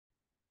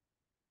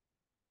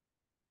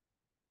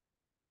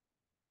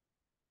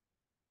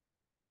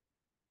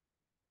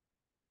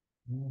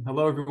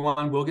Hello,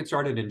 everyone. We'll get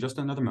started in just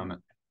another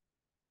moment.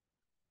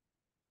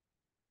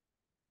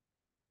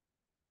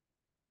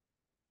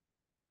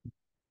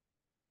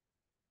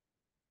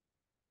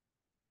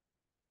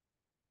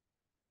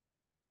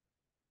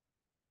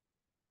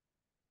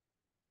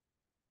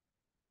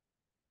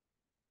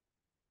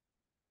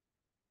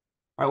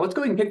 All right, let's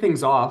go ahead and kick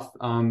things off.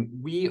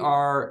 We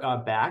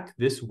are back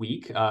this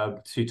week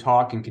to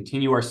talk and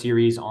continue our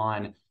series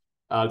on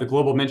the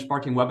global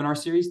benchmarking webinar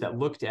series that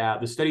looked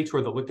at the study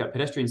tour that looked at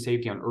pedestrian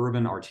safety on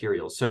urban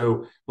arterials.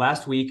 So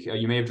last week,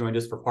 you may have joined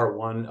us for part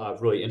one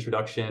of really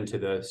introduction to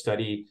the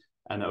study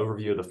and the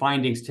overview of the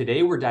findings.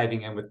 Today, we're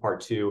diving in with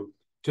part two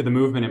to the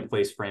movement in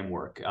place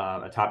framework,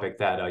 a topic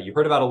that you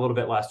heard about a little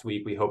bit last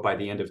week. We hope by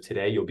the end of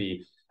today, you'll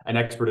be an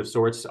expert of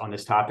sorts on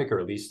this topic, or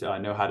at least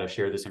know how to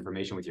share this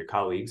information with your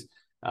colleagues.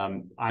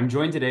 I'm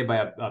joined today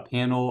by a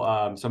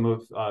panel,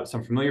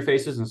 some familiar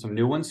faces and some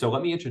new ones. So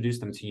let me introduce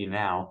them to you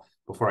now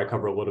before I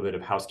cover a little bit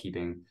of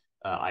housekeeping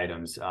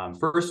items.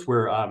 First,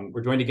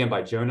 we're joined again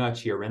by Jonah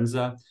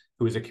Chiarenza,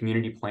 who is a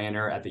community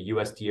planner at the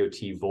US DOT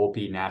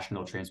Volpe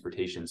National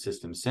Transportation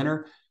Systems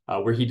Center,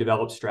 where he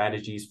develops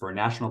strategies for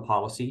national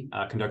policy,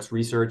 conducts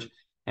research,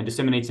 and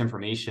disseminates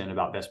information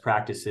about best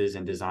practices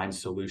and design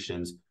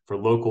solutions for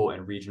local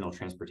and regional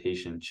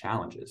transportation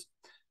challenges.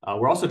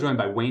 We're also joined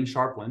by Wayne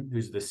Sharplin,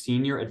 who's the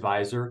senior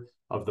advisor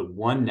of the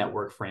One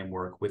Network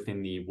framework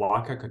within the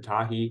Waka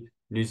Kotahi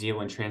New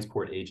Zealand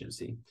Transport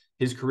Agency.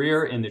 His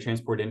career in the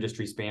transport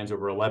industry spans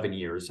over 11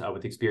 years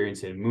with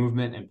experience in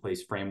movement and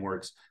place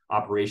frameworks,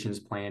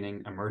 operations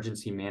planning,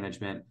 emergency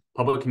management,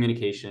 public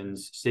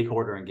communications,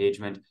 stakeholder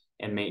engagement,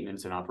 and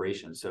maintenance and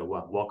operations. So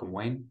welcome,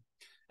 Wayne.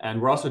 And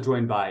we're also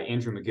joined by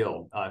Andrew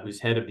McGill, who's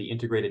head of the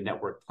integrated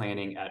network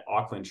planning at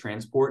Auckland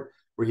Transport,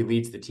 where he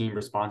leads the team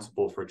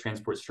responsible for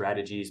transport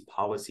strategies,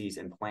 policies,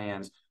 and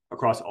plans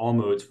across all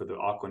modes for the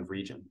Auckland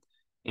region.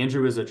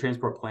 Andrew is a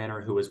transport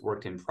planner who has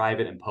worked in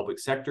private and public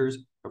sectors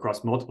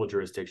across multiple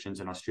jurisdictions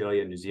in Australia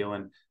and New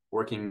Zealand,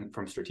 working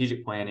from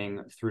strategic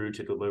planning through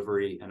to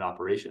delivery and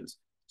operations.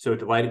 So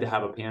delighted to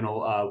have a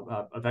panel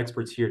of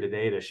experts here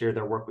today to share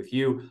their work with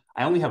you.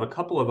 I only have a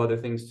couple of other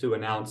things to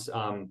announce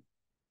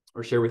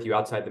or share with you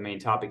outside the main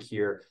topic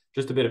here.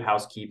 Just a bit of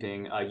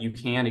housekeeping. You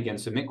can, again,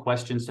 submit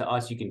questions to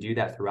us. You can do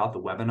that throughout the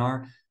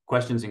webinar.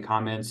 Questions and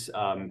comments,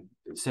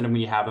 send them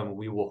when you have them.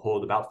 We will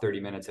hold about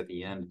 30 minutes at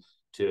the end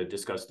to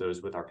discuss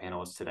those with our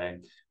panelists today.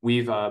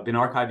 We've been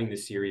archiving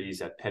this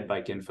series at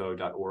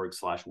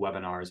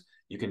pedbikeinfo.org/webinars.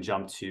 You can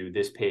jump to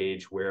this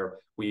page where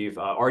we've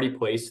already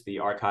placed the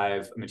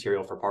archive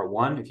material for part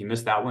one. If you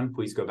missed that one,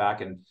 please go back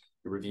and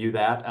review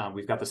that.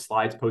 We've got the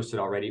slides posted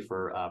already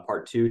for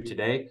part two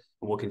today,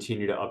 and we'll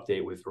continue to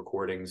update with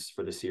recordings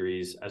for the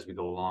series as we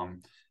go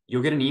along.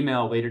 You'll get an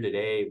email later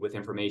today with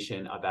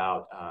information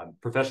about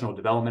professional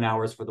development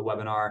hours for the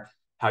webinar,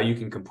 how you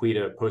can complete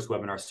a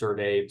post-webinar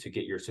survey to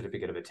get your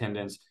certificate of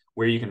attendance,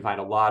 where you can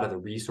find a lot of the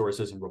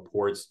resources and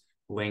reports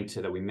linked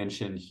that we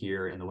mentioned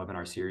here in the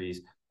webinar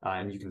series.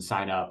 And you can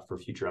sign up for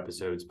future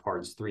episodes,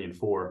 parts 3 and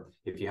 4,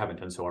 if you haven't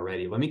done so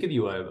already. Let me give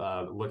you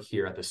a look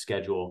here at the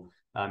schedule.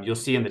 You'll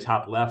see in the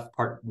top left,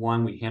 part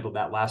 1, we handled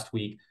that last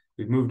week.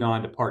 We've moved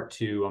on to part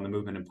 2 on the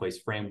movement in place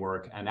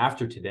framework. And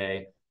after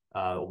today,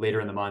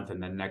 later in the month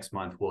and then next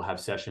month, we'll have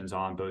sessions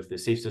on both the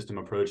safe system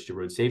approach to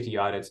road safety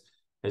audits,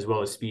 as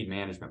well as speed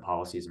management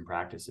policies and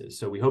practices.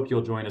 So we hope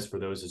you'll join us for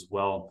those as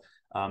well.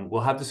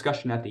 We'll have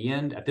discussion at the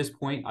end. At this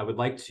point, I would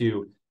like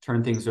to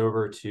turn things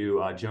over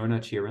to Jonah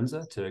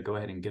Chiarenza to go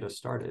ahead and get us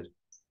started.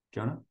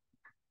 Jonah?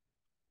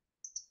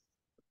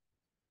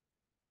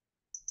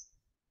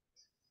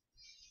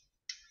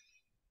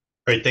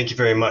 Great, thank you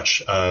very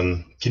much.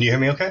 Can you hear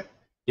me okay?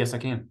 Yes, I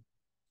can.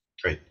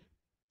 Great.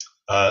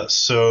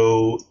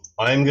 So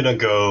I'm going to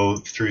go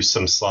through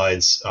some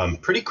slides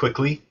pretty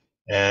quickly.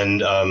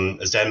 And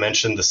as Dan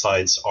mentioned, the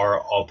slides are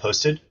all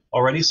posted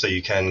already, so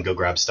you can go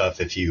grab stuff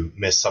if you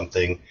miss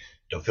something.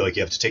 Don't feel like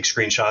you have to take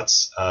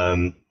screenshots.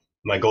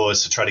 My goal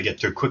is to try to get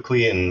through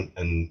quickly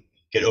and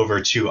get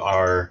over to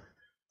our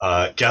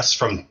guests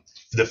from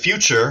the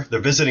future. They're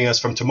visiting us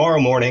from tomorrow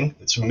morning.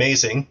 It's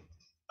amazing,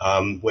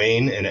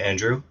 Wayne and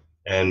Andrew,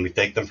 and we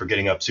thank them for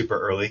getting up super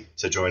early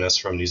to join us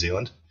from New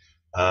Zealand.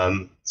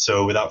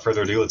 So without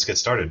further ado, let's get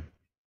started.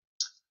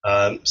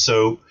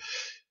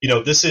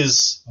 This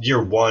is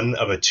year 1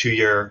 of a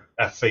 2-year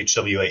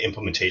FHWA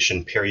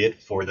implementation period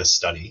for this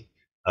study.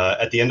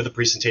 At the end of the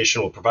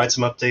presentation, we'll provide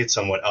some updates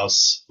on what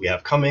else we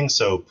have coming,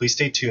 so please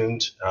stay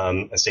tuned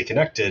and stay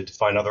connected to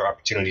find other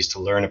opportunities to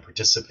learn and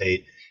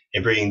participate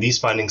in bringing these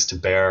findings to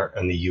bear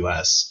in the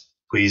US.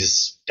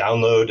 Please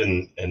download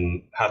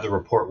and have the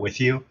report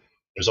with you.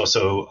 There's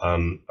also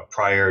a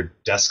prior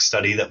desk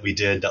study that we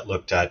did that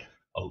looked at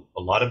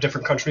a lot of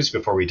different countries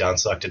before we down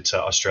selected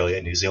to Australia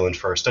and New Zealand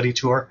for our study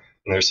tour.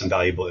 And there's some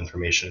valuable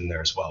information in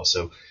there as well.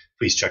 So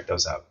please check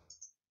those out.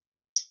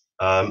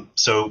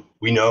 So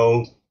we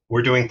know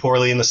we're doing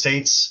poorly in the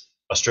States.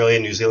 Australia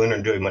and New Zealand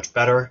are doing much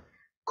better.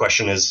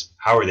 Question is,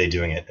 how are they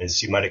doing it?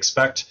 As you might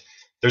expect,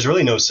 there's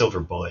really no silver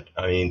bullet.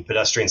 I mean,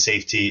 pedestrian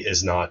safety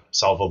is not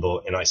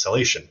solvable in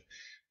isolation.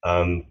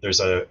 There's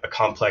a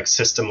complex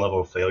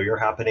system-level failure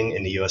happening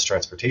in the US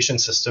transportation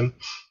system,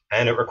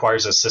 and it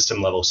requires a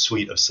system-level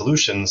suite of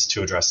solutions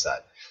to address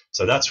that.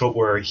 So that's what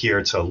we're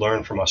here to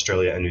learn from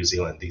Australia and New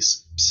Zealand,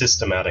 these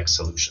systematic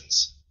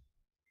solutions.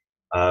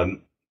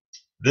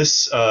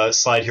 This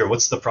slide here,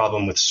 what's the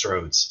problem with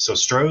stroads? So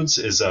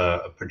stroads is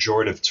a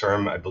pejorative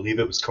term. I believe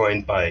it was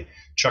coined by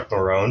Chuck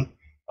Marohn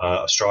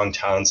of Strong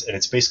Towns, and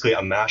it's basically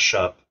a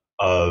mashup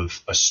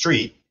of a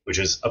street, which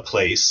is a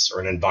place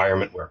or an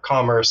environment where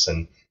commerce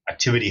and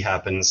activity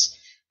happens,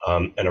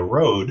 and a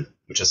road,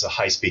 which is a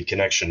high-speed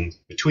connection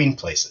between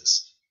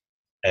places.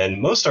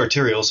 And most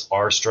arterials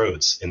are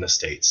stroads in the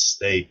States.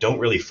 They don't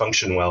really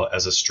function well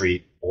as a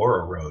street or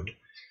a road.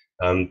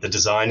 The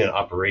design and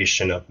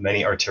operation of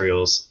many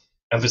arterials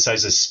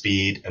emphasizes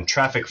speed and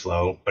traffic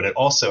flow, but it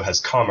also has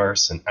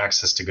commerce and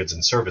access to goods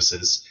and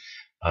services.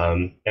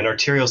 And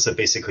arterials that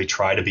basically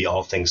try to be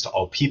all things to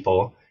all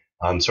people,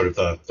 sort of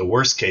the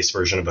worst case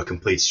version of a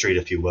complete street,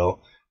 if you will,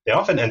 they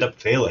often end up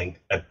failing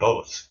at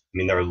both. I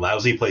mean, they're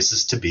lousy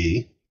places to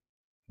be.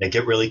 They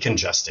get really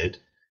congested.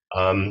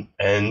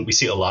 And we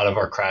see a lot of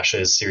our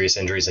crashes, serious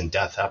injuries, and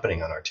death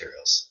happening on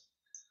arterials.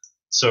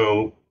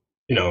 So,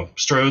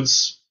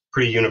 stroads,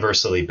 pretty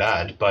universally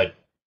bad, but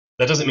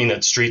that doesn't mean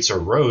that streets or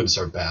roads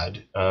are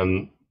bad.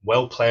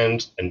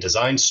 Well-planned and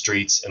designed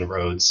streets and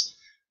roads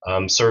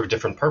serve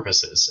different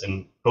purposes,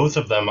 and both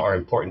of them are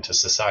important to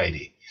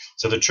society.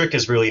 So the trick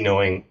is really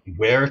knowing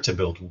where to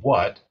build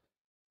what,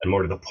 and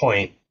more to the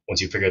point, once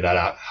you figure that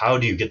out, how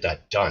do you get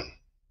that done?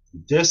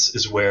 This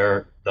is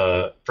where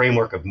the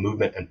framework of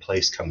movement and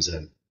place comes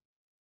in.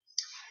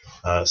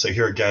 So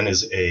here again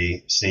is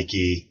a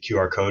sneaky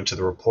QR code to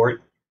the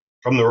report.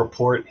 From the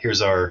report,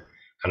 here's our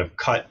kind of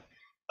cut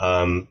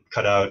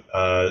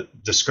out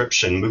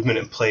description. Movement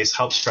in place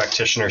helps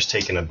practitioners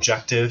take an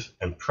objective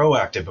and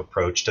proactive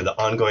approach to the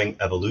ongoing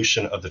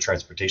evolution of the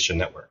transportation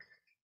network.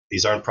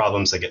 These aren't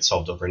problems that get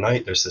solved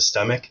overnight. They're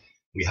systemic.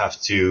 We have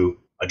to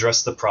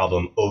address the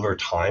problem over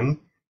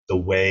time. The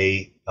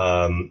way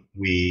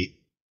we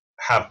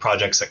have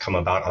projects that come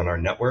about on our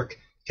network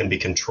can be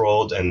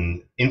controlled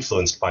and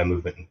influenced by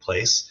movement in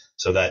place,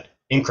 so that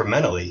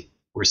incrementally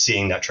we're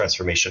seeing that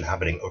transformation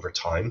happening over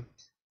time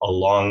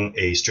along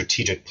a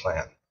strategic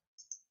plan.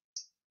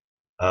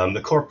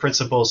 The core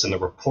principles in the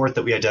report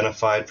that we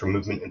identified for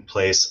movement in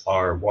place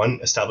are: one,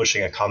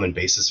 establishing a common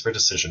basis for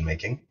decision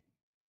making,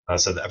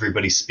 so that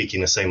everybody's speaking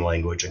the same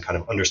language and kind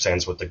of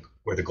understands where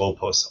the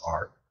goalposts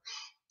are.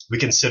 We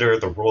consider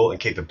the role and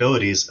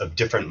capabilities of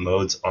different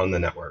modes on the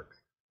network.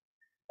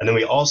 And then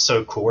we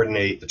also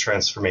coordinate the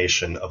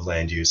transformation of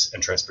land use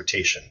and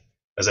transportation.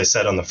 As I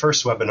said on the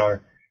first webinar,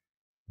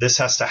 this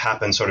has to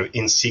happen sort of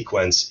in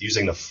sequence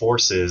using the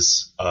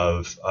forces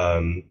of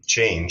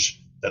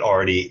change that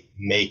already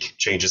make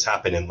changes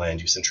happen in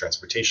land use and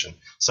transportation.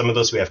 Some of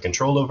those we have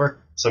control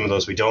over, some of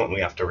those we don't, and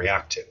we have to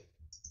react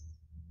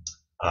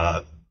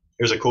to.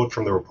 Here's a quote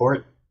from the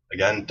report.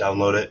 Again,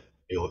 download it.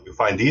 You'll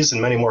find these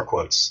and many more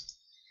quotes.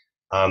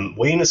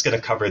 Wayne is going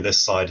to cover this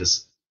slide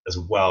as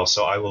well,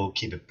 so I will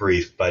keep it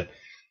brief, but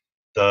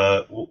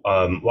the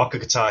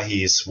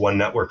Wakakatahi's One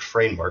Network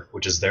framework,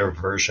 which is their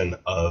version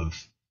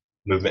of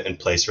movement in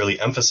place, really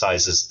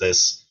emphasizes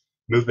this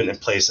movement in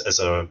place as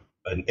an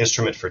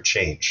instrument for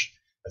change.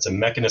 It's a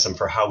mechanism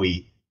for how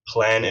we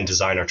plan and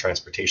design our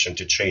transportation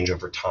to change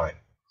over time.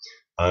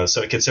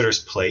 So it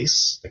considers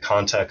place, the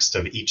context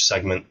of each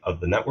segment of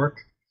the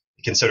network.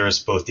 It considers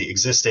both the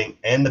existing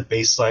and the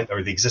baseline,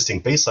 or the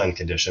existing baseline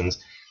conditions,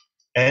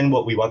 and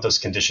what we want those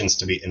conditions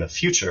to be in the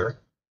future.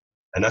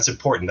 And that's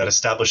important. That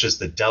establishes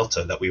the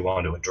delta that we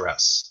want to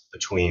address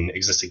between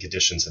existing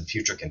conditions and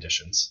future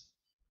conditions.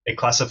 It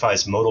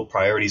classifies modal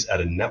priorities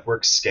at a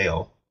network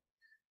scale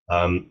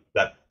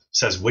that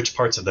says which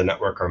parts of the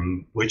network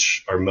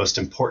are most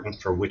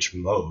important for which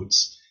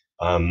modes.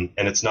 And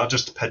it's not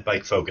just ped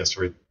bike focused.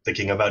 We're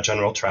thinking about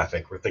general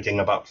traffic. We're thinking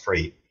about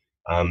freight.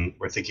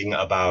 We're thinking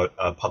about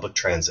public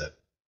transit.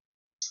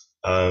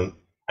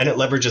 And it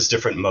leverages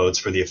different modes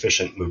for the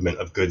efficient movement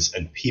of goods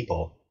and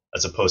people,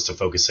 as opposed to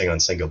focusing on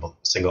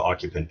single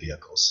occupant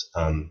vehicles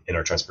in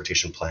our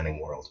transportation planning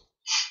world.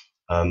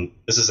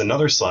 This is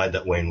another slide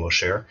that Wayne will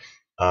share.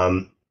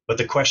 But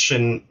the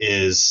question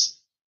is,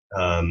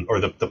 or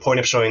the point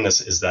of showing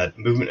this is that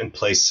movement in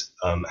place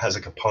has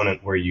a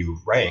component where you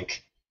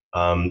rank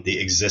the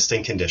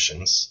existing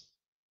conditions.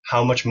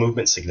 How much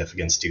movement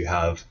significance do you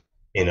have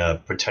in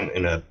a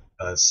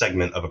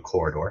segment of a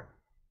corridor?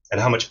 And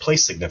how much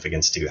place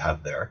significance do you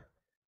have there?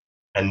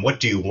 And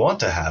what do you want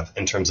to have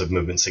in terms of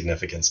movement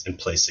significance and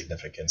place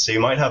significance? So you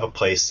might have a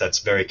place that's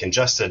very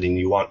congested and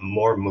you want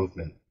more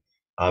movement,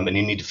 and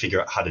you need to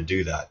figure out how to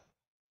do that.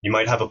 You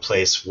might have a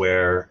place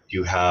where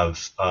you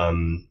have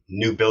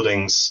new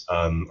buildings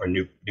or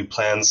new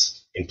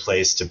plans in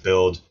place to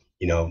build,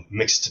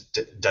 mixed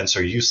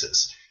denser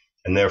uses,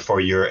 and therefore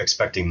you're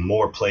expecting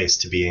more place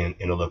to be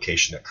in a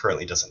location that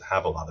currently doesn't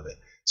have a lot of it.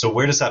 So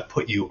where does that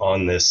put you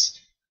on this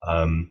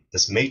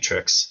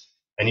matrix?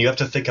 And you have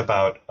to think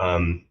about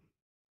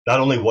not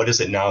only what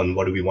is it now and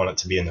what do we want it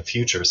to be in the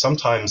future.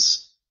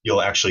 Sometimes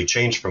you'll actually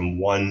change from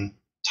one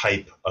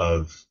type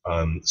of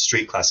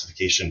street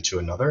classification to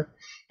another.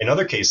 In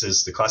other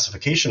cases, the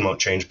classification won't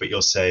change, but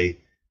you'll say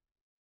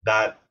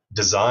that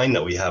design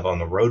that we have on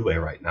the roadway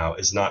right now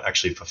is not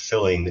actually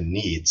fulfilling the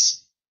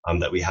needs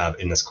that we have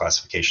in this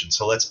classification.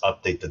 So let's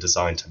update the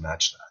design to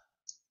match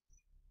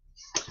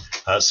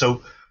that.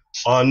 So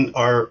on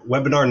our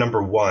webinar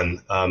number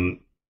 1,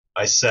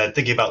 I said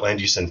thinking about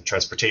land use and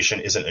transportation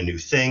isn't a new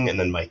thing. And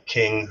then Mike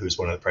King, who's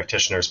one of the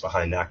practitioners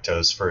behind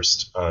NACTO's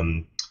first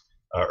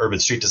urban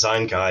street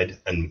design guide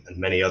and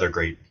many other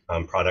great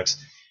products,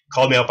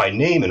 called me out by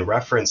name and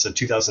referenced a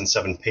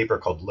 2007 paper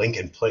called Link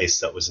in Place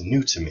that was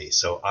new to me.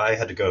 So I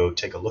had to go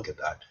take a look at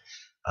that.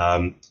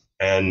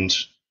 And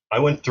I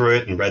went through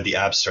it and read the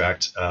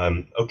abstract.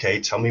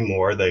 Okay, tell me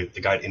more. The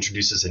guide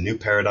introduces a new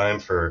paradigm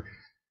for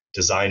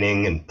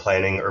designing and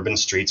planning urban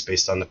streets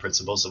based on the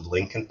principles of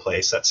link in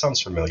place. That sounds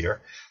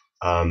familiar.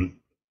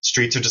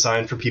 Streets are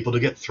designed for people to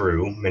get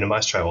through,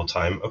 minimize travel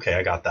time. Okay,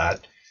 I got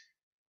that.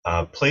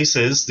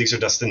 Places, these are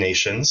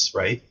destinations,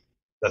 right?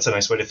 That's a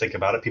nice way to think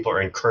about it. People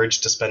are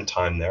encouraged to spend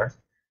time there.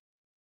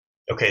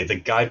 Okay, the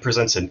guide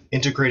presents an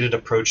integrated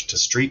approach to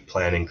street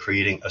planning,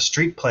 creating a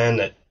street plan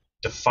that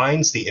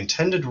defines the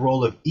intended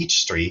role of each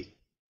street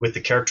with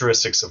the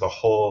characteristics of a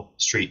whole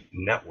street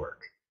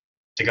network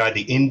to guide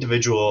the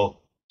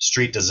individual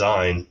street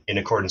design in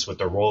accordance with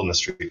their role in the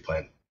street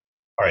plan.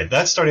 All right,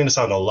 that's starting to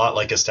sound a lot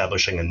like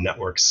establishing a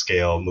network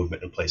scale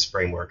movement in place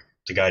framework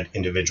to guide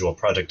individual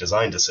project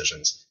design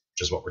decisions,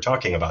 which is what we're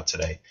talking about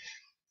today.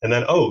 And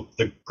then,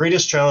 the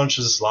greatest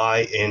challenges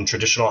lie in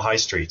traditional high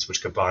streets,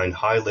 which combine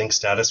high link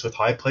status with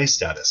high place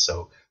status.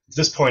 So at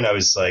this point, I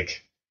was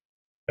like,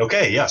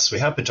 okay, yes, we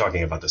have been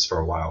talking about this for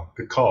a while.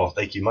 Good call.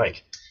 Thank you,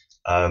 Mike.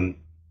 And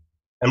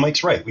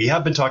Mike's right. We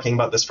have been talking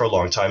about this for a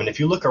long time. And if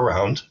you look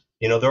around,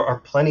 there are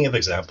plenty of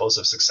examples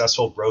of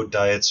successful road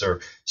diets or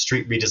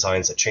street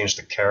redesigns that change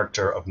the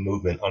character of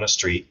movement on a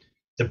street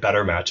to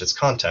better match its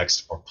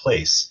context or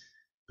place,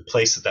 the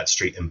place that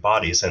street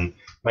embodies. And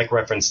Mike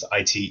referenced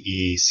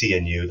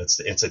ITE-CNU, that's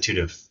the Institute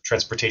of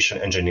Transportation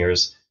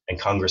Engineers and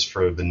Congress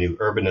for the New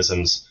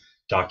Urbanisms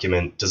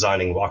document,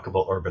 Designing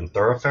Walkable Urban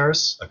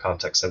Thoroughfares, a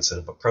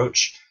context-sensitive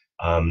approach.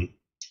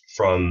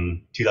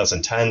 From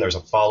 2010, there's a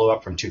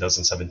follow-up from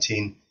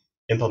 2017,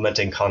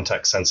 Implementing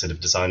Context-Sensitive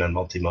Design on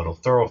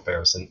Multimodal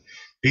Thoroughfares. And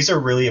these are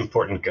really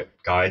important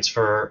guides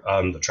for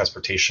the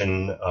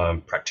transportation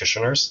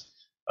practitioners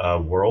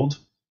world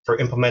for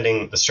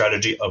implementing the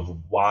strategy of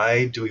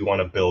why do we want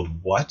to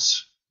build what,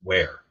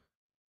 where.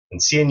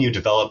 And CNU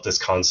developed this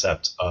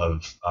concept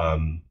of,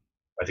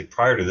 I think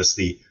prior to this,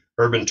 the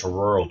urban to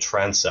rural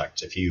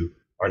transect. If you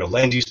aren't a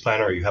land use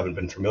planner or you haven't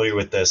been familiar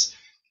with this,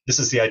 this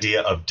is the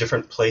idea of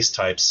different place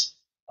types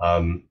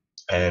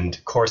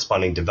and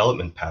corresponding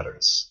development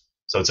patterns.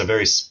 So it's a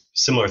very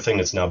similar thing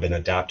that's now been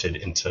adapted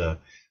into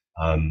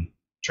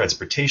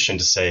transportation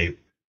to say,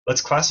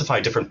 let's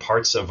classify different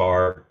parts of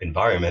our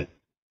environment,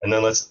 and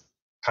then let's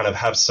kind of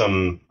have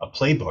a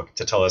playbook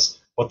to tell us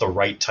what the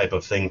right type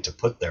of thing to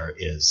put there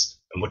is,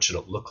 and what should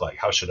it look like,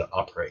 how should it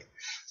operate.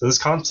 So this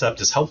concept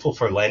is helpful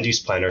for land use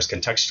planners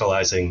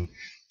contextualizing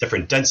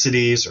different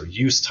densities or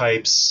use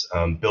types,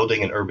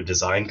 building and urban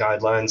design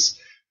guidelines,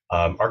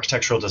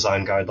 architectural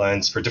design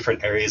guidelines for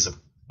different areas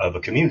of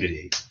a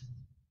community.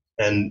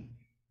 And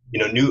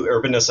new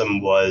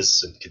urbanism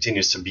was and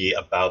continues to be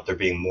about there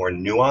being more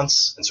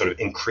nuance and sort of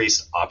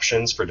increased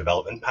options for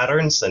development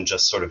patterns than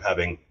just sort of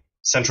having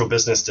central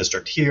business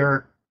district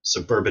here,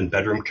 suburban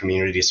bedroom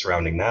community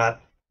surrounding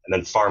that, and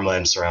then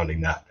farmland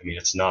surrounding that. I mean,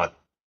 it's not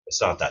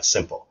that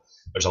simple.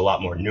 There's a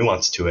lot more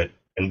nuance to it,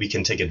 and we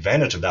can take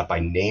advantage of that by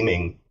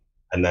naming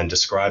and then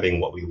describing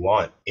what we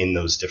want in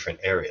those different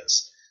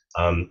areas.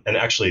 And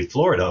actually,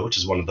 Florida, which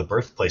is one of the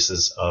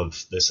birthplaces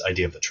of this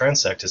idea of the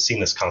transect, has seen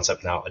this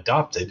concept now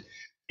adopted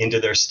into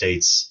their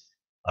state's,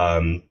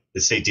 the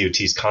state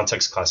DOT's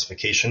context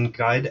classification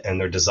guide and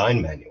their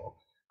design manual.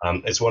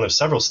 It's one of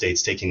several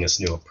states taking this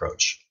new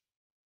approach.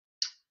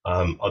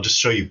 I'll just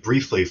show you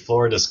briefly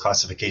Florida's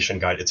classification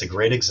guide. It's a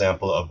great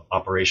example of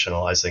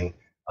operationalizing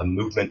a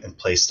movement and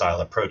place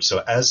style approach.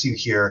 So as you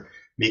hear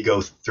me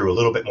go through a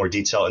little bit more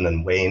detail, and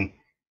then Wayne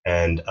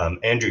and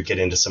Andrew get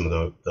into some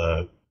of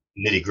the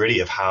nitty gritty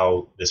of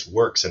how this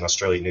works in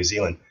Australia and New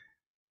Zealand,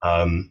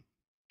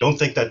 don't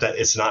think that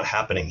it's not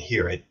happening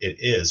here. It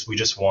is. We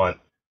just want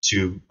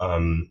to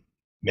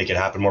make it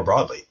happen more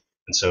broadly.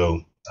 And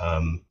so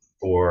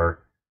for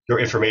your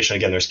information,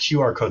 again, there's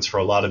QR codes for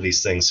a lot of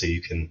these things, so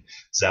you can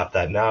zap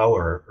that now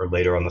or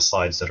later on the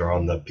slides that are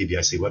on the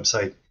PBIC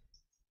website.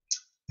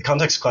 The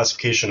context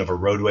classification of a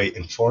roadway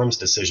informs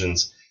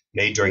decisions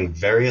made during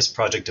various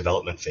project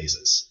development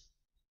phases.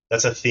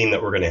 That's a theme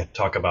that we're going to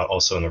talk about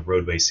also in the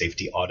roadway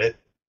safety audit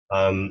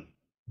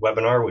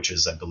webinar, which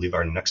is, I believe,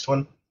 our next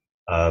one.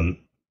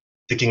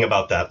 Thinking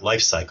about that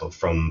life cycle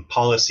from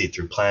policy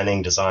through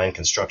planning, design,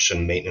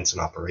 construction, maintenance,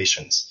 and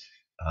operations,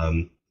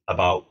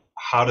 about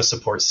how to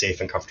support safe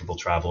and comfortable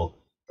travel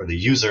for the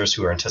users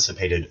who are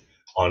anticipated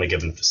on a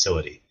given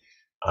facility.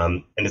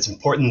 And it's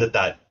important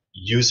that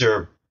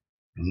user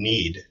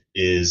need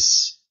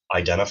is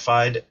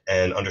identified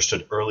and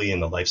understood early in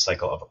the life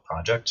cycle of a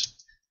project,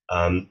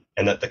 and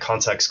that the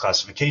context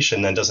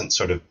classification then doesn't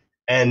sort of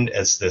end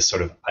as this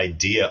sort of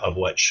idea of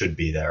what should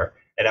be there.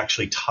 It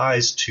actually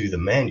ties to the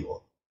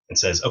manual and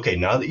says, okay,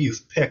 now that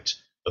you've picked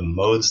the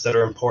modes that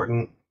are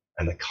important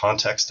and the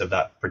context of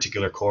that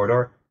particular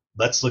corridor,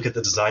 let's look at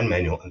the design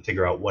manual and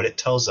figure out what it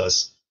tells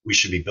us we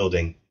should be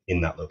building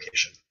in that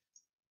location.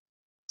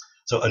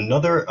 So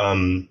another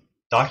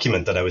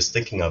document that I was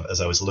thinking of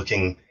as I was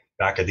looking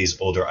back at these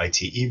older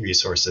ITE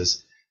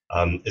resources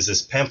is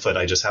this pamphlet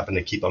I just happen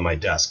to keep on my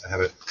desk. I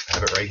have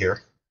it right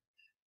here,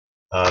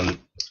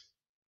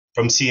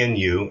 from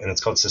CNU, and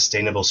it's called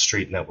Sustainable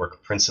Street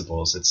Network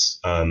Principles. It's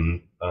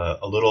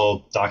a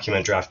little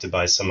document drafted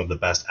by some of the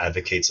best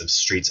advocates of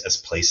streets as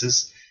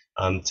places.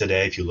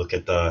 Today, if you look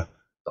at the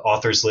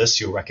authors list,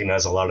 you'll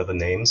recognize a lot of the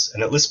names,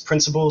 and it lists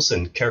principles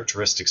and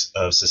characteristics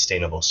of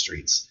sustainable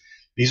streets.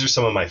 These are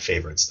some of my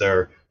favorites.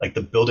 They're like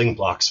the building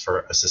blocks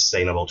for a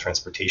sustainable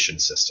transportation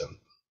system.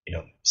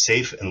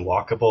 Safe and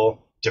walkable,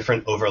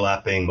 different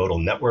overlapping modal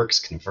networks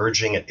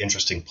converging at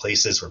interesting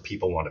places where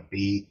people want to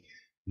be,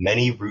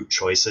 many route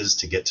choices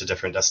to get to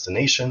different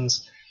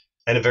destinations,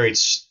 and a varied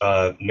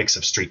mix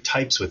of street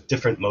types with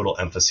different modal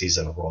emphases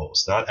and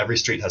roles. Not every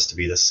street has to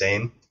be the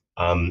same,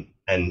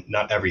 and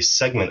not every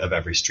segment of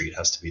every street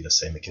has to be the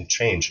same. It can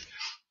change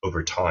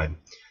over time.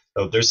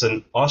 So there's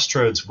an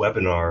Austroads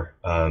webinar.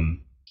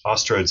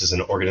 Austroads is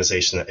an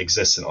organization that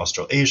exists in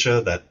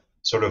Australasia that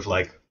sort of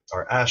like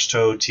our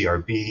AASHTO,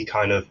 TRB,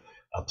 kind of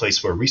a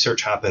place where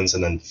research happens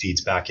and then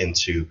feeds back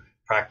into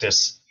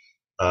practice.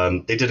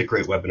 They did a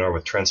great webinar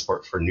with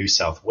Transport for New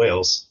South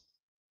Wales,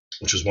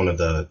 which was one of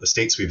the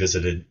states we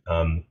visited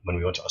when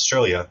we went to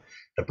Australia,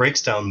 that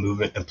breaks down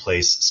movement and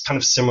place. It's kind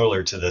of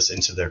similar to this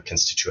into their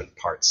constituent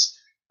parts.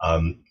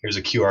 Here's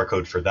a QR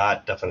code for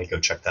that. Definitely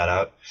go check that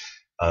out.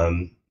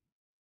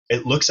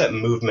 It looks at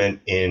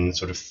movement in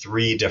sort of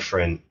three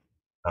different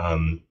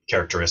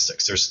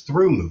characteristics. There's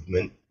through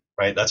movement,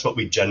 right? That's what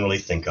we generally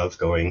think of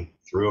going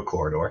through a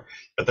corridor.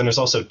 But then there's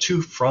also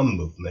to from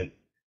movement.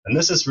 And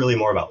this is really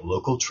more about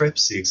local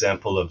trips. The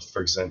example of,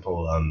 for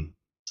example,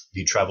 if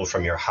you travel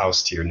from your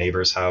house to your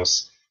neighbor's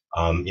house,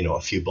 a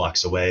few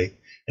blocks away.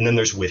 And then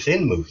there's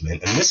within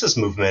movement. And this is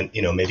movement,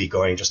 maybe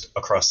going just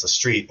across the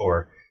street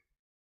or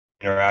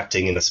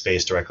interacting in a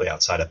space directly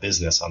outside a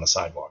business on a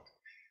sidewalk.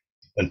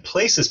 And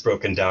place is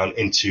broken down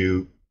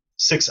into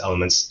 6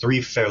 elements,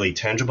 3 fairly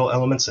tangible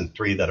elements and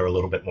 3 that are a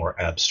little bit more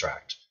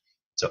abstract.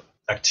 So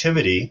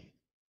activity,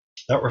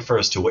 that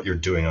refers to what you're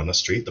doing on the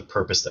street, the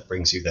purpose that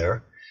brings you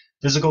there.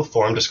 Physical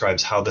form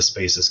describes how the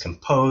space is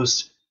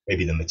composed,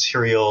 maybe the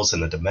materials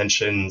and the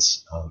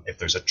dimensions, if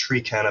there's a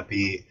tree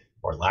canopy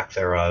or lack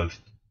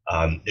thereof.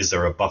 Is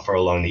there a buffer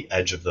along the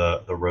edge of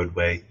the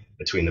roadway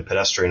between the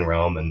pedestrian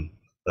realm and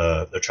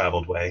the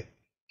traveled way?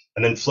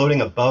 And then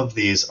floating above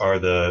these are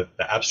the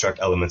abstract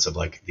elements of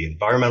like the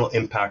environmental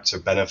impacts or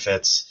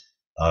benefits,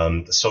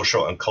 the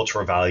social and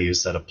cultural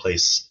values that a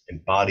place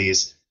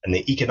embodies, and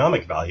the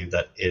economic value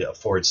that it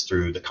affords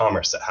through the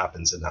commerce that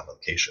happens in that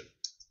location.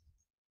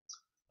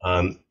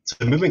 So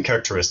the movement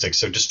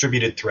characteristics are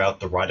distributed throughout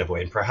the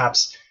right-of-way and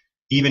perhaps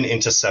even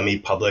into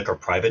semi-public or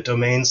private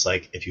domains,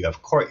 like if you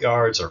have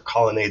courtyards or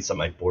colonnades that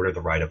might border the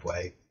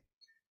right-of-way.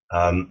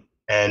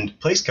 And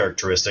place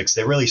characteristics,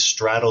 they really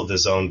straddle the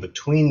zone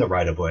between the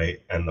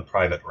right-of-way and the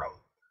private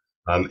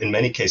realm. In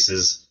many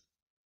cases,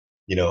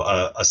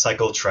 a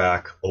cycle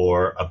track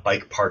or a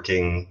bike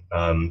parking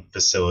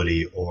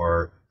facility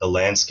or the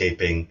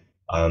landscaping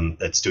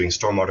that's doing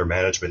stormwater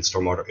management,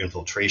 stormwater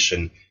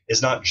infiltration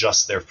is not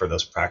just there for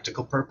those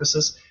practical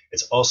purposes.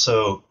 It's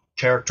also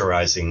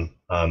characterizing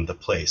the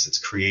place. It's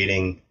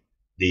creating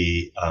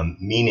the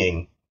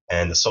meaning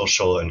and the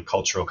social and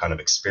cultural kind of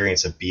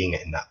experience of being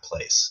in that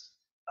place.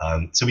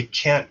 So we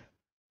can't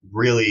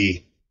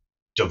really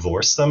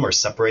divorce them or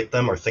separate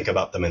them or think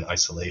about them in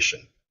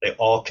isolation. They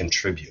all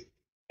contribute.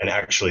 And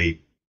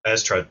actually,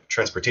 as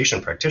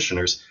transportation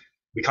practitioners,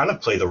 we kind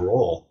of play the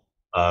role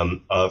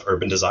of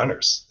urban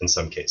designers in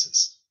some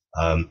cases.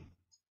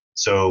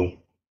 So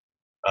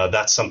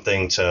that's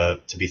something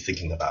to be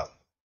thinking about.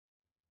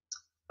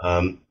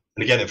 And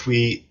again, if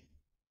we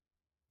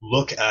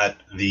look at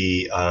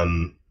the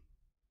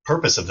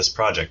purpose of this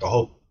project, the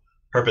whole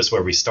purpose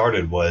where we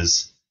started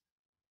was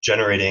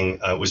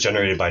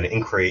generated by an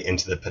inquiry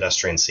into the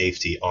pedestrian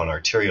safety on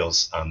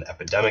arterials, the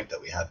epidemic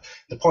that we have.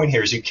 The point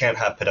here is you can't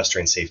have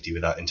pedestrian safety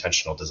without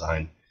intentional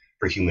design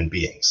for human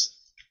beings.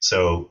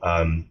 So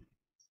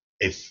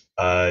if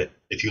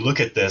you look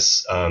at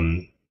this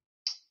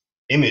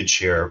image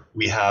here,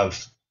 we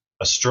have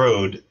a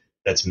strode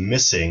that's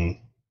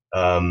missing.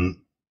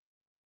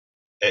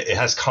 It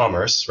has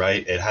commerce,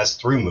 right? It has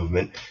through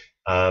movement,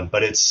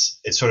 but it's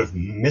sort of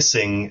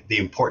missing the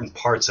important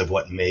parts of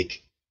what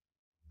make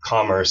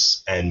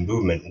commerce and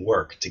movement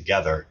work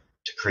together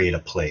to create a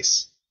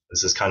place.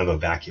 This is kind of a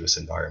vacuous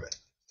environment.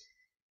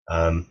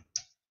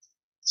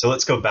 So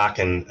let's go back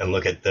and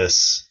look at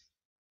this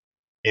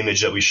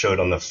image that we showed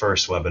on the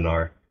first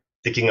webinar,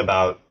 thinking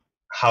about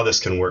how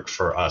this can work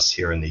for us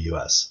here in the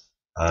US.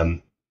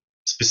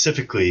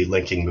 specifically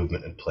linking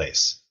movement in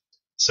place.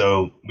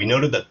 So we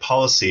noted that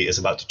policy is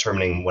about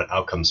determining what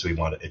outcomes we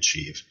want to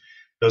achieve.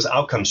 Those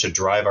outcomes should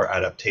drive our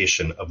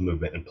adaptation of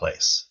movement in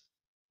place.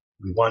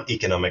 We want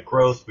economic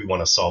growth. We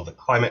want to solve the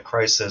climate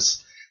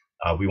crisis.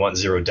 We want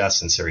zero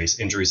deaths and serious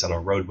injuries on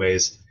our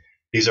roadways.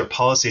 These are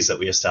policies that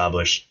we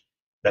establish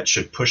that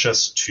should push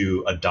us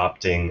to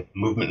adopting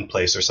movement in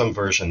place or some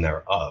version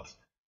thereof,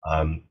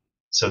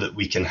 so that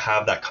we can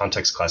have that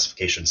context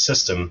classification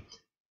system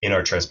in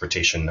our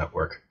transportation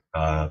network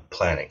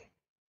planning,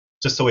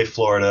 just the way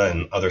Florida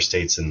and other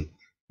states and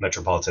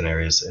metropolitan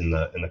areas in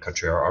the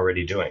country are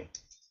already doing.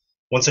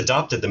 Once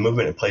adopted, the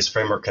movement in place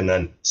framework can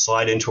then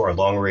slide into our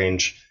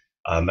long-range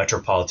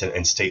metropolitan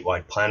and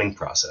statewide planning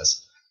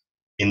process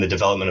in the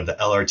development of the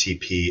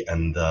LRTP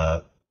and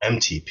the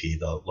MTP,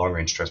 the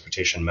long-range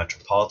transportation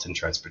metropolitan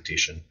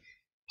transportation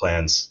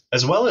plans,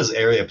 as well as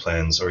area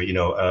plans, or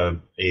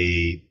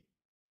a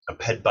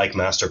ped bike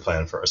master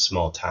plan for a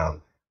small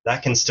town.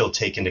 That can still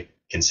take into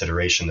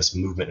consideration this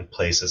movement in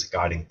place as a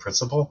guiding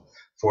principle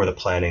for the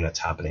planning that's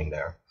happening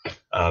there.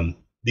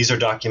 These are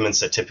documents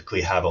that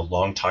typically have a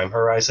long time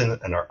horizon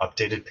and are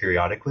updated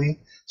periodically.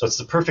 So it's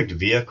the perfect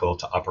vehicle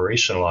to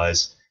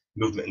operationalize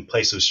movement in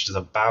place, which is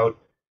about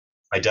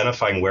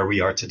identifying where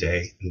we are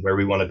today and where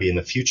we want to be in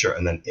the future,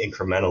 and then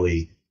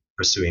incrementally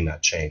pursuing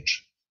that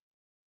change.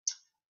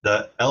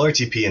 The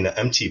LRTP and the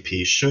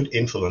MTP should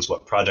influence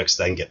what projects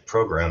then get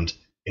programmed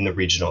in the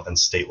regional and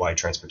statewide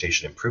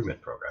transportation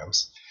improvement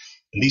programs.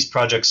 And these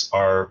projects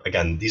are,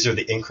 again, these are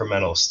the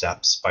incremental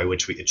steps by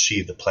which we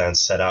achieve the plans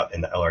set out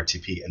in the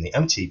LRTP and the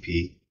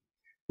MTP,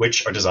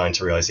 which are designed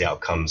to realize the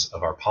outcomes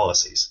of our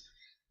policies.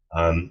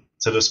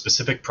 So those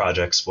specific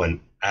projects, when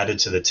added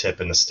to the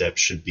TIP and the STIP,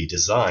 should be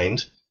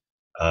designed.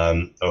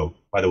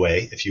 By the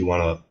way, if you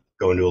want to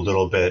go into a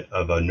little bit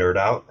of a nerd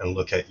out and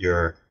look at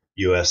your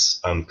U.S.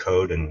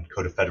 Code and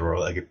Code of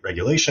Federal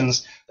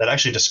Regulations, that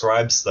actually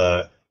describes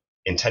the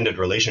intended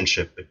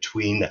relationship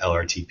between the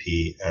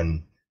LRTP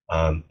and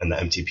the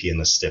MTP and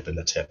the STIP and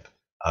the TIP.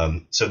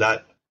 So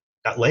that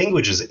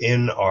language is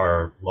in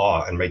our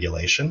law and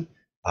regulation.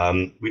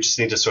 We just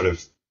need to sort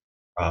of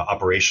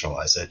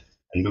operationalize it,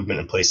 and movement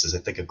in place is, I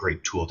think, a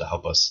great tool to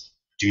help us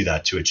do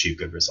that to achieve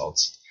good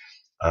results.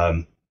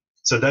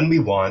 So then we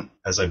want,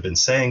 as I've been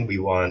saying, we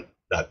want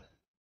that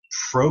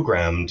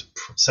programmed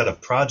set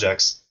of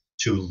projects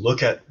to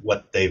look at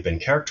what they've been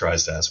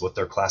characterized as, what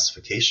their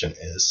classification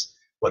is,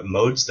 what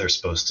modes they're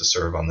supposed to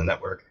serve on the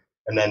network,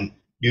 and then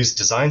use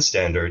design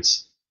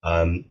standards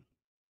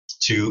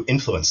to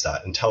influence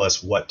that and tell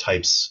us what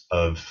types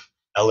of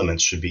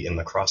elements should be in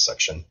the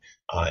cross-section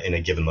in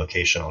a given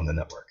location on the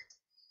network.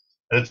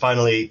 And then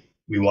finally,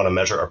 we want to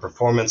measure our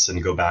performance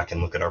and go back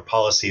and look at our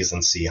policies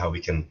and see how we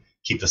can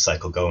keep the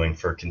cycle going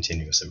for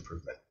continuous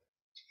improvement.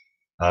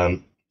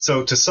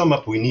 So to sum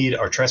up, we need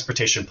our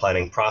transportation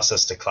planning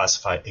process to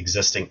classify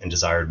existing and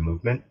desired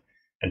movement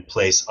and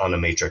place on a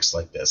matrix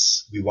like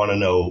this. We want to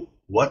know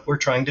what we're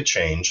trying to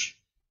change,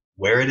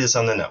 where it is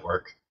on the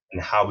network,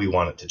 and how we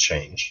want it to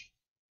change.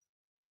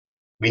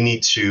 We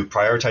need to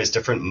prioritize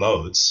different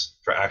modes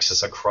for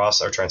access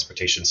across our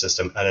transportation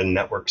system at a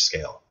network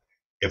scale.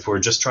 If we're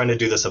just trying to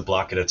do this a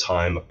block at a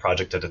time, a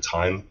project at a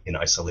time in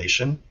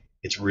isolation,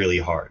 it's really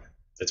hard.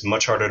 It's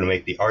much harder to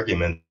make the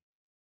arguments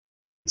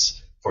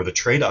for the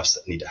trade-offs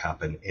that need to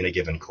happen in a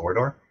given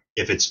corridor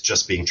if it's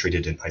just being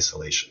treated in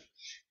isolation.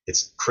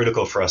 It's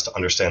critical for us to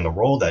understand the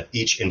role that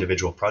each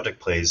individual project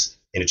plays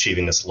in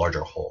achieving this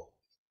larger whole.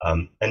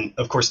 And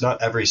of course,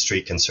 not every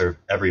street can serve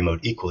every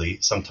mode equally.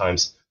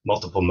 Sometimes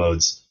multiple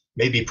modes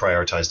may be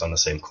prioritized on the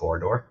same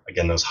corridor.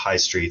 Again, those high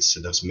streets,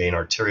 those main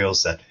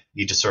arterials that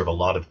need to serve a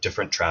lot of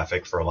different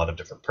traffic for a lot of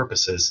different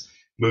purposes,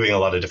 moving a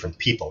lot of different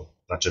people,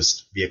 not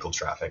just vehicle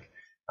traffic,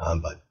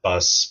 but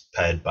bus,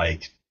 ped,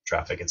 bike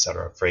traffic,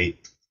 etc.,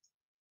 freight.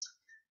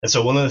 And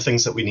so one of the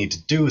things that we need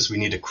to do is we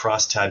need to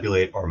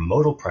cross-tabulate our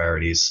modal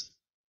priorities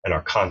and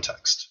our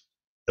context,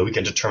 so we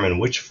can determine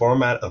which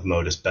format of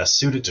mode is best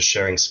suited to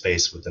sharing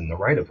space within the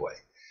right-of-way.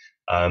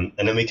 And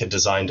then we can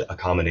design to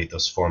accommodate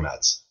those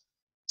formats.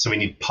 So we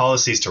need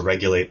policies to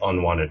regulate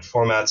unwanted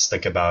formats.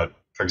 Think about,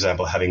 for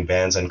example, having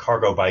vans and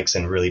cargo bikes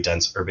in really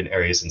dense urban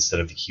areas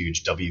instead of the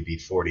huge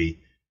WB40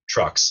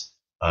 trucks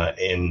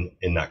in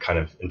that kind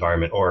of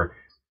environment. Or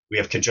we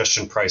have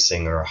congestion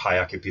pricing or high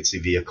occupancy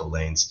vehicle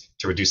lanes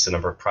to reduce the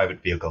number of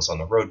private vehicles on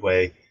the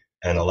roadway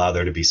and allow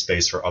there to be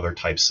space for other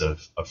types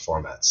of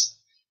formats.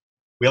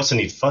 We also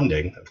need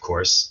funding, of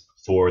course,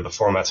 for the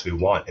formats we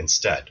want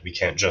instead. We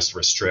can't just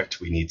restrict,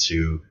 we need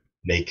to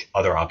make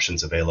other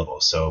options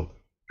available. So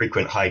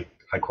frequent high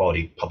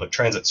quality public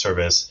transit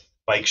service,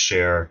 bike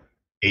share,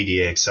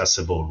 ADA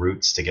accessible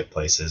routes to get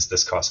places,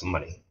 this costs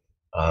money.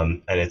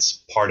 And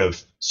it's part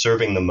of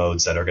serving the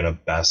modes that are going to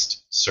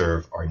best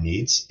serve our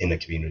needs in the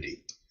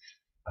community.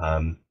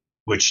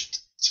 Which,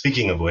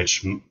 speaking of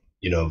which,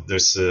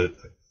 there's a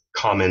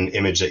common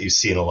image that you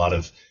see in a lot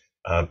of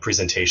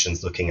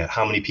presentations looking at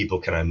how many people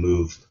can I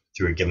move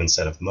through a given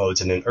set of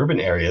modes. And in urban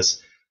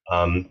areas,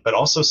 but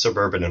also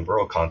suburban and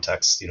rural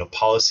contexts,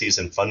 policies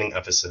and funding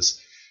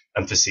emphasis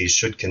emphases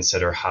should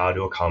consider how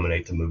to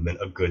accommodate the movement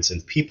of goods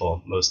and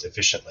people most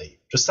efficiently.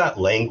 Just that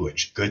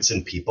language, goods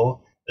and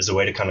people, is a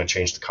way to kind of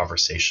change the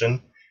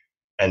conversation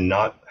and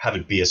not have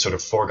it be a sort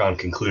of foregone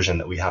conclusion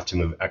that we have to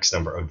move X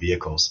number of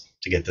vehicles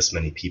to get this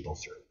many people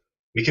through.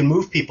 We can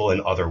move people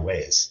in other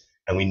ways.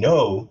 And we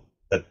know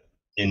that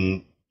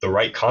in the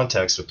right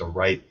context with the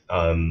right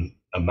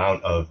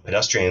amount of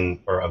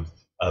pedestrian or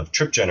of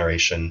trip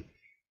generation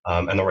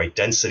and the right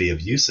density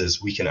of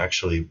uses, we can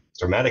actually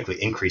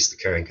dramatically increase the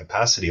carrying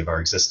capacity of our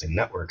existing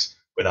networks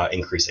without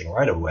increasing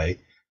right-of-way,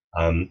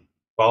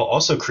 while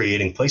also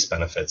creating place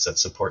benefits that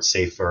support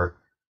safer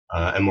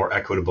and more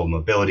equitable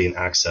mobility and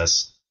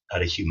access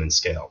at a human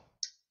scale.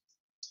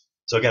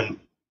 So again,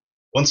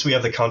 once we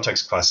have the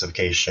context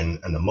classification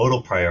and the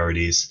modal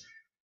priorities,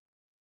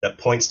 that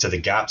points to the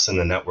gaps in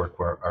the network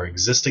where our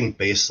existing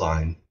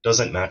baseline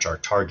doesn't match our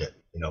target.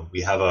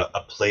 We have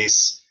a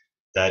place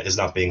that is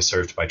not being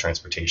served by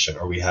transportation,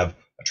 or we have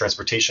a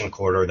transportation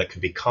corridor that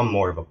could become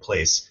more of a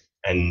place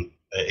and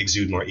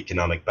exude more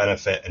economic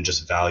benefit and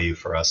just value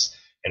for us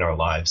in our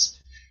lives.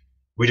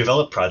 We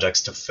develop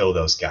projects to fill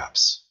those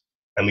gaps,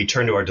 and we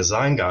turn to our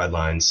design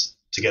guidelines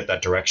to get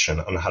that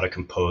direction on how to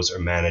compose or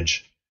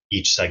manage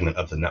each segment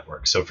of the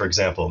network. So for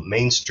example,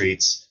 Main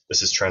Streets,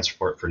 this is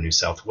Transport for New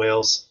South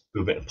Wales,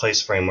 Movement in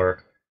Place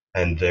Framework,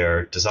 and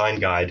their design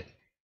guide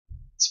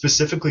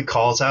specifically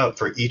calls out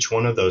for each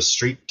one of those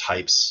street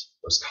types,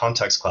 those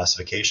context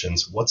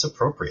classifications, what's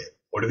appropriate.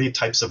 What are the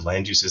types of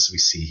land uses we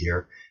see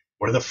here?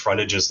 What do the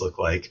frontages look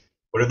like?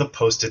 What are the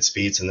posted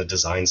speeds and the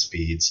design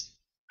speeds?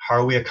 How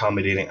are we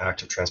accommodating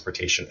active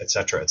transportation, et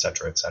cetera, et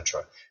cetera, et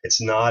cetera?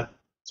 It's not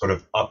sort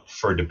of up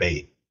for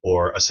debate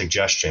or a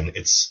suggestion.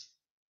 It's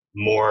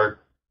more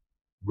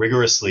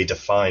rigorously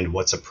defined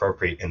what's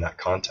appropriate in that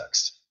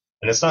context.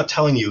 And it's not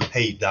telling you,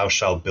 hey, thou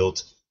shalt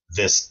build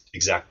this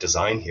exact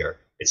design here.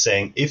 It's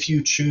saying if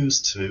you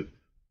choose to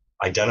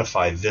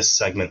identify this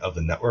segment of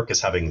the network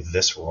as having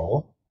this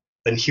role,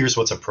 then here's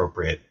what's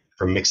appropriate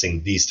for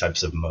mixing these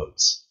types of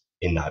modes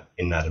in that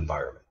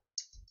environment.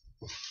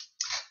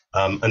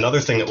 Another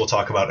thing that we'll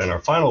talk about in our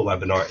final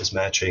webinar is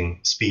matching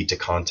speed to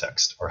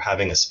context, or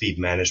having a speed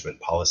management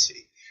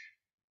policy.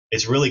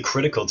 It's really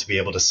critical to be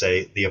able to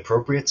say the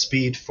appropriate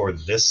speed for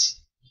this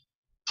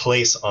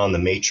place on the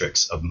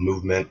matrix of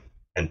movement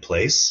and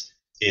place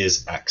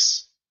is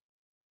X.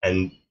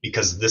 And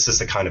because this is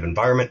the kind of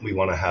environment we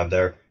want to have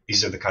there,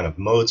 these are the kind of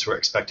modes we're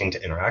expecting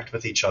to interact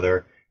with each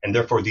other, and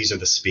therefore these are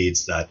the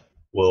speeds that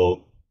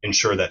will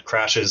ensure that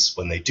crashes,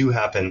 when they do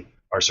happen,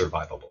 are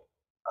survivable.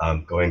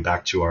 Going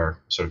back to our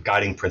sort of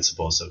guiding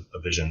principles of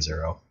Vision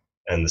Zero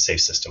and the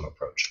safe system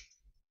approach.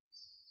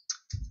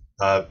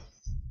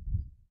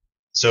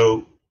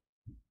 So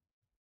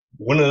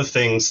one of the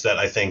things that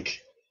I think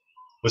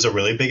was a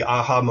really big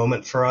aha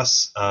moment for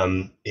us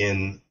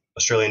in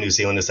Australia and New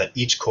Zealand is that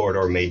each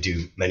corridor may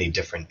do many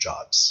different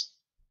jobs.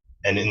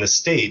 And in the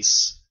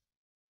States,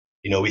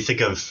 we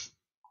think of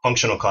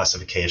functional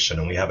classification,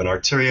 and we have an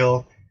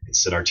arterial,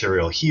 it's an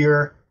arterial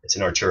here, it's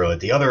an arterial at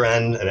the other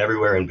end, and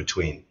everywhere in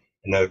between.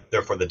 And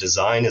therefore the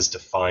design is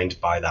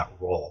defined by that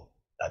role,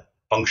 that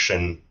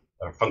function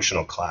or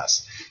functional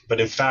class.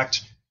 But in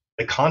fact,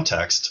 the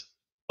context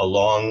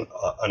along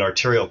an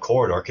arterial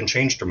corridor can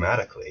change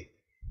dramatically.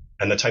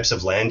 And the types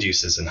of land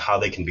uses and how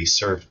they can be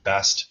served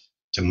best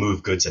to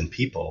move goods and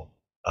people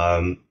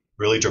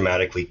really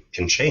dramatically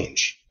can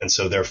change. And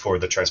so therefore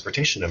the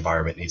transportation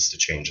environment needs to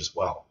change as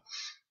well.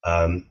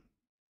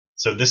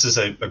 So this is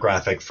a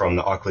graphic from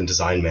the Auckland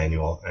Design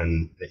Manual,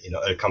 and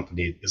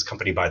is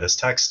accompanied by this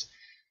text.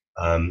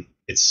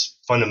 It's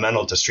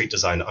fundamental to street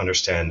design to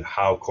understand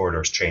how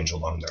corridors change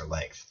along their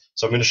length.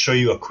 So I'm going to show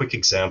you a quick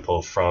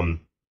example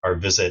from our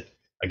visit,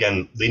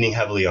 again, leaning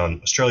heavily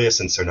on Australia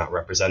since they're not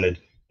represented.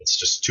 It's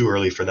just too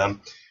early for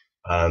them.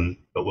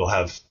 But we'll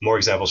have more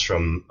examples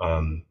from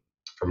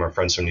our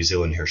friends from New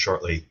Zealand here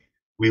shortly.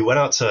 We went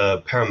out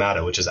to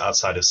Parramatta, which is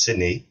outside of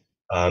Sydney.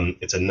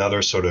 It's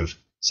another sort of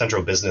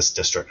central business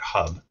district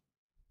hub.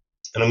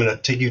 And I'm going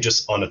to take you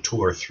just on a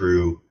tour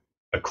through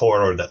a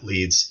corridor that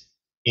leads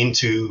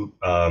into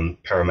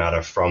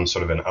Parramatta from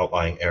sort of an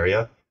outlying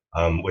area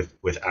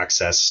with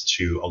access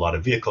to a lot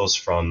of vehicles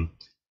from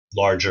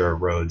larger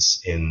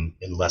roads in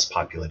less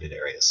populated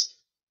areas.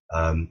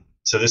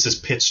 So this is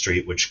Pitt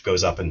Street, which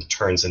goes up and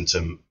turns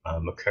into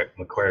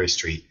Macquarie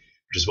Street,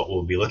 which is what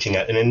we'll be looking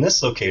at. And in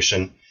this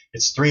location,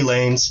 it's 3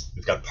 lanes.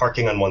 We've got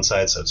parking on one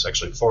side, so it's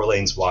actually 4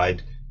 lanes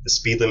wide. The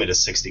speed limit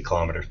is 60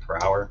 kilometers per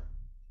hour.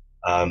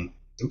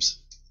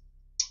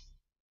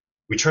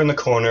 We turn the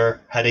corner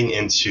heading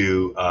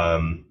into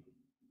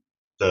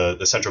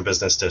the central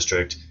business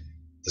district.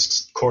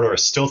 This corridor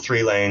is still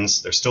 3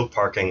 lanes. There's still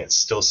parking. It's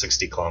still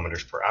 60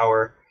 kilometers per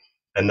hour.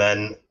 And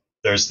then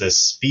there's this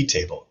speed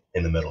table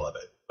in the middle of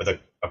it with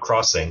a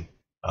crossing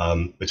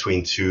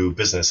between 2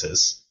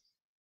 businesses.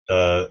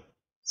 The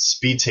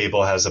speed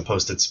table has a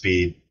posted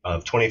speed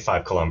of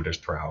 25 kilometers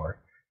per hour.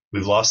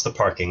 We've lost the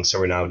parking, so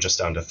we're now just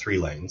down to 3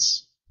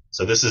 lanes.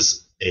 So this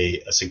is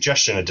a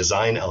suggestion, a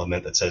design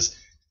element that says,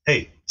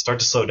 hey, start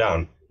to slow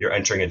down. You're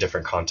entering a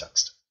different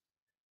context.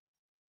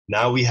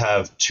 Now we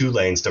have 2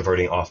 lanes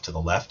diverting off to the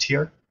left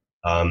here.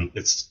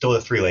 It's still a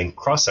 3-lane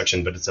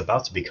cross-section, but it's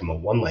about to become a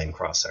 1-lane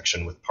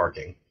cross-section with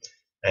parking.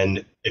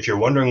 And if you're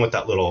wondering what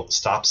that little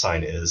stop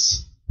sign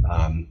is,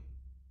 I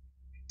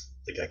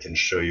think I can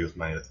show you with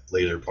my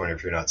laser pointer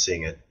if you're not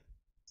seeing it.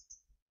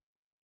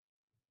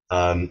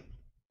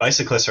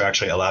 Bicyclists are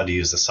actually allowed to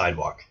use the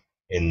sidewalk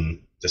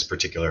in this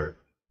particular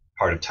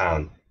part of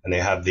town, and they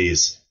have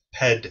these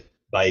ped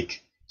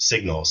bike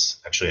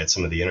signals actually at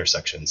some of the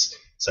intersections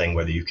saying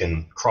whether you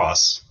can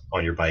cross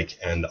on your bike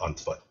and on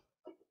foot.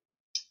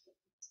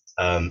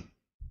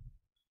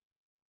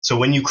 So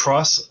when you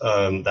cross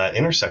that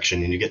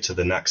intersection and you get to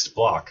the next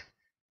block,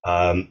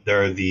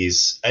 there are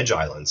these edge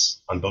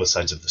islands on both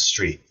sides of the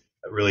street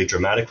that really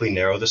dramatically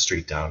narrow the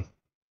street down.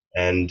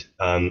 And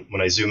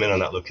when I zoom in on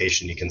that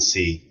location, you can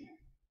see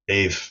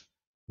they've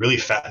really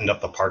fattened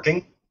up the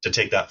parking to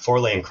take that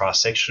 4-lane cross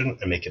section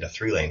and make it a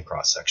 3-lane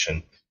cross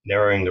section,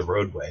 narrowing the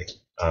roadway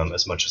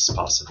as much as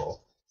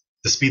possible.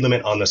 The speed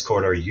limit on this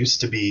corridor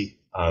used to be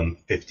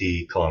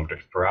 50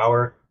 kilometers per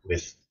hour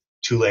with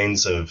 2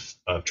 lanes of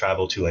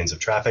travel, 2 lanes of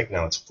traffic.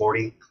 Now it's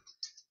 40.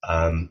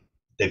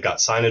 They've got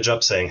signage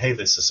up saying, hey,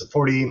 this is a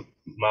 40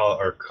 mile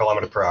or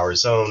kilometer per hour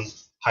zone.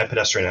 High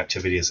pedestrian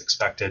activity is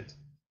expected.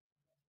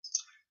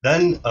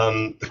 Then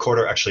the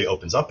corridor actually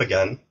opens up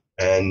again,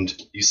 and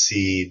you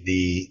see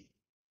the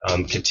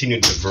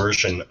continued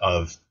diversion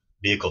of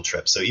vehicle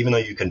trips. So even though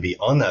you can be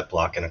on that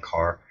block in a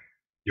car,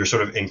 you're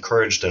sort of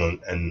encouraged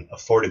and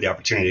afforded the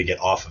opportunity to get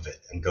off of it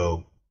and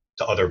go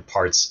to other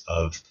parts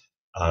of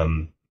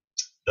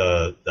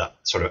the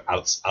sort of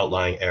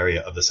outlying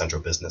area of the central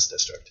business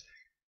district.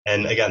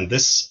 And again,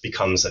 this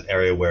becomes an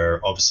area where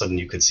all of a sudden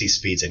you could see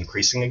speeds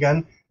increasing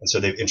again. And so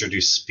they've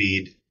introduced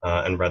speed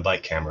and red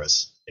light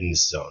cameras in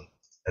this zone.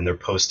 And they're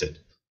posted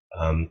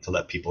to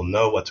let people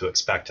know what to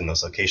expect in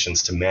those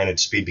locations to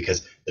manage speed,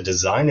 because the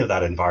design of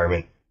that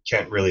environment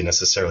can't really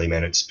necessarily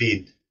manage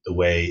speed the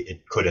way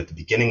it could at the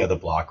beginning of the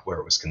block where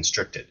it was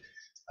constricted.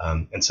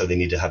 And so they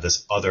need to have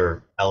this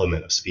other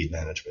element of speed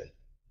management.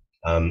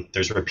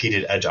 There's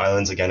repeated edge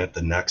islands again at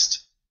the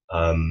next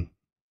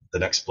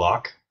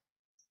block.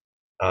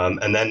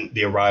 And then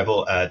the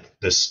arrival at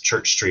this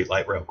Church Street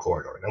light rail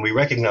corridor. Now we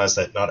recognize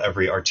that not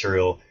every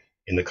arterial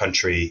in the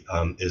country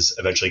is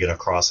eventually going to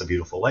cross a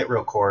beautiful light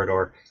rail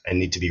corridor and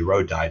need to be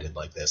road guided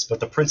like this. But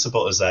the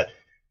principle is that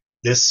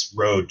this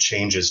road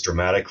changes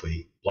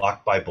dramatically,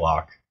 block by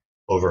block,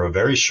 over a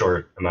very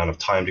short amount of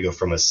time to go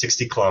from a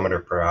 60 kilometer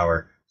per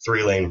hour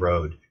 3-lane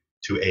road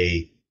to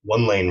a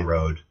 1-lane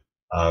road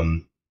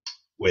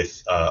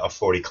with a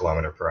 40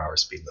 kilometer per hour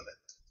speed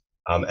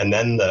limit. And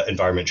then the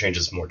environment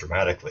changes more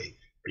dramatically,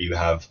 where you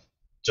have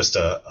just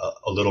a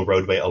little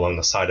roadway along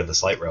the side of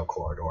this light rail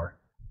corridor,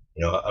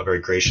 a very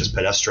gracious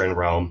pedestrian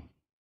realm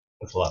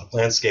with a lot of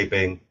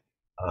landscaping,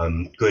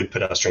 good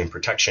pedestrian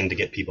protection to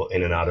get people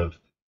in and out of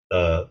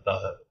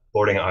the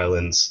boarding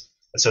islands.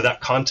 And so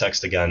that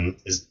context, again,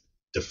 is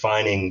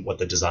defining what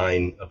the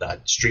design of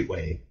that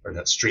streetway or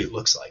that street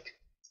looks like.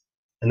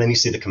 And then you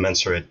see the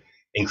commensurate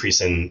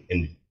increase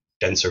in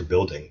denser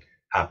building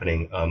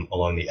happening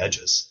along the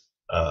edges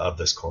of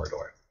this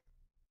corridor.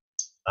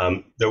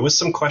 There was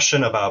some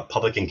question about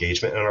public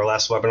engagement in our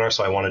last webinar,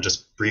 so I want to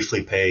just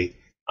briefly pay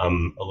a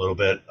little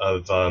bit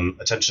of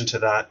attention to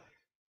that.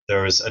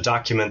 There was a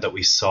document that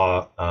we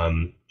saw,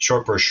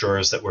 short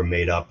brochures that were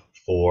made up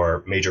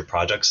for major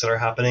projects that are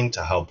happening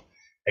to help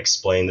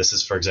explain. This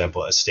is, for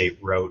example, a state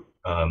route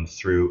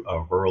through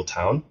a rural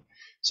town.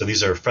 So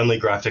these are friendly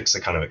graphics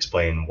that kind of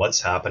explain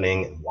what's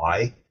happening and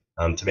why,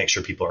 to make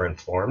sure people are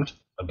informed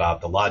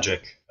about the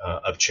logic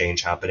of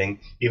change happening,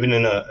 even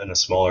in a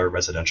smaller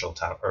residential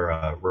town or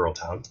a rural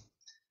town.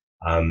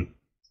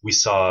 We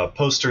saw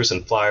posters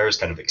and flyers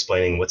kind of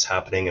explaining what's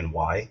happening and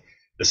why.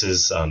 This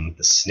is the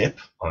SNP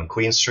on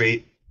Queen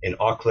Street in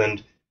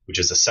Auckland, which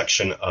is a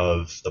section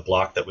of the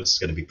block that was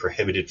going to be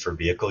prohibited for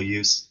vehicle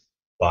use,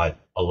 but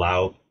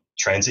allow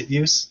transit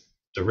use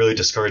to really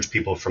discourage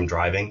people from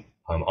driving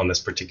on this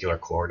particular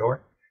corridor,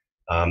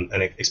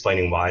 and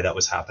explaining why that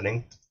was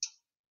happening.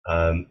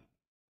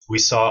 We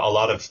saw a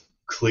lot of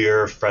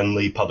clear,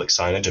 friendly public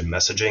signage and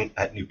messaging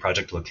at new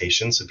project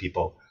locations, so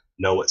people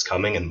know what's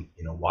coming and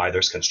why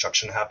there's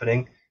construction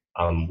happening,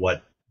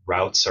 what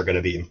routes are going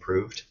to be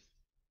improved.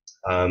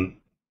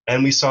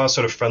 And we saw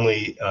sort of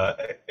friendly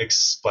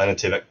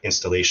explanative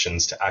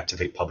installations to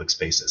activate public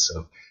spaces.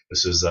 So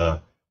this was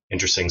a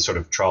interesting sort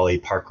of trolley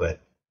parklet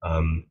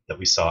that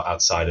we saw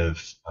outside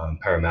of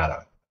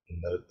Parramatta,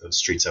 in those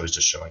streets I was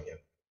just showing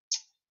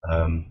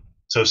you.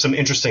 So some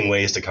interesting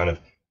ways to kind of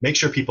make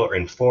sure people are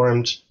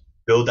informed,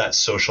 build that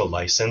social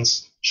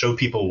license, show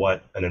people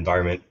what an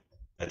environment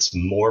that's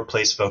more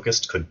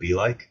place-focused could be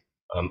like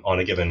on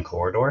a given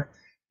corridor,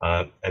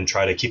 and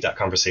try to keep that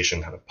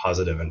conversation kind of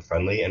positive and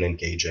friendly and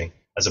engaging,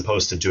 as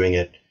opposed to doing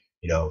it,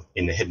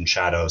 in the hidden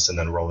shadows and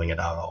then rolling it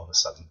out all of a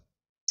sudden.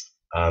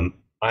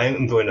 I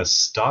am going to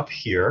stop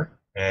here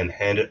and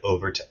hand it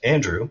over to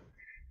Andrew,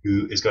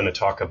 who is going to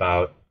talk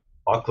about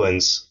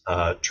Auckland's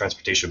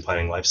transportation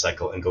planning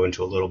lifecycle and go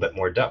into a little bit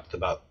more depth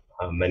about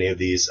many of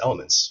these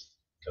elements.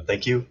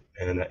 Thank you.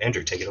 And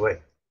Andrew, take it away.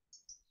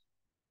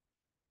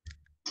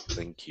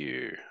 Thank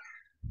you.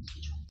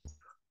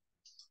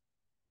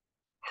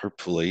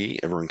 Hopefully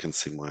everyone can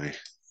see my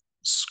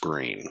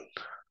screen.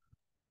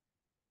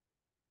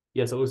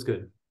 Yes, it looks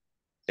good.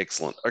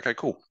 Excellent. Okay,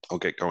 cool. I'll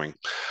get going.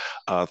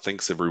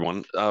 Thanks,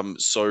 everyone.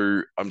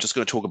 So I'm just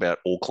going to talk about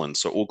Auckland.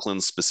 So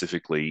Auckland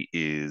specifically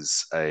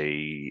is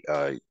a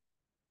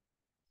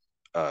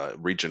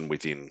region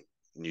within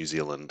New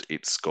Zealand.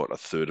 It's got a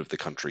third of the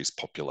country's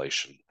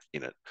population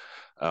in it,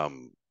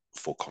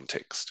 for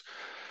context.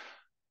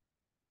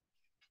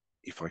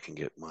 If I can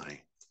get my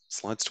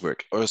slides to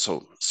work.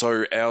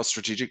 So our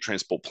strategic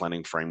transport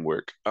planning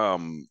framework,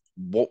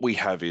 what we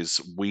have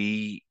is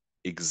we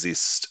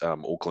exist,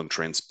 Auckland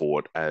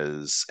Transport,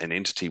 as an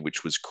entity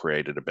which was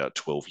created about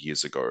 12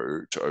 years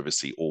ago to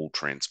oversee all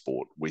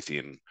transport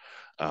within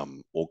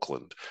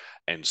Auckland.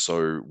 And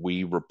so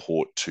we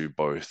report to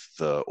both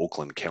the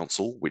Auckland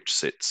Council, which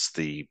sets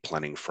the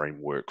planning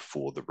framework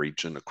for the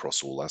region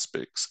across all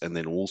aspects, and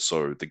then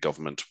also the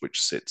government,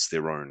 which sets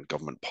their own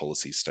government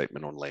policy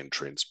statement on land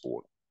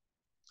transport.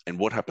 And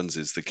what happens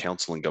is the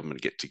council and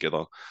government get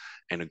together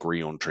and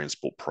agree on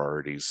transport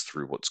priorities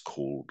through what's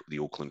called the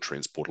Auckland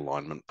Transport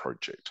Alignment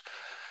Project.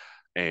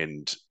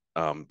 And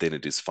then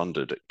it is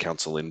funded at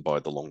council end by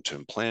the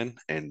long-term plan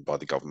and by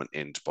the government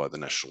end by the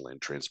National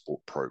Land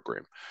Transport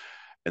Program.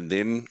 And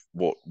then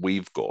what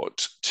we've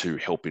got to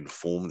help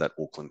inform that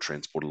Auckland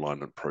Transport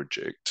Alignment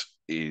Project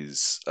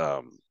is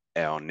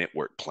our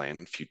network plan,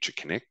 Future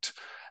Connect.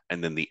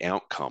 And then the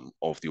outcome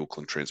of the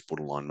Auckland Transport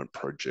Alignment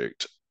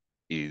Project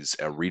is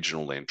our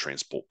regional land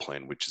transport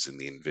plan, which is in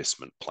the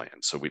investment plan.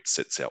 So it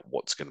sets out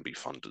what's going to be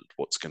funded,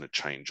 what's going to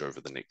change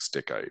over the next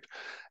decade.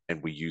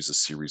 And we use a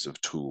series of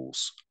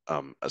tools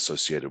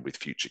associated with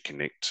Future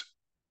Connect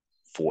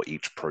for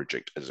each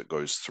project as it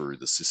goes through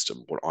the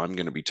system. What I'm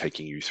going to be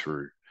taking you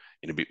through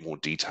in a bit more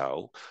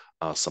detail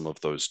are some of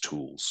those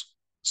tools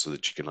so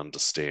that you can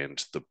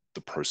understand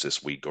the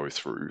process we go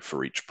through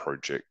for each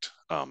project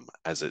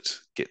as it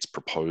gets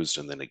proposed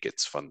and then it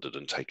gets funded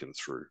and taken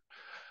through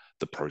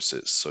the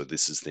process. So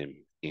this is them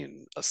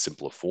in a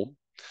simpler form.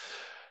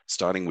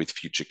 Starting with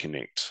Future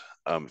Connect.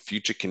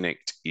 Future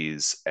Connect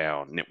is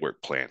our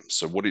network plan.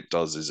 So what it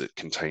does is it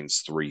contains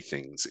three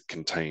things. It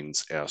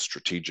contains our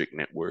strategic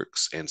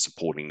networks and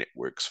supporting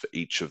networks for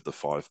each of the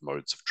 5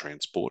 modes of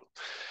transport.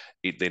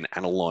 It then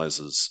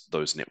analyzes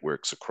those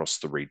networks across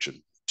the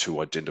region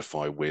to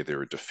identify where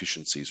there are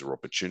deficiencies or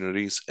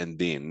opportunities, and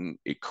then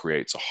it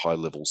creates a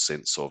high-level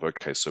sense of,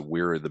 okay, so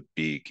where are the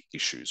big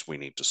issues we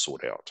need to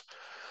sort out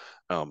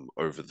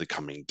over the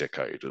coming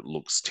decade. It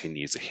looks 10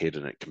 years ahead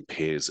and it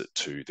compares it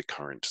to the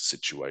current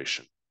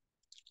situation.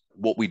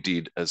 What we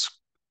did as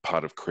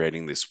part of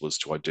creating this was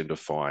to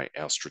identify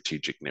our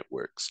strategic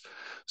networks.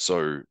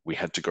 So we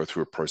had to go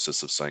through a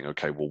process of saying,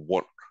 okay, well,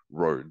 what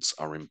roads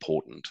are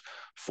important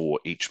for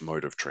each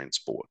mode of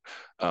transport.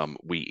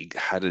 We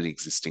had an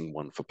existing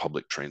one for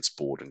public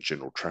transport and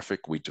general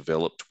traffic. We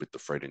developed with the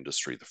freight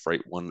industry the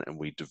freight one, and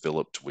we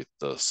developed with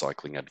the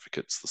cycling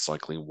advocates the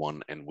cycling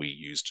one, and we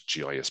used a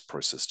GIS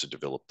process to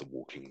develop the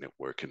walking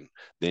network. And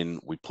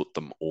then we put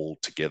them all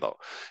together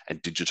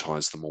and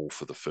digitized them all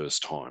for the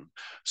first time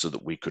so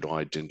that we could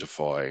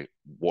identify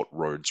what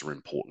roads are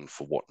important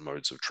for what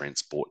modes of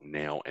transport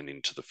now and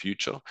into the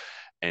future,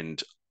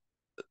 and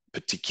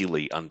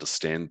particularly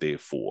understand,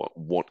 therefore,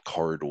 what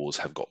corridors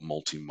have got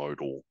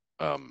multimodal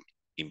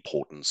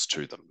importance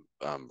to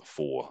them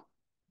for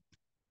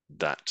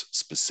that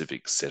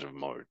specific set of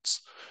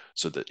modes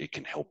so that it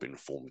can help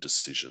inform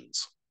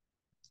decisions.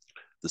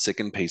 The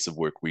second piece of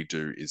work we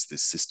do is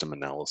this system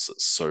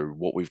analysis. So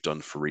what we've done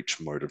for each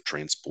mode of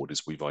transport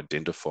is we've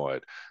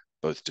identified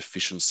both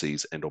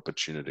deficiencies and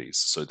opportunities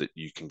so that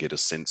you can get a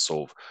sense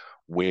of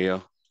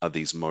where are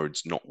these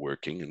modes not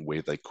working and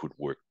where they could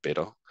work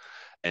better.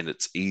 And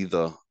it's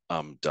either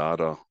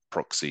data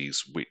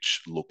proxies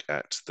which look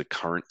at the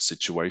current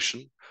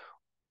situation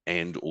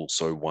and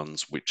also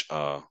ones which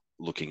are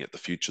looking at the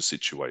future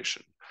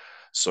situation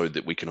so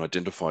that we can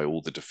identify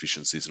all the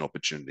deficiencies and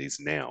opportunities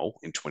now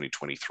in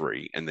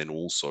 2023 and then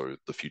also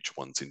the future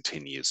ones in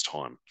 10 years'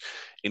 time.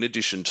 In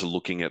addition to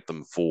looking at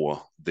them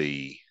for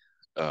the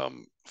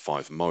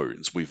 5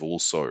 modes, we've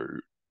also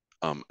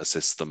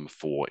assess them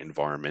for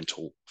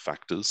environmental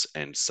factors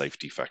and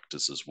safety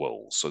factors as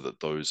well, so that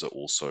those are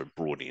also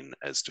brought in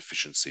as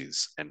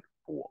deficiencies and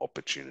or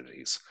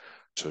opportunities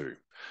too.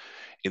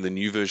 In the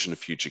new version of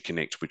Future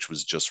Connect, which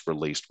was just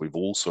released, we've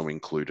also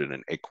included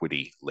an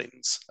equity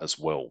lens as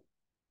well.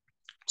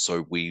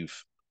 So we've,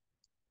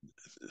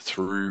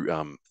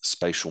 through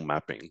spatial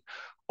mapping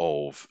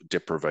of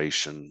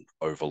deprivation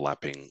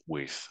overlapping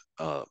with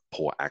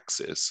poor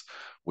access,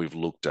 we've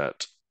looked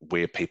at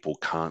where people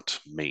can't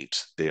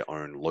meet their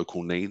own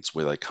local needs,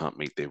 where they can't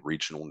meet their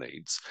regional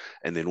needs,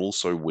 and then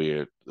also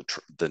where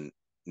the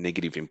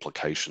negative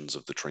implications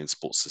of the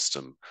transport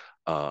system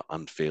are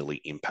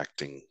unfairly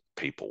impacting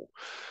people.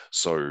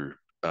 So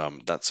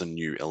that's a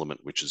new element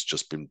which has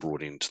just been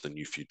brought into the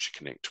new Future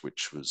Connect,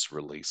 which was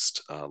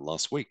released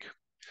last week.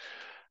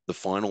 The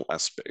final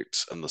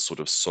aspect and the sort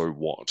of so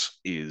what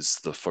is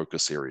the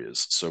focus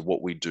areas. So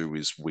what we do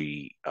is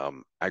we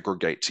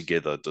aggregate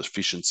together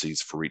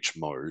deficiencies for each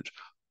mode,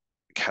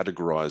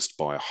 categorized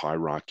by a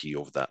hierarchy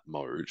of that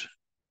mode.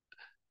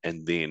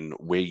 And then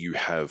where you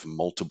have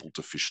multiple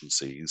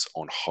deficiencies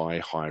on high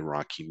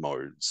hierarchy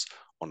modes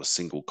on a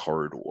single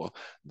corridor,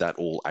 that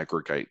all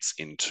aggregates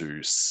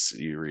into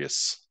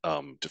serious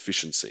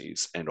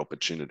deficiencies and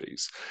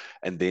opportunities.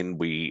 And then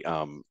we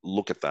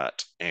look at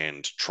that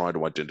and try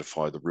to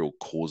identify the real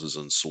causes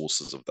and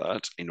sources of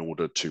that in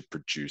order to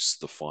produce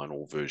the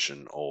final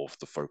version of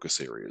the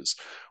focus areas,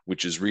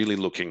 which is really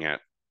looking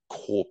at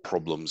core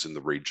problems in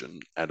the region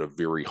at a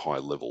very high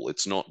level.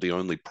 It's not the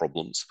only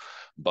problems,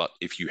 but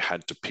if you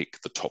had to pick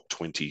the top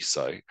 20,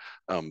 say,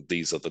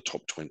 these are the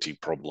top 20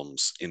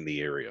 problems in the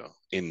area,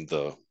 in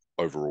the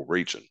overall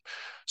region.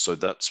 So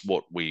that's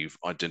what we've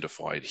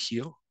identified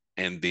here.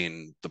 And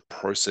then the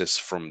process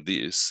from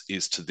this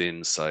is to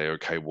then say,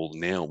 okay, well,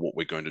 now what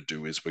we're going to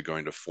do is we're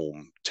going to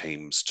form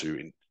teams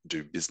to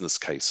do business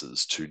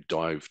cases to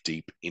dive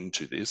deep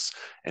into this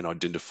and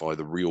identify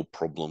the real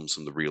problems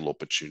and the real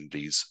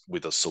opportunities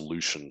with a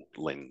solution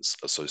lens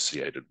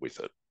associated with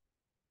it.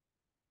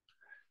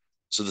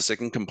 So the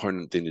second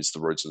component then is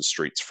the roads and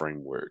streets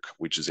framework,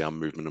 which is our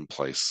movement in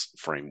place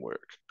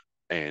framework.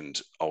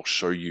 And I'll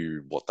show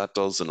you what that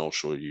does, and I'll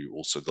show you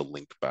also the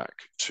link back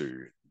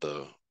to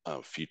the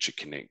Future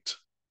Connect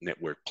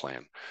network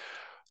plan.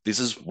 This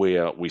is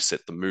where we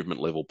set the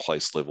movement level,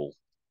 place level,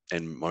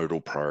 and modal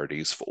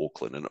priorities for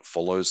Auckland, and it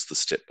follows the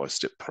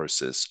step-by-step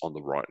process on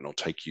the right, and I'll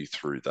take you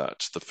through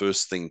that. The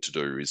first thing to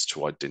do is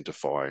to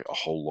identify a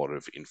whole lot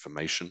of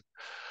information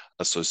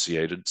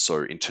associated.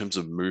 So in terms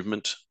of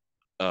movement,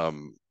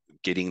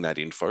 getting that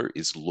info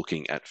is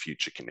looking at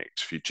Future Connect.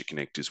 Future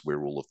Connect is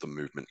where all of the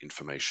movement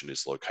information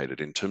is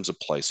located. In terms of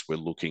place, we're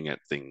looking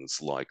at things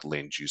like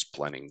land use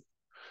planning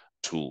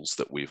tools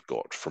that we've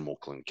got from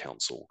Auckland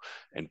Council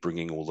and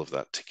bringing all of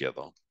that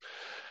together.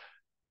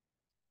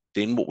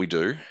 Then what we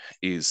do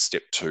is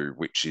step 2,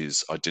 which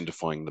is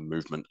identifying the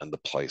movement and the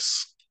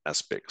place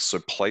aspects. So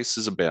place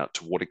is about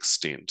to what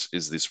extent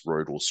is this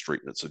road or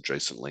street and its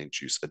adjacent land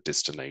use a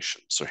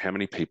destination? So how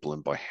many people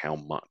and by how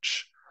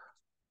much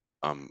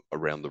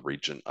around the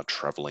region are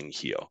traveling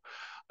here?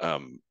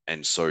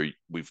 And so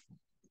we've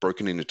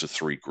broken it into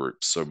 3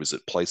 groups. So is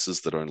it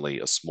places that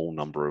only a small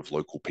number of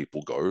local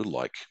people go,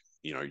 like,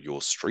 you know,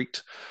 your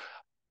street,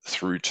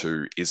 through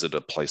to is it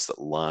a place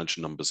that large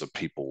numbers of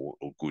people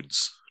or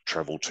goods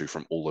travel to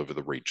from all over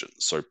the region?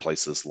 So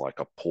places like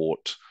a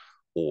port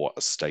or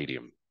a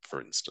stadium,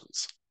 for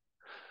instance.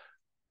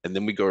 And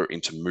then we go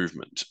into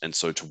movement. And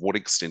so to what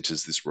extent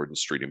is this road and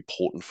street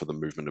important for the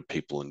movement of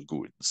people and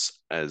goods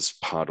as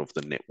part of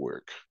the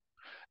network?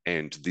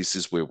 And this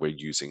is where we're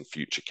using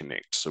Future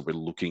Connect. So we're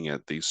looking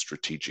at these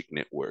strategic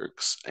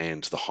networks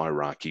and the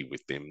hierarchy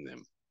within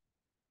them.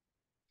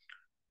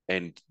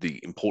 And the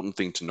important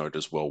thing to note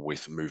as well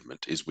with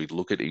movement is we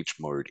look at each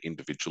mode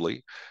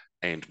individually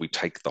and we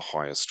take the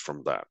highest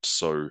from that.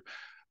 So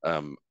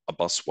a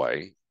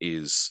busway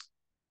is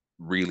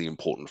really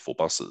important for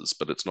buses,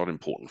 but it's not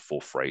important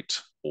for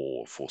freight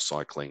or for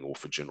cycling or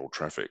for general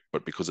traffic.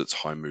 But because it's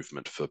high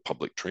movement for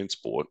public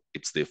transport,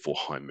 it's therefore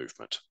high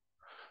movement.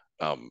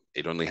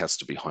 It only has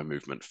to be high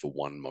movement for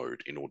one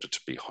mode in order to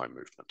be high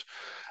movement.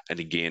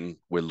 And again,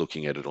 we're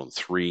looking at it on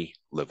 3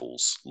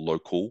 levels: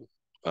 local,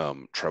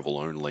 travel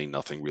only,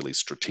 nothing really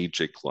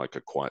strategic like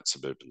a quiet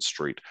suburban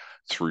street,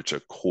 through to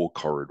core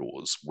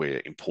corridors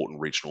where important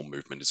regional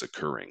movement is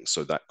occurring.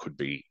 So that could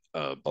be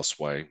a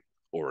busway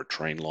or a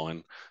train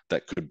line,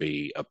 that could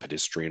be a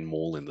pedestrian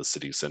mall in the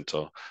city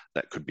centre,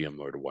 that could be a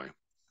motorway.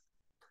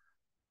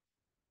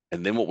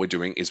 And then what we're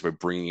doing is we're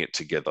bringing it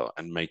together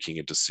and making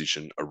a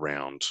decision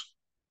around,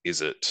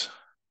 is it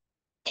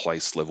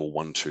place level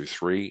 1, 2,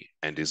 3,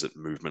 and is it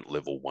movement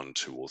level 1,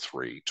 2, or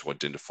 3 to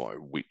identify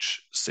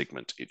which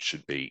segment it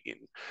should be in.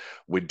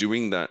 We're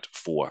doing that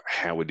for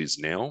how it is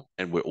now,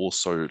 and we're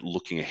also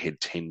looking ahead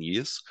 10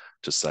 years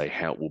to say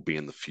how it will be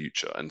in the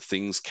future. And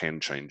things can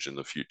change in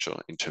the future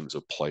in terms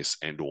of place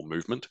and or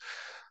movement.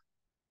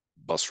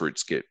 Bus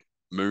routes get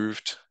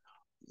moved,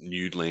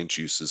 new land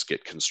uses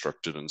get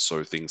constructed, and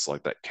so things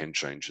like that can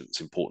change. And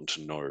it's important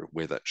to know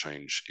where that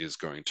change is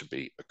going to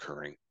be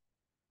occurring.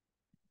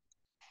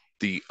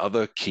 The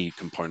other key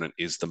component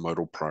is the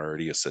modal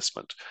priority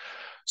assessment.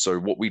 So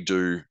what we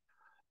do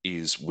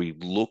is we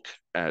look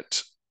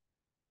at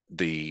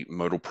the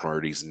modal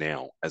priorities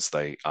now as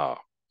they are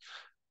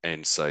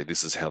and say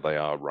this is how they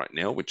are right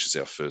now, which is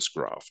our first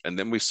graph. And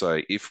then we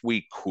say if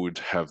we could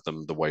have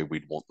them the way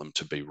we'd want them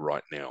to be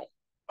right now,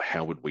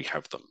 how would we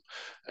have them?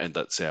 And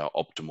that's our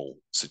optimal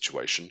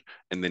situation.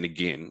 And then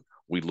again,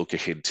 we look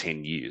ahead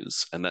 10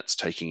 years, and that's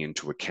taking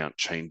into account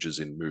changes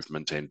in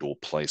movement and or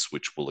place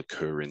which will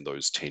occur in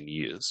those 10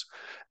 years.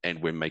 And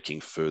we're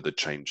making further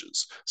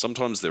changes.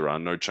 Sometimes there are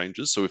no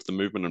changes. So if the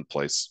movement in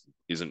place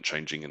isn't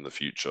changing in the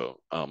future,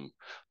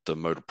 the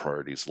modal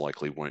priorities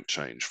likely won't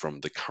change from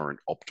the current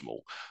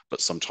optimal,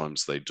 but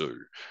sometimes they do.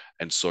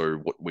 And so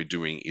what we're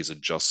doing is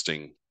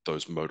adjusting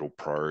those modal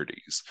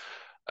priorities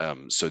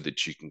so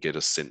that you can get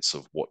a sense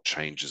of what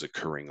change is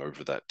occurring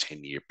over that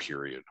 10-year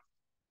period.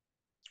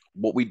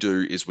 What we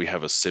do is we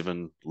have a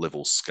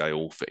 7-level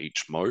scale for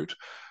each mode,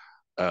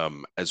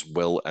 as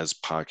well as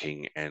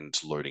parking and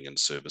loading and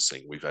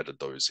servicing. We've added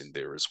those in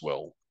there as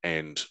well.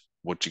 And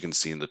what you can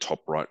see in the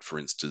top right, for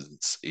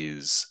instance,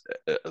 is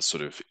a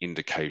sort of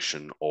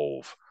indication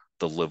of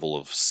the level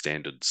of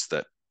standards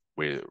that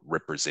we're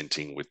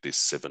representing with this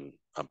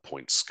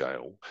 7-point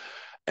scale.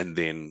 And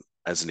then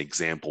as an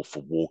example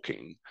for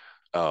walking,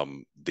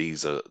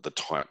 these are the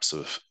types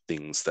of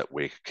things that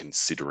we're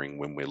considering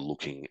when we're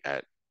looking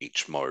at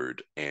each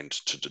mode and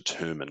to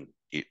determine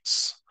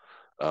its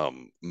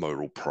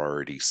modal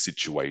priority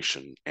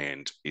situation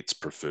and its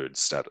preferred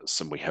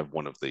status. And we have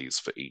one of these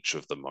for each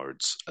of the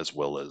modes, as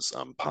well as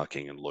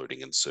parking and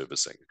loading and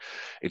servicing.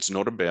 It's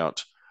not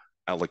about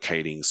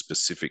allocating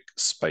specific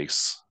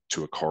space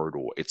to a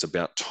corridor. It's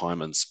about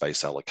time and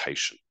space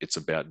allocation. It's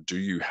about, do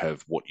you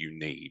have what you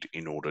need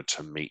in order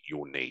to meet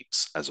your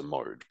needs as a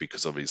mode?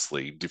 Because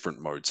obviously different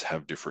modes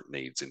have different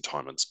needs in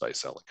time and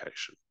space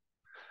allocation.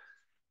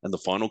 And the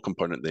final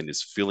component then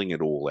is filling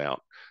it all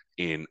out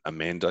in a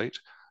mandate.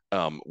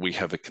 We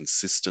have a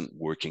consistent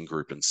working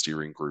group and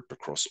steering group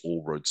across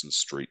all roads and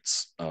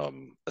streets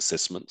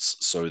assessments,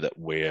 so that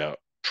we're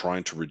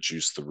trying to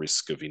reduce the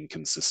risk of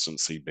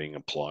inconsistency being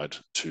applied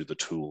to the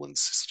tool and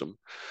system.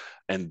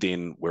 And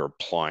then we're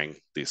applying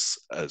this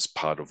as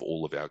part of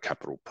all of our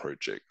capital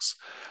projects.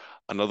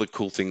 Another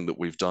cool thing that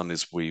we've done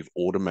is we've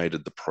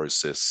automated the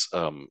process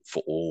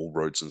for all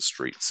roads and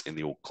streets in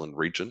the Auckland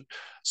region.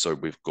 So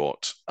we've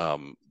got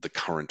the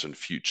current and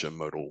future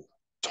modal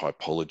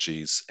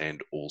typologies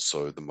and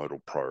also the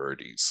modal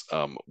priorities.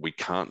 We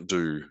can't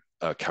do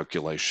a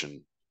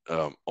calculation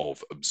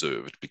of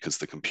observed because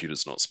the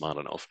computer's not smart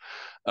enough.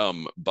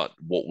 But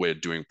what we're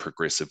doing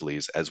progressively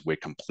is, as we're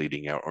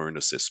completing our own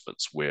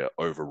assessments, we're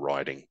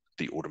overriding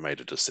the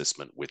automated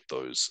assessment with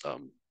those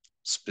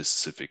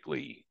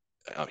specifically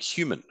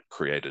human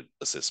created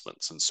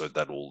assessments. And so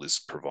that all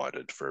is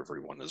provided for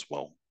everyone as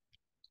well.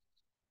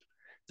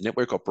 The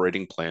network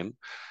operating plan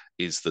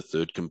is the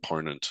third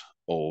component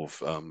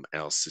of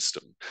our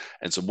system.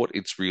 And so what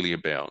it's really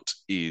about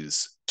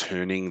is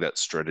turning that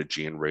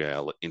strategy and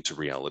into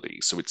reality.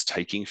 So it's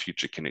taking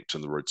Future Connect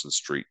and the roads and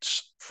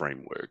streets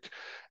framework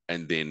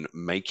and then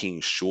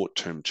making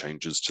short-term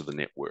changes to the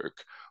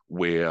network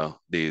where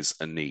there's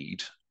a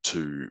need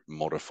to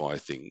modify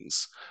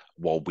things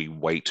while we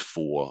wait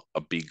for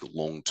a big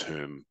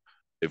long-term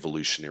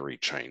evolutionary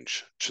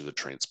change to the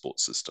transport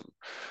system.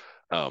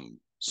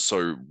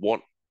 So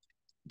what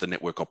the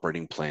network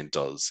operating plan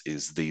does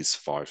is these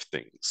 5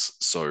 things.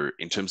 So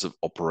in terms of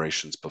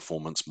operations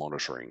performance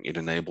monitoring, it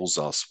enables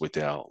us with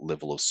our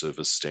level of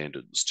service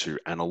standards to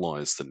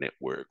analyze the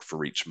network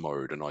for each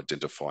mode and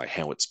identify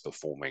how it's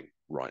performing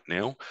right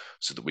now,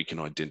 so that we can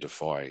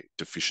identify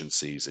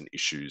deficiencies and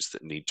issues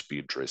that need to be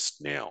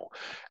addressed now.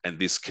 And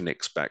this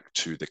connects back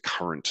to the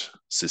current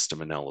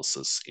system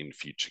analysis in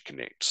Future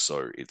Connect.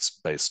 So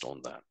it's based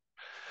on that.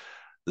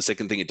 The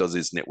second thing it does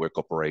is network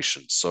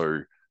operations.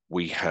 So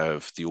we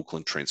have the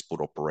Auckland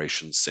Transport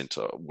Operations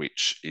Centre,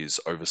 which is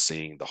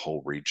overseeing the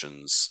whole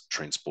region's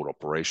transport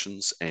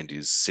operations and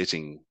is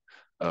setting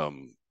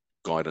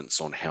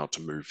guidance on how to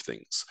move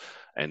things.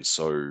 And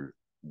so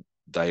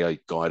they are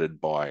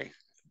guided by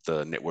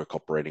the network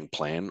operating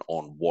plan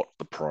on what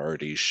the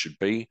priorities should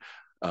be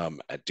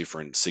at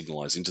different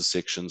signalised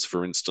intersections,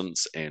 for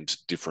instance, and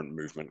different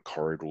movement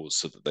corridors,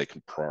 so that they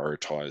can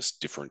prioritise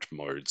different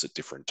modes at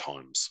different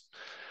times.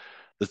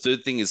 The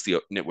third thing is the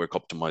network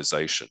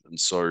optimization. And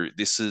so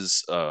this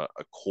is a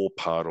core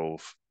part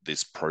of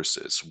this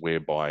process,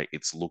 whereby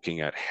it's looking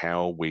at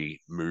how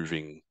we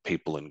moving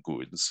people and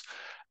goods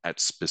at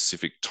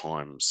specific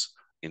times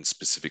in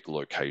specific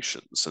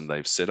locations. And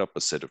they've set up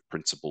a set of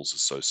principles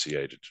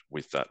associated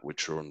with that,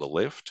 which are on the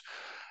left.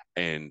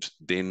 And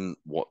then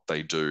what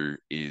they do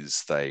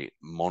is they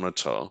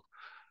monitor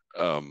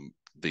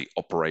the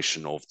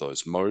operation of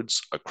those modes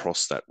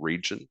across that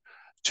region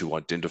to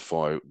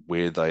identify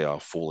where they are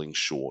falling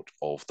short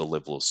of the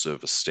level of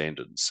service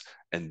standards.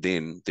 And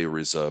then there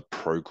is a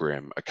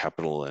program, a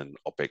capital and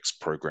OPEX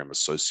program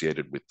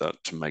associated with that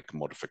to make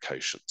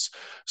modifications.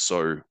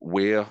 So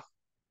where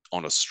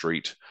on a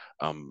street,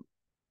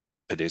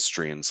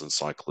 pedestrians and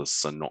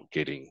cyclists are not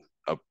getting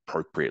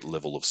appropriate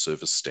level of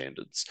service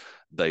standards,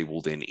 they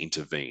will then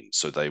intervene.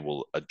 So they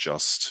will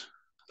adjust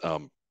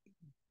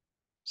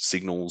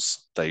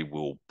signals, they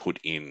will put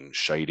in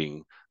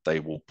shading, they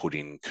will put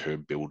in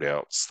curb build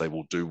outs, they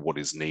will do what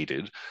is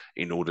needed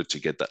in order to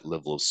get that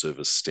level of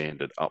service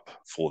standard up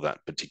for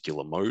that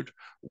particular mode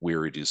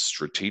where it is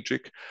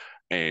strategic.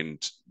 And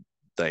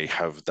they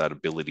have that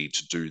ability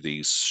to do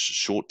these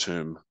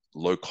short-term,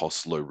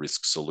 low-cost,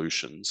 low-risk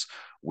solutions,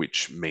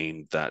 which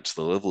mean that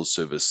the level of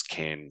service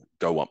can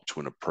go up to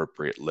an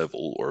appropriate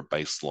level or a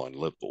baseline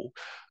level.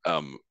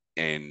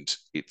 And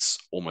it's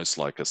almost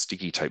like a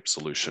sticky tape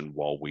solution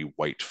while we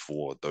wait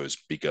for those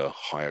bigger,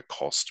 higher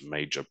cost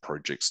major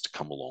projects to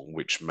come along,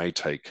 which may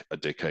take a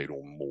decade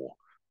or more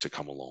to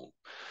come along.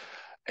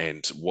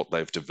 And what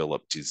they've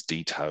developed is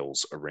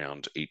details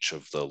around each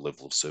of the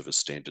level of service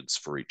standards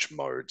for each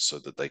mode so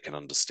that they can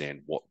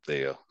understand what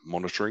they're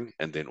monitoring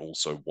and then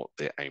also what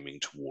they're aiming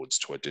towards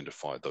to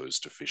identify those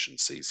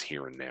deficiencies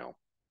here and now.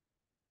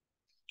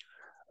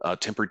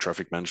 Temporary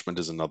traffic management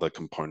is another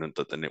component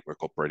that the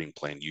network operating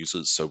plan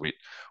uses. So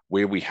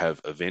where we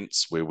have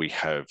events, where we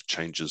have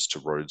changes to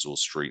roads or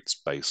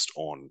streets based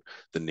on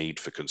the need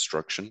for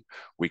construction,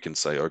 we can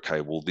say, okay,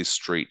 well, this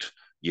street,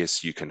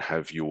 yes, you can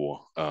have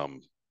your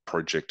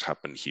project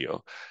happen here.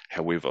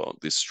 However,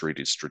 this street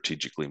is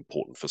strategically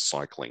important for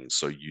cycling.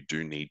 So you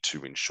do need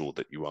to ensure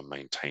that you are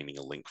maintaining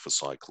a link for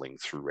cycling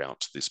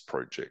throughout this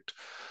project.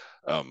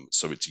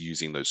 So it's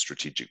using those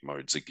strategic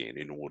modes again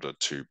in order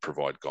to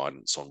provide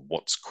guidance on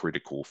what's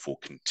critical for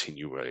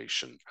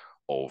continuation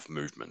of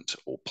movement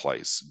or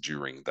place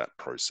during that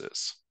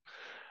process.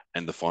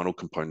 And the final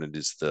component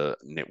is the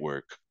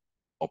network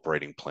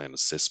operating plan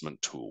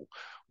assessment tool,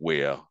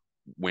 where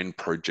when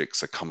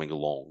projects are coming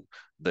along,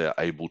 they're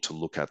able to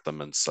look at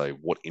them and say,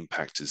 what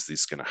impact is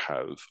this going to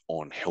have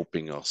on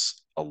helping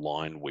us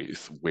align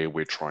with where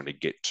we're trying to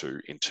get to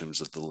in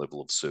terms of the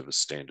level of service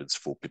standards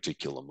for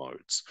particular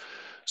modes.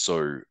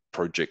 So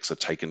projects are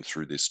taken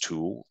through this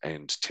tool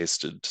and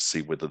tested to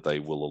see whether they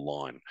will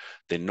align.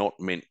 They're not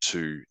meant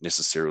to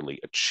necessarily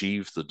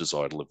achieve the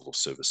desired level of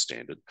service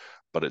standard,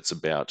 but it's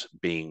about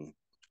being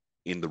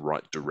in the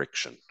right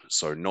direction.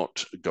 So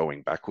not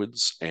going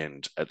backwards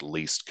and at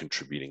least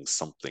contributing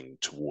something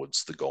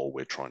towards the goal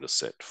we're trying to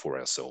set for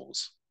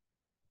ourselves.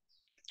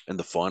 And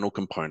the final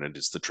component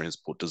is the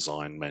Transport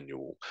Design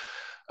Manual,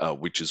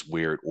 which is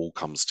where it all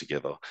comes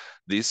together.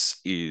 This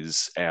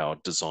is our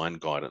design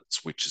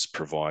guidance, which is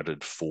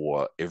provided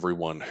for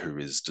everyone who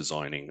is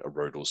designing a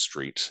road or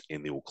street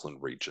in the Auckland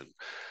region.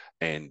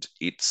 And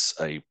it's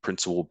a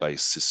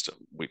principle-based system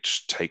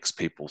which takes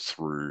people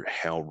through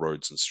how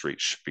roads and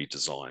streets should be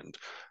designed,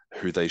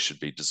 who they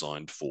should be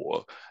designed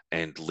for,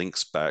 and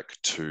links back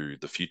to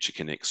the Future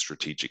Connect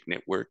strategic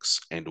networks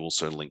and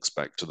also links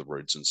back to the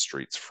Roads and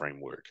Streets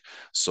framework.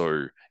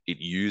 So it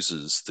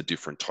uses the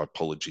different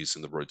typologies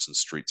in the Roads and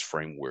Streets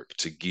framework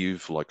to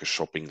give like a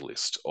shopping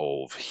list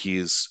of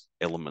here's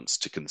elements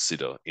to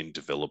consider in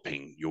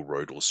developing your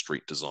road or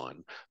street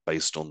design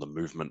based on the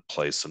movement,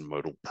 place, and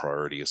modal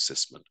priority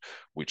assessment,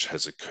 which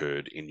has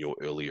occurred in your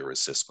earlier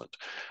assessment.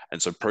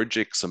 And so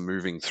projects are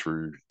moving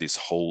through this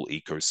whole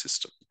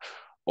ecosystem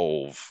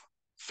of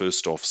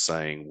first off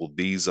saying, well,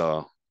 these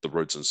are the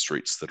roads and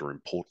streets that are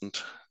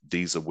important.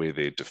 These are where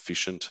they're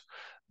deficient.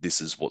 This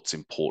is what's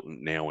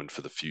important now and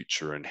for the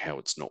future and how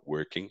it's not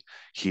working.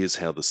 Here's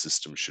how the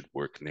system should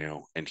work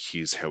now, and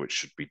here's how it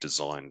should be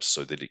designed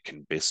so that it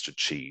can best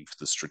achieve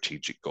the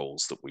strategic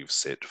goals that we've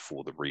set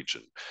for the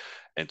region.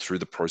 And through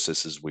the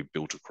processes we've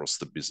built across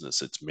the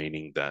business, it's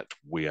meaning that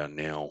we are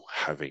now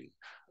having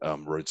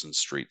roads and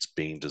streets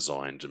being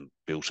designed and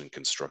built and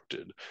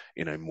constructed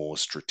in a more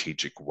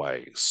strategic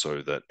way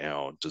so that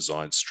our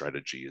design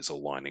strategy is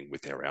aligning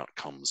with our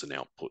outcomes and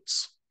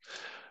outputs.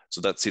 So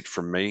that's it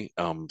from me.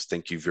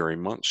 Thank you very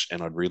much.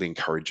 And I'd really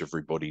encourage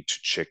everybody to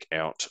check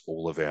out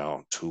all of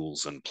our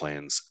tools and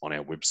plans on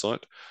our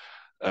website.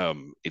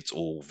 It's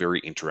all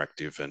very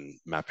interactive and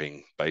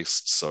mapping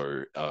based,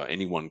 so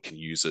anyone can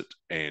use it,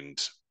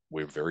 and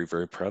we're very,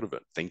 very proud of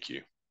it. Thank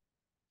you.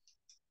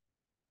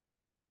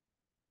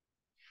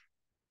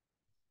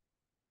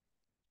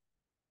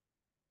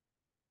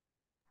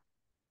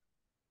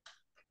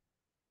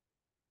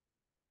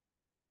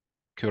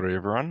 Kia ora,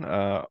 everyone.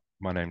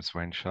 My name's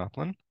Wayne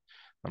Sharplin.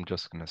 I'm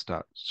just going to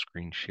start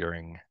screen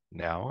sharing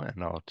now,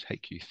 and I'll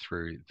take you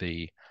through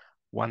the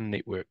One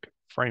Network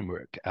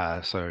framework.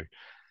 So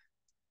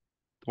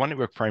the One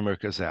Network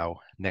framework is our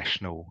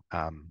national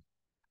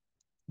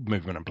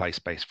movement and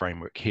place-based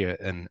framework here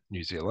in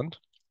New Zealand.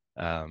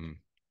 Sorry,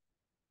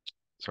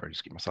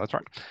 just get my slides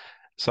right.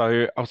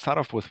 So I'll start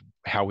off with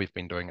how we've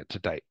been doing it to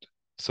date.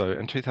 So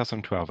in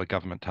 2012, a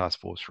government task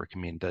force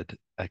recommended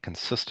a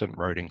consistent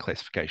roading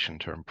classification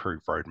to improve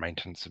road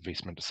maintenance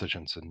investment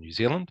decisions in New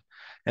Zealand.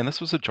 And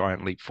this was a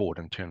giant leap forward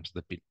in terms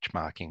of the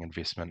benchmarking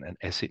investment and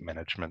asset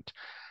management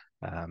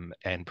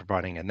and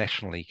providing a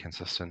nationally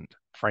consistent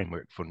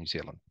framework for New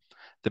Zealand.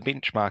 The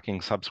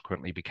benchmarking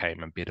subsequently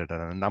became embedded in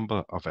a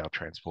number of our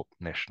transport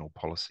national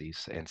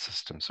policies and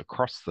systems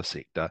across the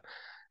sector,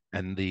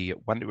 and the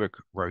One Network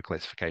road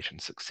classification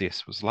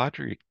success was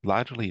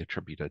largely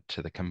attributed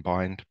to the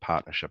combined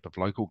partnership of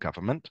local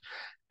government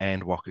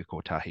and Waka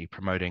Kotahi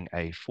promoting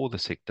a for the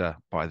sector,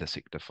 by the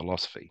sector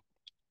philosophy.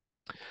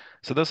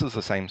 So this is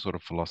the same sort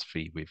of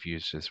philosophy we've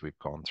used as we've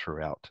gone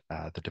throughout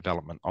the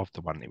development of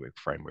the One Network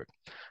framework.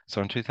 So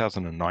in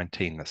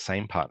 2019, the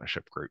same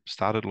partnership group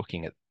started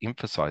looking at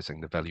emphasizing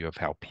the value of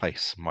how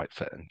place might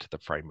fit into the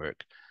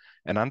framework,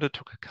 and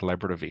undertook a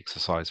collaborative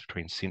exercise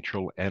between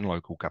central and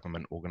local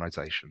government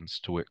organisations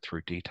to work through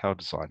detailed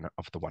design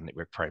of the One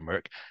Network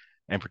framework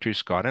and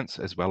produce guidance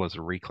as well as a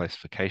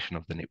reclassification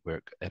of the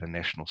network at a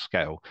national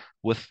scale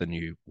with the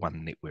new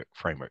One Network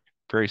framework.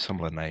 Very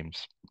similar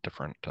names,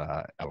 different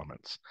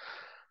elements.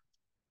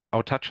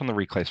 I'll touch on the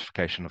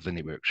reclassification of the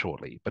network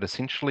shortly, but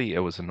essentially it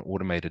was an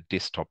automated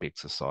desktop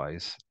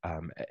exercise,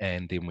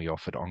 and then we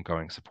offered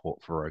ongoing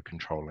support for road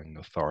controlling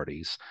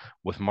authorities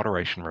with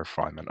moderation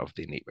refinement of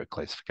their network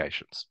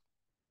classifications.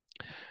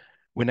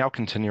 We're now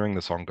continuing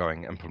this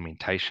ongoing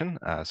implementation,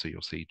 so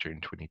you'll see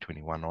June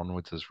 2021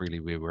 onwards is really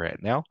where we're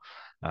at now,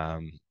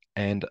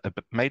 and a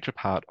major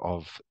part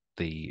of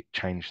the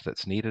change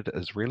that's needed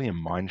is really a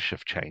mind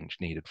shift change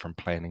needed from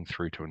planning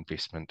through to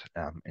investment,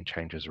 and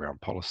changes around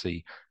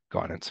policy,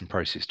 guidance and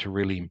process to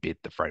really embed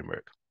the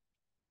framework.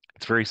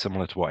 It's very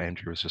similar to what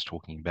Andrew was just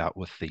talking about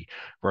with the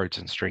roads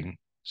and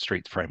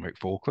streets framework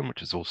for Auckland,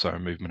 which is also a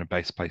movement and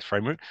base place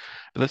framework.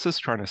 But this is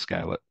trying to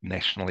scale it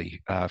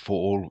nationally for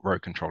all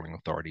road controlling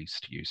authorities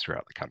to use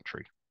throughout the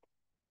country.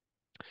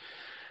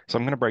 So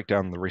I'm going to break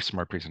down the rest of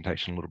my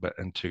presentation a little bit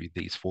into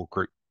these four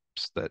groups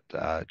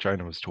that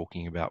Jonah was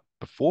talking about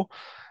before.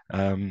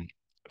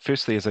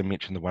 Firstly, as I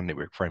mentioned, the One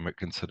Network framework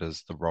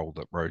considers the role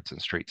that roads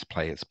and streets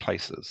play as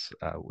places,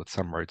 with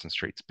some roads and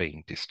streets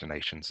being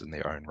destinations in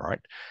their own right,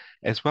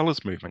 as well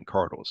as movement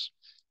corridors.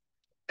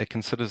 It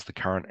considers the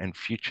current and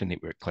future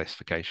network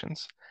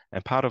classifications,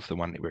 and part of the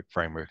One Network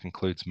framework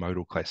includes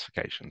modal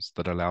classifications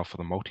that allow for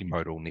the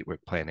multimodal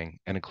network planning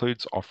and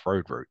includes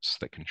off-road routes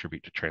that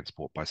contribute to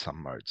transport by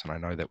some modes. And I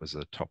know that was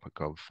a topic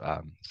of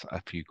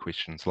a few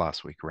questions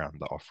last week around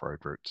the off-road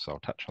routes, so I'll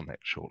touch on that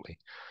shortly.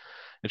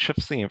 It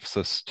shifts the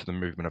emphasis to the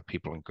movement of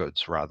people and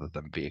goods rather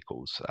than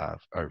vehicles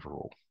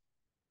overall.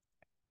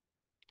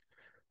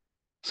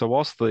 So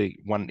whilst the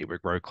One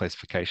Network road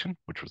classification,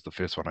 which was the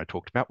first one I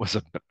talked about, was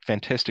a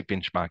fantastic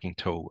benchmarking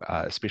tool,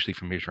 especially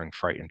for measuring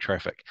freight and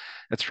traffic,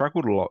 it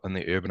struggled a lot in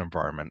the urban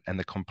environment and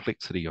the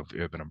complexity of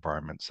urban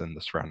environments in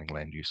the surrounding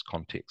land use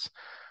context.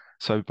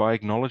 So by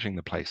acknowledging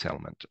the place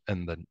element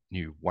in the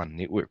new One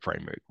Network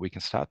framework, we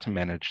can start to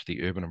manage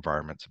the urban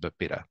environments a bit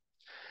better.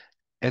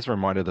 As a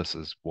reminder, this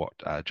is what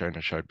Jonah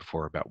showed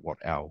before about what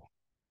our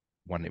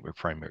One Network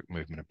framework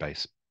movement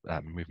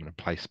and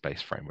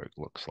place-based framework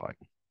looks like.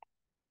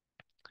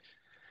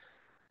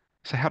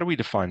 So how do we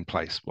define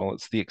place? Well,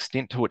 it's the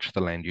extent to which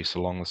the land use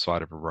along the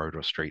side of a road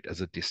or street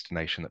is a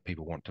destination that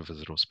people want to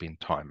visit or spend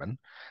time in,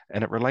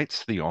 and it relates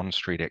to the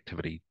on-street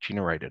activity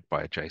generated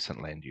by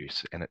adjacent land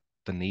use and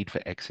the need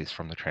for access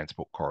from the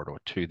transport corridor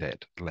to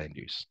that land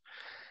use.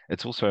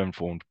 It's also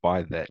informed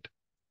by that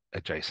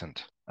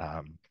adjacent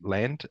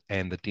land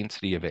and the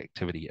density of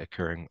activity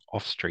occurring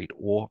off-street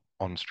or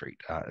on-street,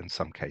 in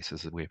some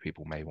cases where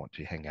people may want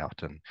to hang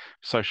out and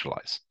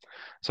socialize.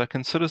 So it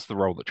considers the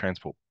role that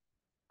transport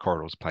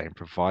corridors play in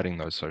providing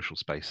those social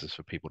spaces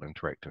for people to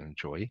interact and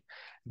enjoy,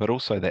 but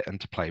also that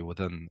interplay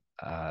within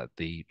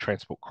the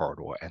transport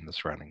corridor and the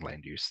surrounding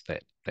land use,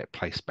 that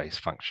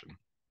place-based function.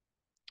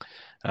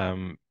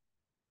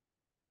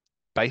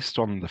 Based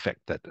on the fact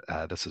that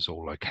this is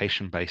all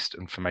location-based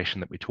information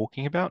that we're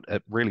talking about,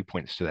 it really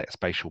points to that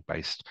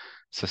spatial-based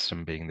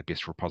system being the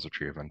best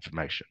repository of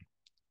information.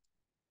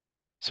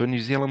 So in New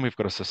Zealand, we've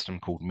got a system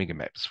called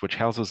Megamaps, which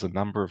houses a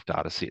number of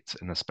data sets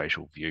in a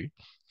spatial view.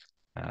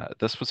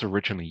 This was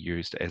originally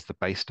used as the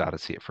base data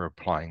set for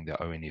applying the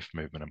ONF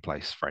movement in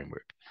place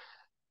framework.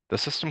 The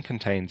system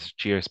contains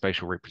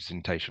geospatial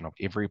representation of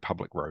every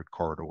public road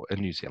corridor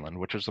in New Zealand,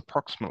 which is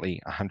approximately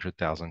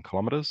 100,000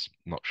 kilometres.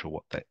 Not sure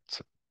what that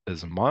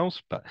is in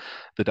miles, but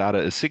the data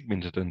is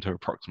segmented into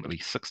approximately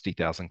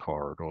 60,000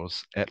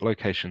 corridors at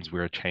locations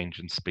where a change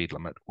in speed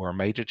limit or a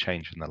major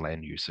change in the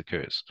land use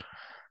occurs.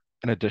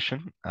 In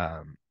addition,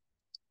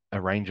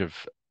 a range of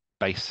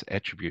base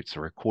attributes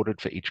are recorded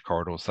for each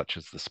corridor, such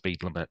as the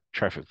speed limit,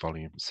 traffic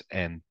volumes,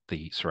 and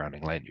the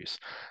surrounding land use.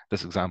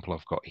 This example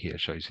I've got here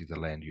shows you the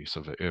land use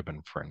of an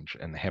urban fringe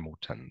in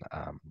Hamilton,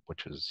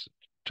 which is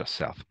just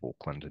south of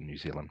Auckland in New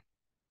Zealand.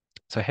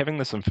 So having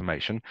this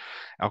information,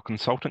 our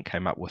consultant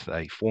came up with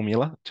a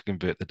formula to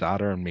convert the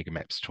data in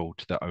Megamaps tool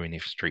to the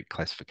ONF street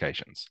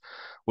classifications,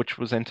 which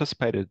was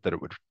anticipated that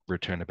it would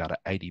return about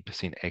an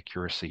 80%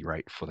 accuracy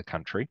rate for the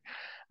country,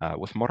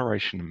 with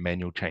moderation and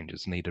manual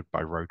changes needed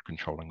by road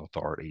controlling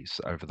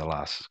authorities over the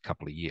last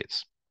couple of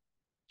years.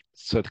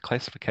 So the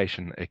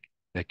classification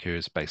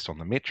occurs based on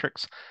the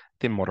metrics,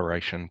 then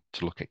moderation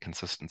to look at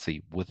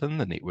consistency within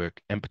the network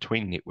and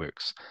between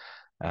networks.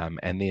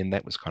 And then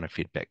that was kind of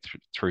fed back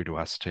through to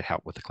us to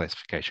help with the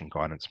classification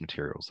guidance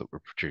materials that were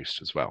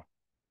produced as well.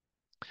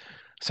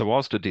 So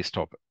whilst a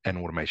desktop and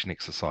automation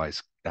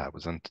exercise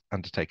was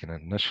undertaken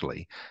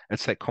initially,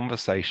 it's that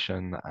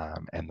conversation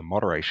and the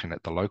moderation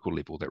at the local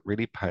level that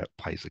really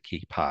plays a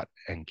key part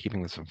in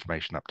keeping this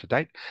information up to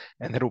date,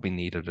 and that'll be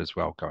needed as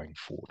well going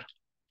forward.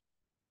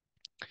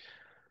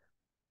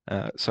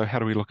 So how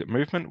do we look at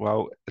movement?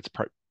 Well, it's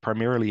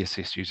primarily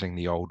assessed using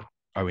the old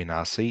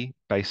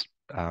ONRC-based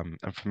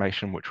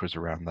information, which was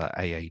around the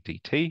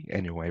AADT,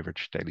 annual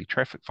average daily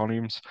traffic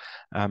volumes,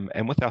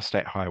 and with our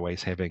state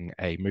highways having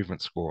a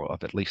movement score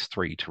of at least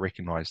 3 to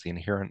recognise the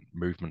inherent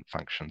movement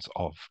functions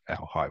of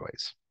our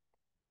highways.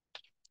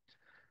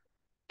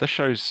 This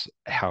shows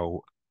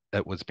how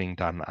it was being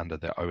done under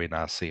the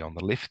ONRC on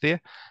the left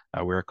there,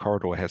 where a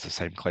corridor has the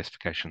same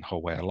classification the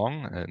whole way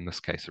along, in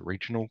this case a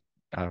regional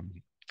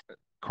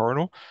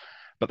corridor.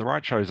 But the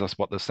right shows us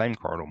what the same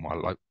corridor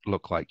might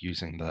look like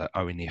using the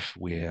ONF,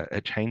 where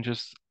it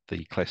changes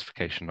the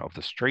classification of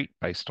the street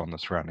based on the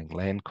surrounding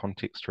land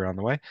context around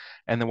the way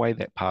and the way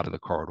that part of the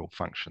corridor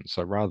functions.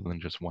 So rather than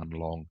just one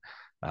long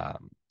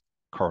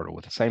corridor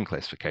with the same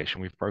classification,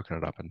 we've broken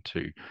it up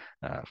into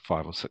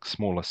 5 or 6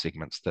 smaller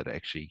segments that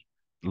actually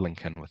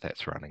link in with that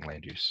surrounding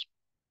land use.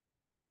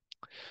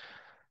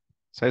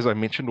 So as I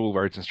mentioned, all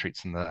roads and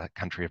streets in the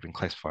country have been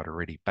classified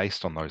already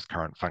based on those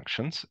current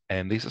functions,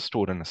 and these are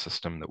stored in a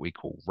system that we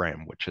call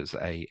RAM, which is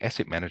a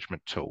asset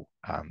management tool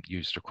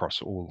used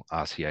across all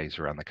RCAs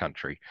around the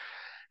country.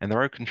 And the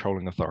road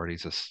controlling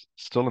authorities are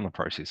still in the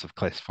process of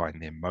classifying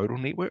their modal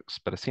networks,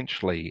 but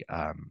essentially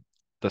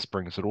this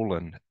brings it all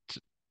in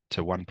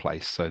to one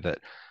place so that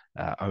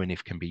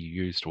ONF can be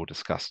used or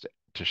discussed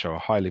to show a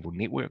high-level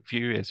network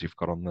view, as you've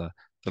got on the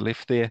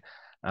left there.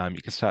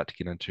 You can start to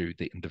get into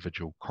the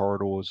individual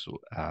corridors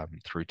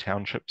through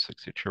townships,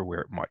 etc., where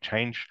it might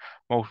change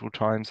multiple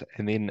times.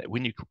 And then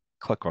when you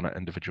click on an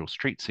individual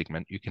street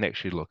segment, you can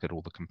actually look at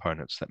all the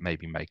components that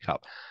maybe make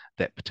up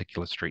that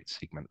particular street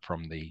segment,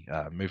 from the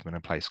movement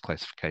in place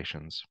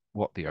classifications,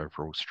 what the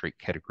overall street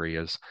category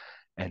is,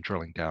 and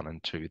drilling down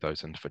into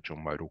those individual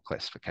modal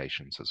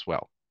classifications as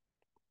well.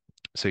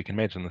 So you can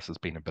imagine this has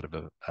been a bit of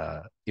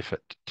a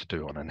effort to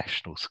do on a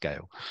national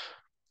scale.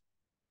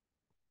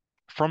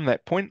 From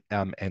that point,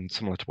 and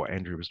similar to what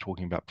Andrew was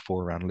talking about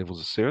before around levels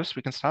of service,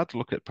 we can start to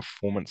look at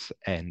performance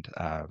and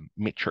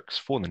metrics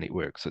for the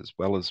networks, as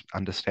well as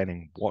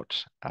understanding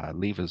what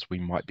levers we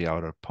might be able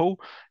to pull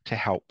to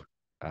help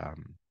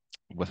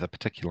with a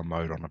particular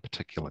mode on a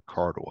particular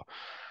corridor.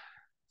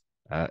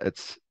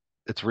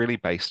 It's really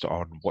based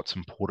on what's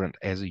important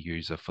as a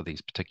user for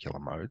these particular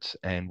modes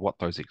and what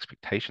those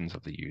expectations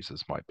of the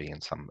users might be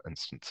in some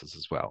instances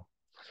as well.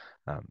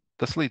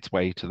 This leads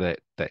way to that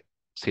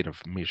set of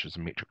measures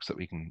and metrics that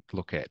we can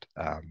look at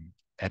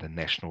a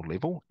national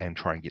level and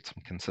try and get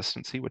some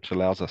consistency, which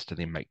allows us to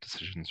then make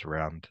decisions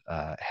around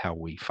how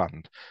we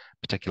fund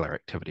particular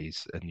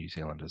activities in New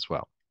Zealand as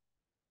well.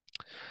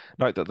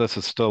 Note that this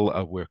is still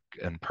a work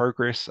in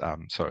progress,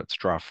 so it's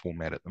draft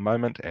format at the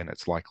moment, and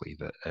it's likely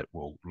that it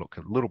will look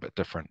a little bit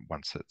different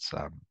once it's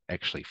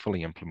actually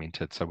fully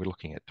implemented. So we're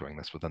looking at doing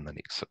this within the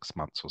next 6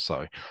 months or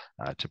so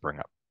to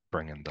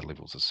bring in the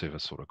levels of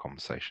service sort of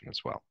conversation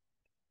as well.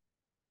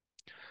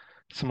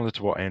 Similar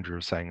to what Andrew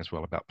was saying as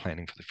well about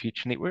planning for the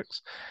future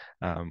networks,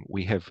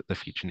 we have the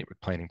future network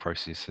planning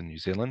process in New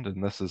Zealand,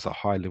 and this is a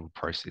high-level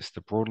process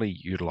that broadly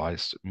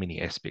utilised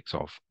many aspects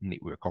of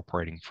network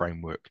operating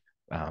framework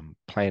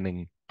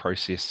planning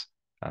process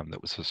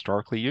that was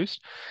historically used,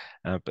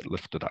 but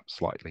lifted up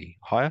slightly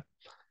higher.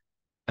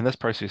 And this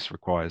process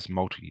requires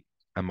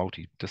a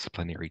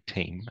multidisciplinary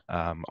team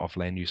of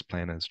land use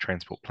planners,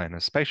 transport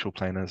planners, spatial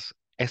planners,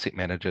 asset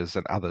managers,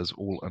 and others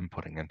all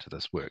inputting into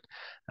this work.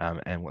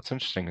 And what's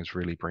interesting is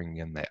really bringing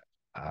in that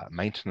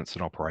maintenance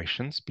and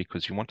operations,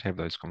 because you want to have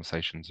those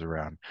conversations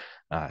around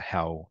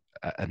how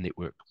a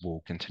network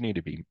will continue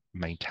to be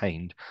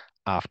maintained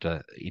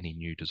after any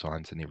new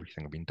designs and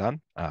everything have been done.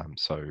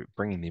 So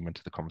bringing them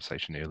into the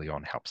conversation early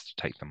on helps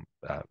to take them,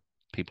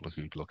 people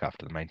who look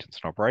after the maintenance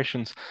and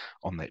operations,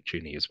 on that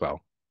journey as well.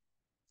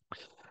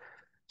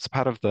 So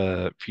part of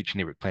the future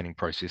network planning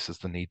process is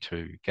the need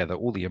to gather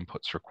all the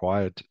inputs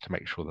required to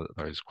make sure that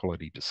those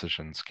quality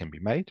decisions can be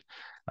made.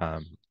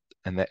 And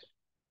that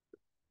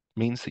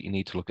means that you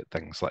need to look at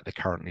things like the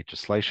current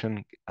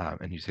legislation.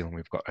 In New Zealand,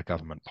 we've got a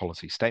government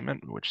policy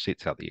statement which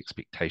sets out the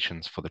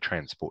expectations for the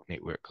transport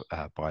network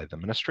by the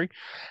ministry,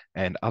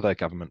 and other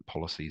government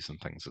policies and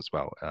things as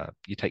well.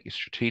 You take your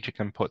strategic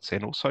inputs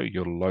and also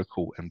your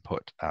local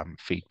input,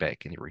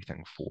 feedback and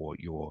everything for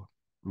your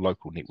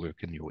local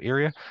network in your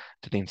area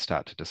to then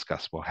start to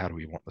discuss, well, how do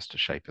we want this to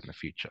shape in the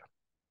future?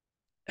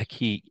 A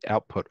key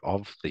output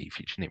of the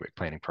future network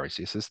planning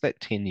process is that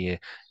 10-year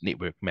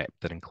network map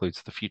that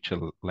includes the future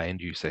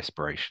land use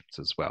aspirations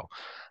as well.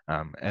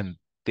 And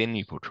then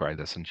you portray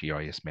this in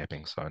GIS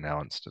mapping. So in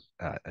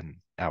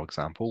our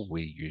example,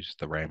 we use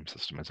the RAM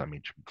system, as I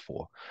mentioned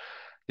before.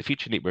 The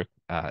future network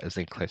is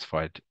then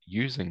classified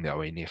using the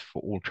ONF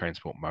for all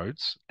transport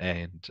modes,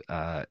 and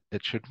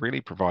it should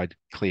really provide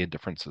clear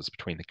differences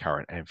between the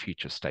current and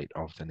future state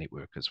of the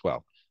network as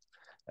well.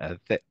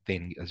 That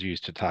then is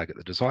used to target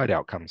the desired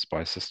outcomes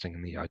by assisting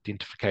in the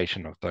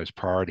identification of those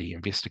priority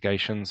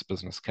investigations,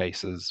 business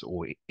cases,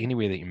 or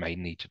anywhere that you may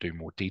need to do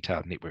more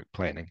detailed network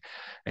planning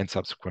and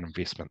subsequent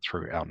investment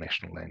through our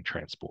National Land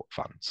Transport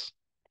Funds.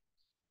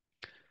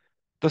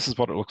 This is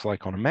what it looks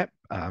like on a map.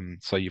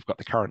 So you've got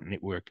the current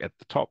network at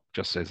the top,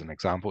 just as an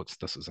example.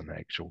 This is an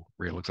actual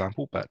real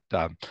example, but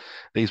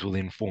these will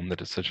then form the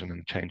decision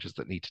and changes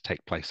that need to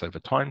take place over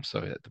time. So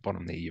at the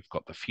bottom there, you've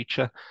got the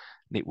future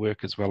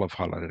network as well. I've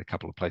highlighted a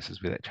couple of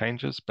places where that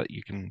changes, but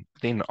you can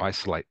then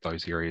isolate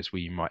those areas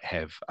where you might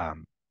have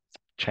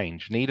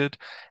change needed,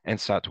 and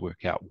start to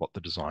work out what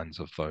the designs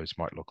of those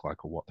might look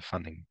like or what the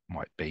funding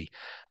might be.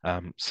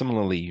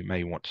 Similarly, you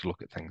may want to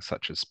look at things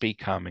such as speed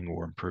calming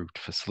or improved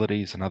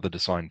facilities and other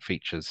design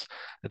features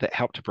that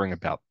help to bring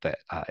about that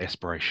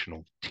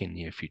aspirational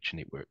 10-year future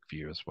network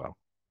view as well.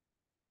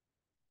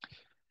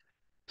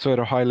 So at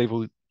a high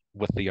level,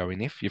 with the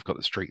ONF, you've got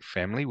the street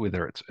family,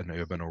 whether it's an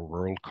urban or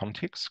rural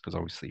context, because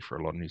obviously for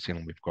a lot of New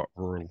Zealand, we've got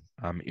rural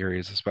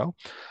areas as well.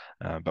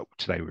 But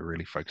today we're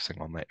really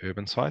focusing on that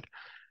urban side.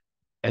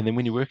 And then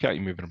when you work out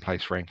your movement in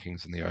place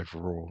rankings and the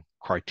overall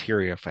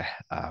criteria for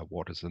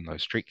what is in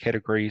those street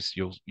categories,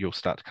 you'll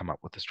start to come up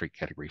with the street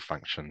category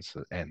functions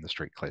and the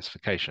street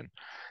classification.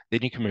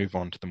 Then you can move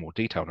on to the more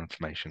detailed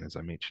information, as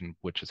I mentioned,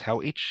 which is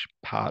how each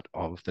part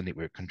of the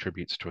network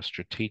contributes to a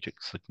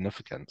strategic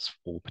significance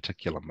for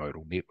particular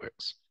modal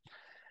networks.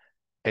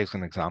 As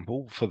an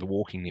example, for the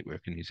walking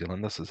network in New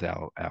Zealand, this is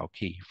our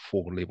key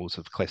 4 levels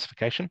of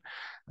classification.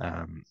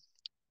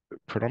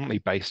 Predominantly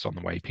based on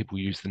the way people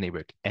use the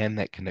network and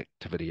that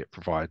connectivity it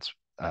provides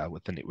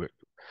with the network.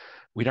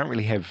 We don't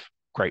really have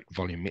great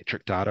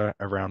volumetric data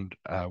around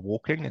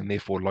walking, and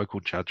therefore local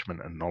judgment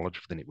and knowledge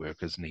of the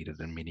network is needed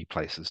in many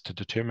places to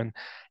determine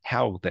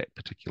how that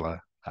particular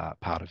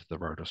part of the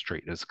road or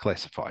street is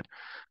classified.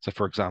 So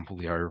for example,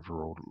 the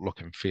overall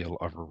look and feel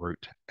of a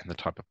route and the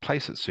type of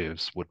place it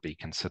serves would be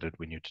considered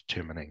when you're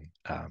determining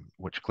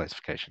which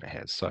classification it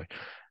has. So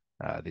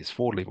there's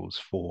 4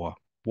 levels for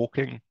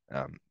walking: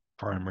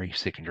 primary,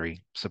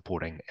 secondary,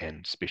 supporting,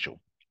 and special.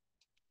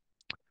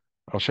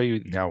 I'll show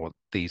you now what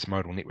these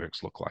modal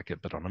networks look like a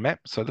bit on a map.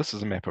 So this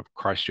is a map of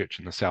Christchurch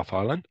in the South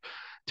Island.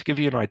 To give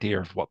you an idea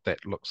of what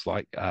that looks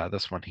like,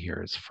 this one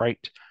here is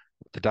freight.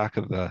 The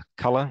darker the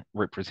colour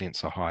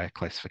represents a higher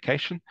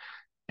classification,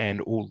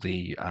 and all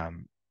the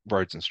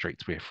roads and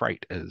streets where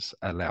freight is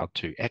allowed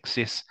to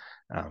access,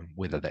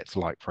 whether that's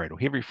light freight or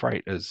heavy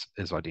freight, is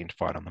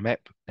identified on the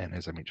map. And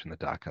as I mentioned, the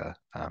darker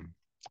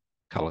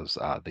colours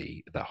are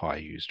the high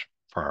used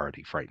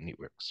priority freight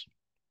networks.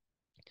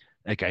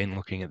 Again,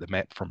 looking at the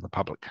map from the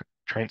public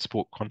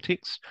transport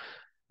context,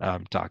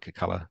 darker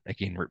colour,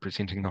 again,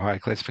 representing the higher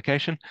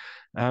classification.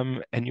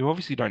 And you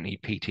obviously don't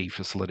need PT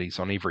facilities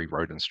on every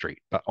road and street,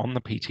 but on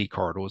the PT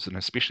corridors, and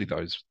especially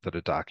those that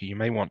are darker, you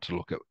may want to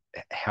look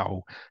at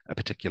how a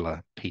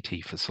particular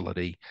PT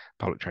facility,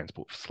 public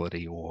transport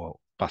facility, or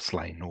bus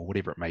lane, or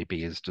whatever it may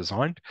be, is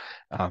designed.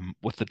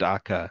 With the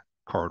darker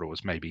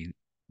corridors, maybe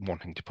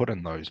wanting to put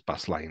in those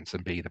bus lanes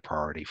and be the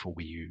priority for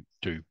where you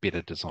do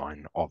better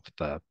design of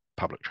the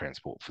public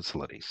transport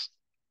facilities.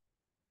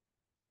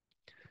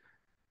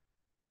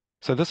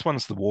 So this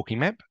one's the walking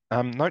map.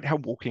 Note how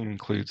walking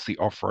includes the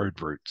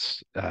off-road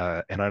routes.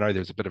 And I know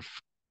there's a bit of,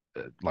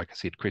 like I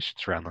said,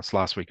 questions around this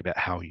last week about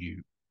how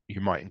you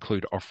might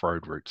include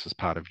off-road routes as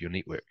part of your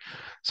network.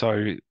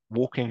 So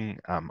walking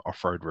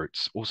off-road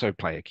routes also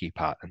play a key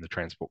part in the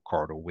transport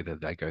corridor, whether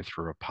they go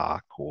through a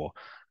park or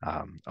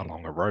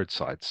along a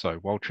roadside. So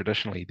while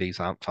traditionally these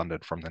aren't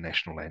funded from the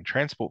National Land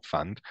Transport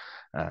Fund,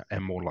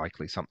 and more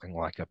likely something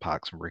like a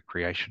Parks and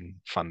Recreation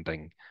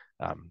funding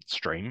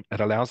stream, it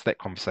allows that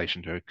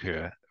conversation to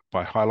occur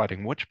by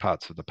highlighting which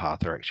parts of the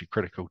path are actually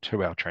critical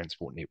to our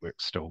transport network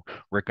still,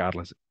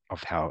 regardless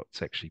of how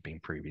it's actually been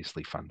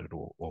previously funded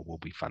or will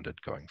be funded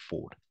going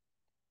forward.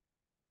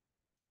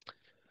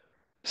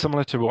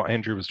 Similar to what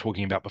Andrew was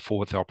talking about before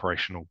with the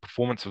operational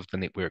performance of the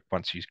network,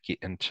 once you get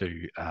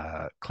into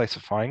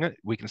classifying it,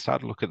 we can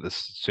start to look at the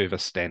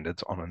service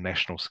standards on a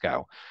national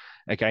scale.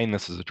 Again,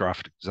 this is a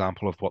draft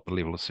example of what the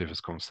level of service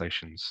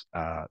conversations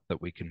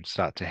that we can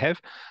start to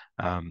have.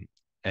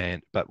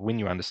 But when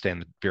you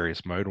understand the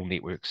various modal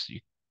networks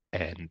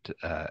and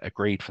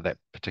agreed for that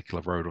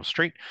particular road or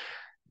street,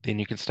 then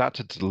you can start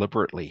to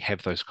deliberately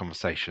have those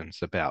conversations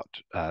about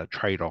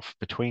trade-off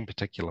between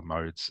particular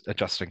modes,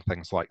 adjusting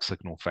things like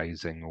signal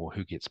phasing or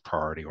who gets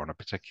priority on a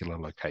particular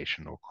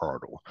location or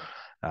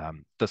corridor.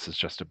 This is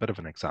just a bit of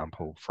an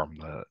example from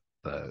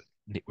the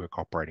network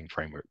operating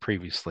framework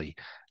previously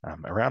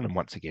around, and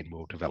once again,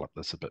 we'll develop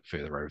this a bit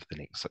further over the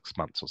next 6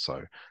 months or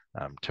so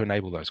to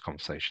enable those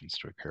conversations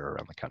to occur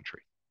around the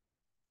country.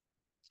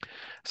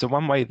 So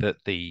one way that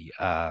the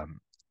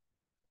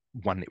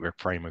One Network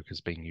framework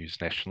is being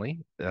used nationally.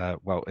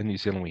 Well, in New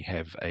Zealand, we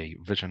have a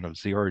vision of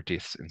 0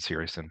 deaths and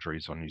serious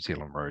injuries on New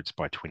Zealand roads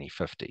by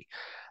 2050.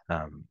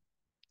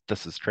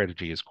 This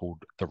strategy is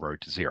called the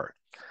Road to Zero.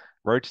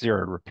 Road to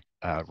Zero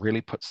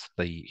really puts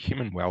the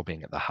human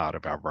well-being at the heart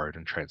of our road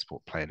and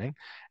transport planning.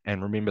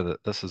 And remember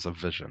that this is a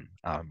vision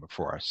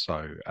for us.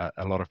 So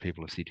a lot of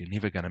people have said, you're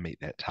never going to meet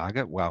that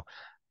target. Well,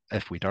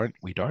 if we don't,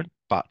 we don't,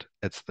 but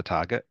it's the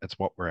target, it's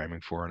what we're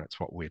aiming for, and it's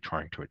what we're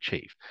trying to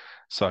achieve.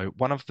 So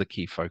one of the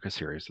key focus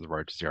areas of the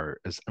Road to Zero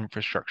is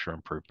infrastructure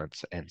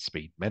improvements and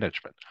speed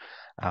management.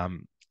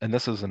 And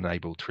this is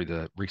enabled through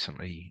the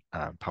recently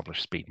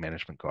published Speed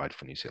Management Guide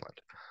for New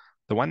Zealand.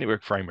 The One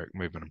Network Framework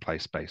Movement and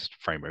Place-Based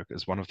Framework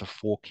is one of the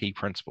 4 key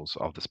principles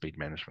of the Speed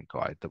Management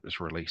Guide that was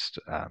released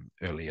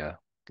earlier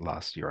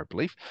last year, I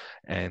believe.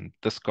 And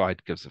this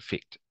guide gives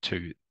effect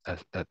to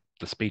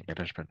the speed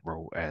management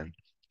rule and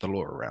the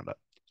law around it.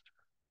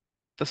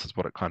 this is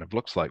what it kind of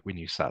looks like when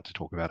you start to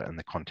talk about it in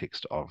the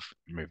context of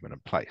movement in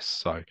place.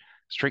 So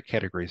street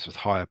categories with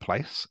higher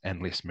place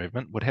and less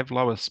movement would have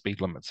lower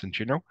speed limits in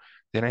general.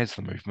 Then as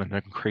the movement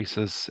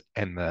increases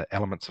and the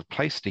elements of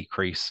place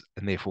decrease,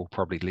 and therefore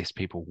probably less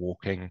people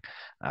walking,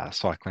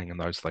 cycling in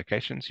those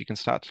locations, you can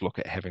start to look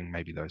at having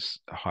maybe those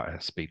higher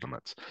speed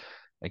limits.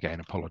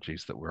 Again,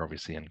 apologies that we're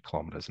obviously in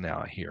kilometres an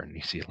hour here in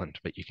New Zealand,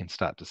 but you can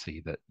start to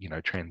see that,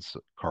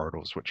 transit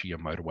corridors, which are your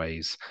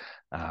motorways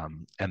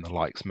and the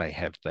likes, may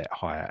have that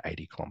higher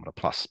 80-kilometre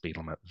plus speed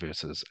limit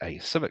versus a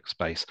civic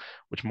space,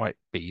 which might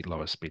be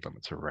lower speed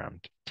limits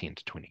around 10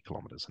 to 20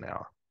 kilometres an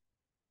hour.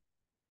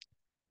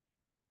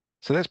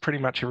 So that's pretty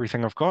much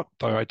everything I've got,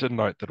 though I did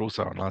note that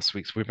also on last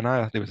week's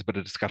webinar, there was a bit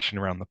of discussion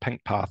around the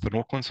pink path in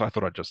Auckland, so I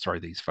thought I'd just throw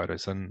these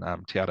photos in.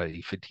 Te Ara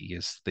I Whiti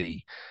is the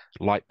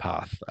light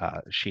path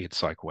shared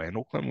cycleway in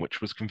Auckland,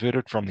 which was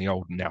converted from the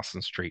old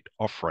Nelson Street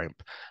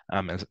off-ramp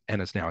and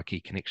is now a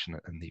key connection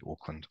in the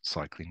Auckland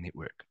cycling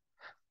network.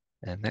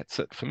 And that's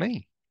it for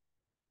me.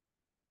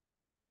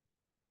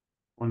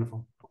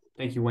 Wonderful.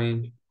 Thank you,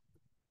 Wayne.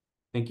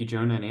 Thank you,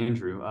 Jonah and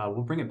Andrew.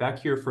 We'll bring it back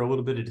here for a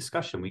little bit of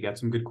discussion. We got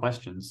some good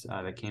questions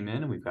that came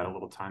in, and we've got a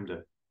little time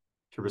to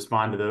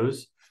respond to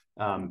those.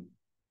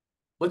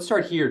 Let's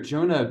start here.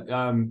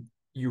 Jonah,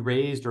 you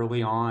raised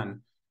early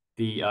on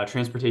the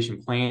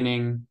transportation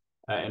planning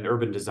and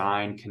urban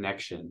design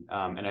connection.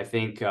 And I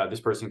think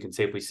this person can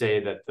safely say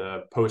that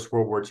the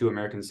post-World War II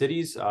American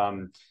cities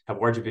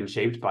have largely been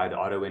shaped by the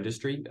auto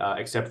industry,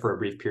 except for a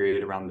brief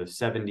period around the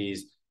 70s.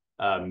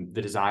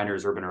 The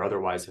designers, urban or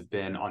otherwise, have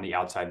been on the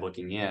outside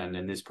looking in.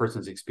 And this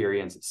person's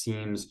experience, it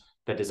seems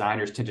that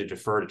designers tend to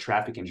defer to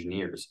traffic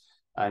engineers.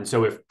 And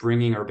so if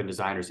bringing urban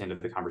designers into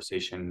the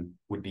conversation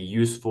would be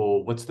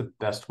useful, what's the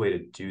best way to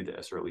do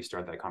this, or at least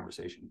start that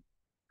conversation?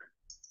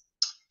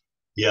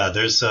 Yeah,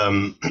 there's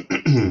I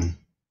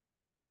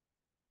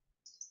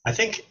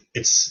think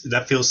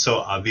that feels so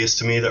obvious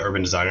to me that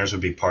urban designers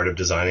would be part of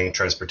designing a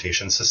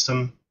transportation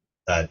system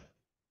that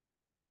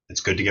it's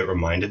good to get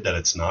reminded that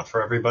it's not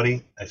for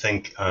everybody. I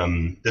think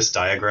this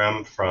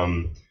diagram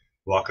from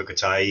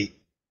Wakakotai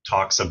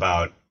talks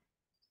about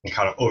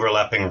kind of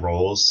overlapping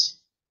roles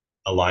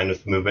aligned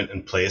with movement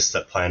and place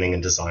that planning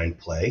and design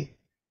play,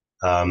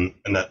 and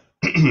that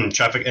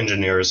traffic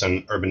engineers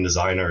and urban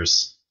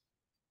designers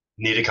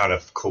need to kind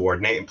of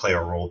coordinate and play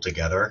a role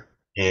together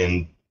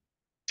in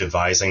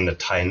devising the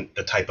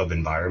type of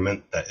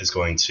environment that is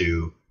going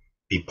to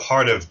be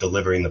part of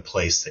delivering the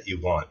place that you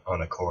want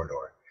on a corridor.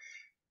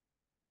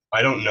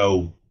 I don't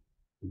know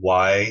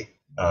why.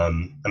 I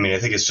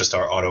think it's just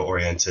our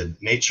auto-oriented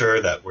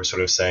nature that we're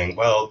sort of saying,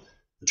 well,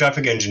 the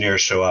traffic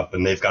engineers show up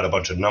and they've got a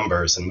bunch of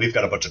numbers and we've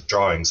got a bunch of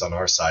drawings on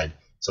our side,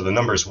 so the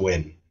numbers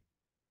win.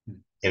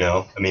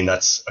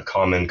 That's a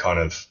common kind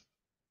of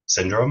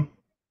syndrome.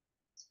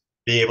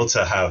 Being able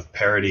to have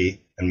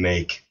parity and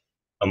make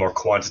a more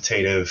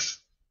quantitative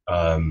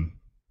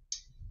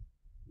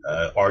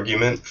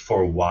argument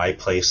for why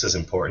place is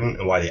important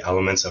and why the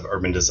elements of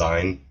urban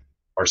design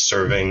are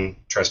serving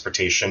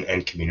transportation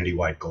and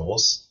community-wide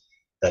goals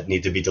that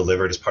need to be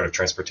delivered as part of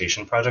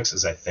transportation projects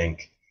is, I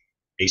think,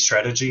 a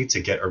strategy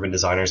to get urban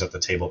designers at the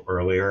table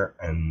earlier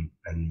and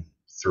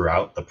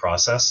throughout the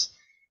process.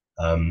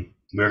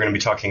 We're going to be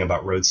talking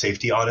about road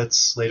safety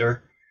audits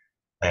later,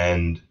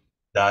 and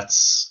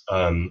that's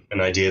an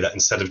idea that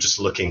instead of just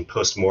looking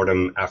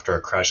post-mortem after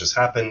a crash has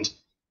happened,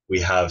 we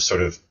have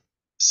sort of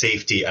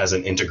safety as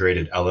an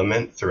integrated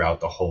element throughout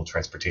the whole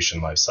transportation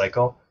life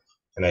cycle.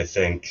 And I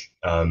think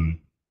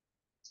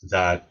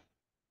that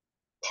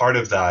part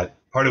of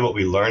what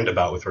we learned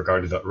about with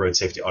regard to the road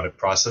safety audit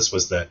process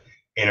was the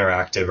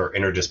interactive or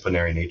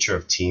interdisciplinary nature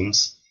of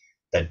teams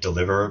that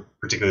deliver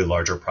particularly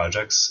larger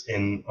projects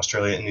in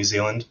Australia and New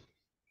Zealand,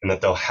 and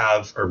that they'll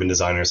have urban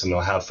designers and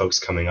they'll have folks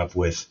coming up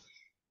with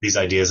these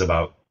ideas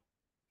about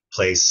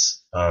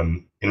place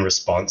in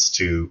response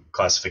to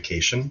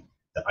classification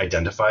that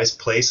identifies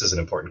place as an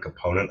important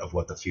component of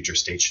what the future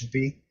state should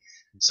be,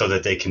 so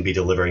that they can be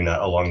delivering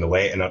that along the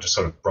way and not just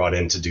sort of brought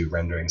in to do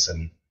renderings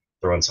and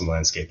throw in some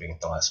landscaping at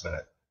the last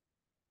minute.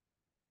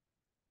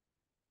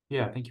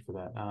 Yeah, thank you for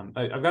that.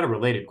 I've got a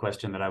related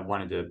question that I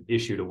wanted to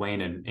issue to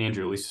Wayne and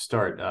Andrew, at least to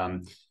start.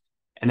 And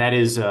that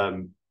is,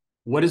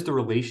 what is the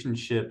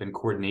relationship and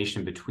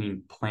coordination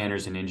between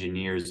planners and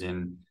engineers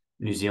in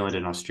New Zealand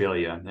and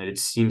Australia? That it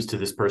seems to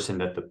this person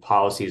that the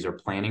policies are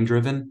planning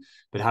driven,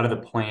 but how do the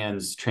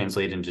plans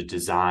translate into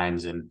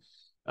designs and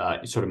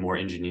sort of more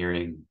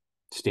engineering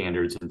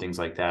standards and things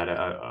like that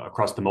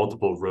across the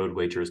multiple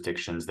roadway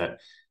jurisdictions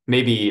that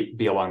maybe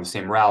be along the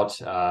same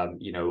route? A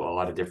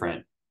lot of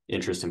different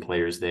interests and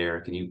players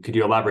there. Could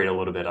you elaborate a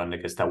little bit on, I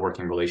guess, that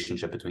working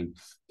relationship between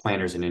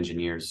planners and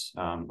engineers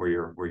where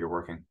you're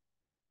working?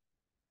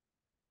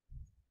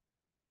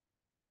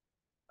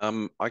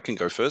 I can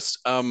go first.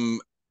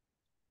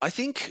 I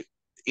think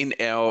in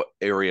our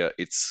area,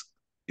 it's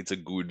a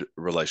good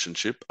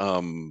relationship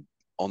on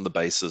the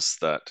basis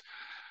that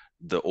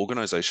the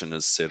organization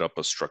has set up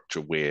a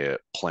structure where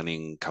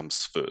planning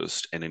comes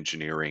first and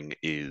engineering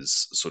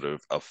is sort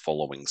of a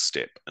following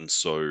step. And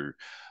so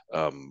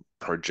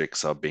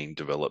Projects are being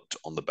developed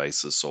on the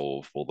basis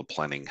of, well, the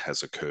planning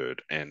has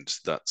occurred and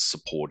that's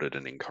supported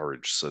and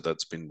encouraged. So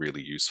that's been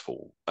really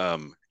useful.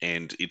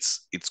 And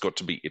it's got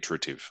to be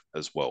iterative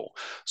as well.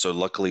 So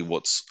luckily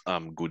what's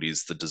good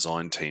is the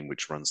design team,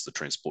 which runs the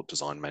transport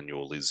design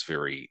manual, is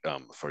very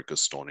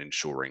focused on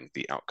ensuring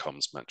the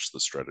outcomes match the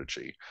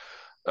strategy.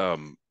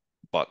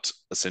 But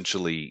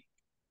essentially,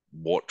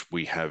 what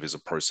we have is a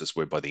process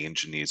whereby the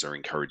engineers are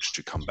encouraged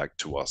to come back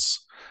to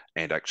us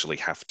and actually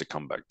have to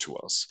come back to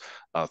us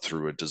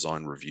through a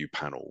design review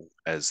panel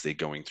as they're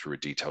going through a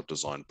detailed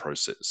design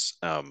process.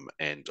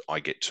 And I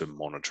get to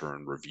monitor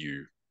and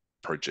review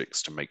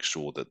projects to make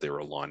sure that they're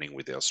aligning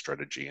with our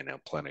strategy and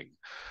our planning.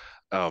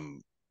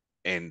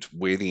 And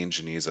where the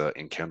engineers are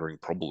encountering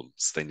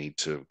problems, they need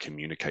to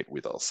communicate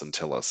with us and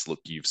tell us, look,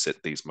 you've set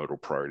these modal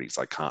priorities,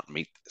 I can't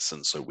meet this.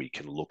 And so we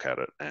can look at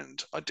it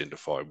and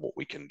identify what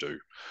we can do.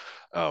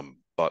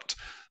 But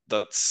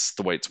that's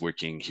the way it's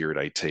working here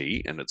at AT,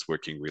 and it's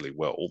working really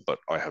well. But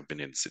I have been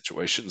in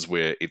situations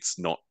where it's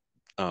not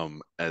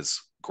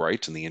as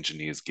great and the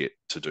engineers get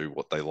to do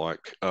what they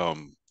like.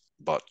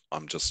 But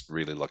I'm just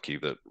really lucky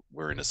that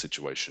we're in a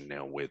situation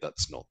now where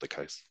that's not the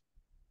case.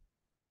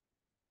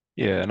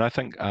 Yeah, and I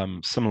think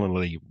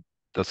similarly,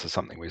 this is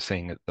something we're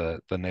seeing at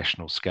the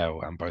national scale,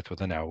 both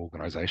within our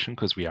organisation,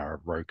 because we are a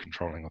road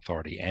controlling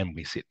authority and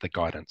we set the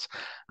guidance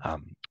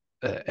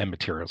and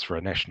materials for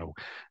a national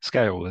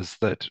scale, is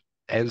that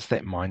as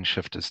that mind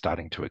shift is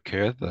starting to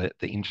occur, the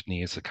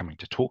engineers are coming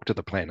to talk to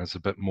the planners a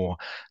bit more,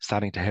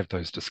 starting to have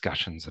those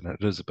discussions, and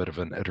it is a bit of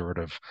an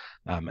iterative,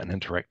 an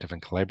interactive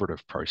and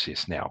collaborative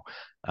process now,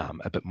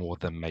 a bit more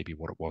than maybe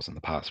what it was in the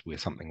past, where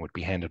something would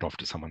be handed off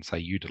to someone, say,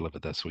 you deliver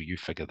this or you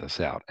figure this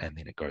out, and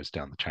then it goes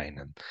down the chain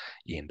and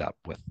you end up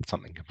with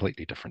something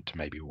completely different to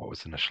maybe what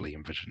was initially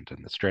envisioned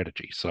in the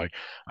strategy. So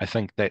I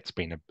think that's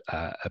been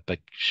a big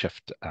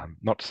shift,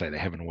 not to say they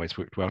haven't always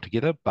worked well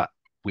together, but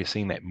we're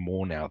seeing that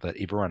more now, that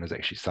everyone is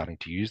actually starting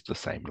to use the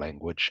same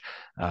language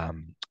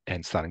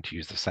and starting to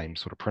use the same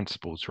sort of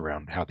principles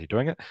around how they're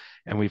doing it.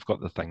 And we've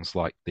got the things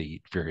like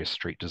the various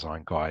street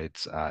design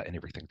guides and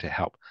everything to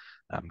help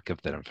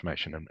give that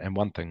information. And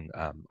one thing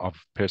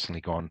I've personally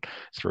gone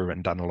through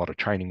and done a lot of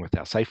training with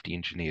our safety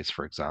engineers,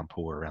 for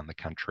example, around the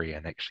country,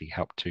 and actually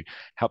help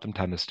them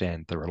to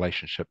understand the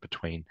relationship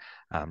between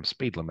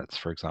speed limits,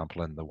 for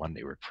example, in the One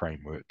Network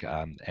framework,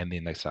 and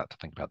then they start to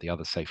think about the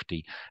other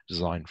safety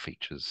design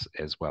features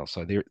as well.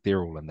 So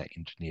they're all in that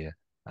engineer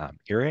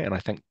area, and I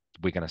think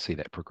we're going to see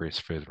that progress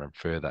further and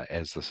further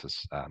as this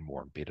is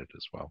more embedded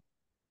as well.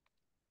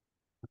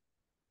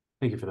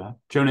 Thank you for that.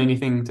 Jonah,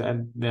 anything to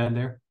add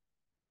there?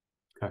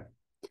 Okay.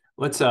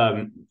 Let's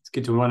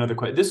get to one other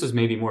question. This is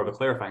maybe more of a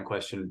clarifying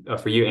question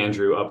for you,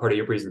 Andrew. Part of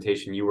your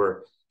presentation, you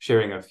were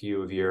sharing a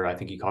few of your, I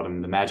think you called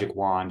them the magic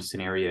wand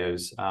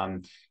scenarios.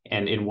 And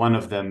in one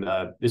of them,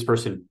 this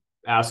person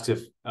asks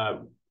if,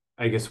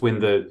 I guess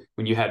when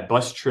you had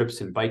bus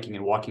trips and biking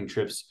and walking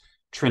trips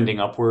trending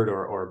upward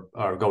or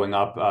going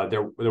up,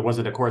 there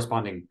wasn't a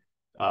corresponding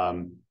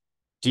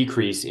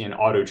decrease in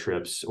auto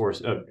trips or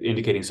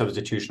indicating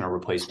substitution or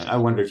replacement. I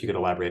wonder if you could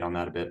elaborate on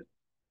that a bit.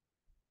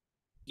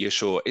 Yeah,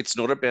 sure. It's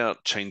not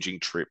about changing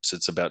trips.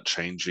 It's about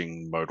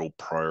changing modal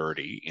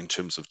priority in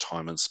terms of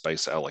time and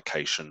space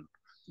allocation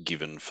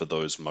given for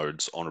those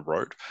modes on a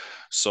road.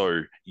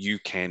 So you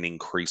can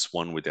increase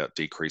one without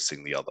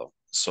decreasing the other.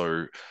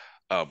 So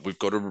we've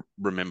got to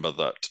remember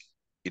that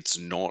it's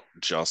not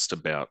just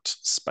about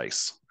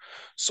space.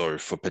 So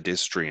for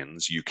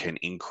pedestrians, you can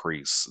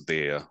increase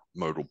their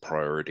modal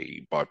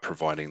priority by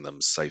providing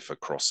them safer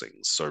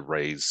crossings. So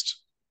raised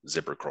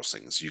zebra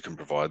crossings. You can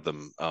provide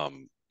them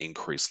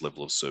increased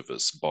level of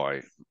service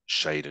by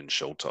shade and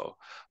shelter,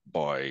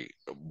 by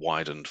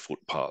widened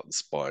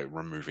footpaths, by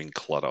removing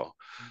clutter,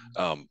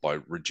 by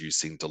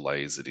reducing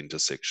delays at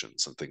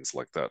intersections and things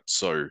like that.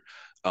 So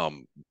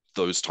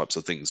those types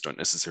of things don't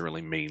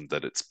necessarily mean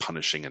that it's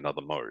punishing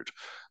another mode.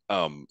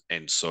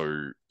 And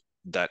so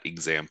that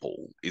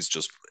example is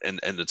just, and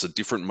it's a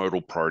different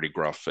modal priority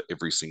graph for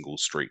every single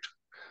street.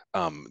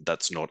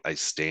 That's not a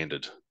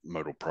standard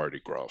modal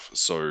priority graph.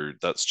 So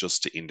that's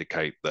just to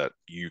indicate that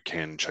you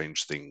can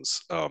change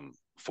things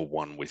for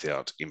one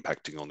without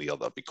impacting on the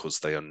other, because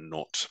they are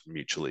not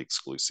mutually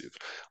exclusive.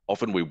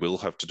 Often we will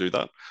have to do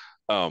that,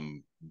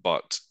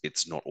 but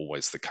it's not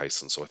always the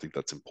case. And so I think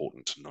that's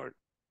important to note.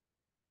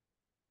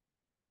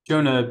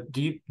 Jonah,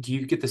 do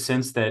you get the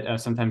sense that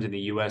sometimes in the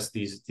U.S.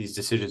 these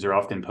decisions are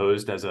often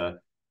posed as a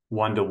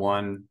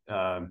one-to-one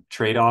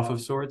trade-off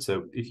of sorts?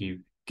 So if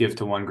you give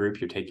to one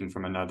group, you're taking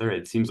from another.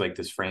 It seems like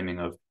this framing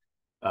of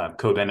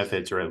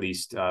co-benefits, or at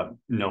least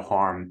no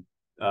harm,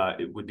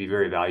 it would be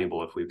very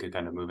valuable if we could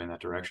kind of move in that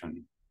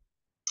direction.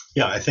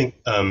 Yeah, I think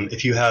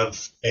if you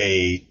have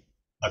a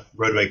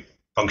roadway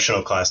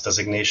functional class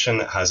designation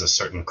that has a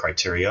certain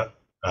criteria,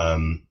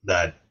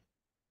 that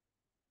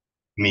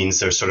means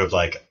there's sort of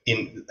like,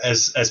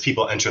 as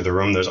people enter the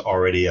room, there's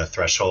already a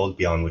threshold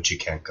beyond which you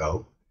can't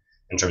go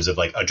in terms of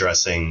like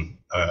addressing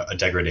a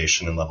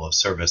degradation in level of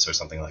service or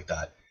something like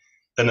that.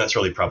 then that's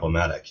really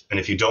problematic. And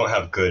if you don't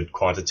have good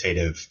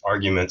quantitative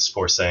arguments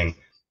for saying,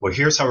 well,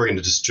 here's how we're going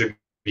to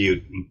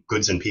distribute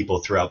goods and people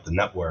throughout the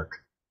network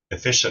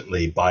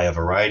efficiently by a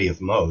variety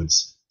of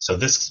modes, so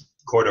this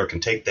corridor can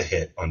take the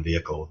hit on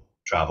vehicle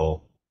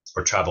travel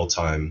or travel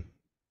time,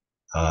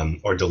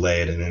 or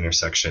delay at an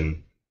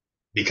intersection,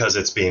 because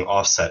it's being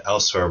offset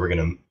elsewhere, we're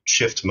going to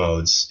shift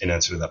modes in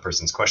answer to that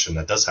person's question.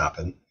 That does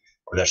happen,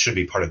 or that should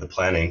be part of the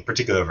planning,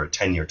 particularly over a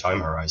 10-year time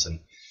horizon,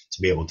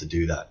 to be able to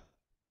do that.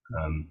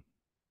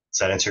 Does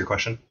that answer your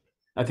question?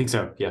 I think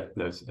so. Yeah,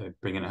 that was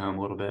bringing it home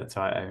a little bit.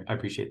 So I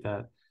appreciate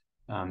that.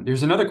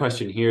 There's another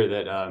question here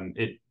that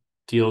it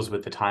deals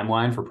with the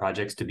timeline for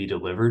projects to be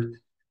delivered.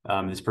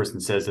 This person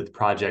says that the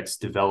projects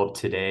developed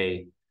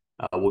today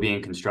will be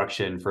in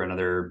construction for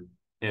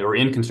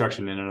in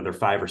construction in another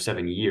 5 or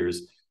 7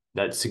 years.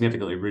 That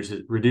significantly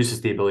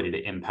reduces the ability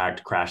to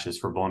impact crashes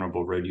for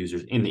vulnerable road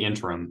users in the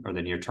interim or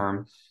the near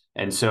term.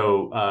 And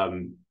so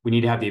we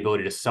need to have the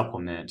ability to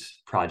supplement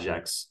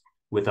projects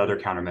with other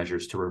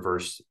countermeasures to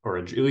reverse or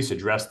at least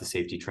address the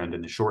safety trend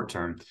in the short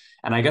term.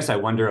 And I guess I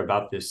wonder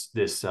about this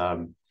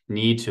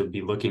need to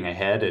be looking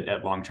ahead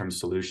at long-term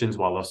solutions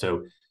while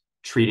also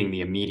treating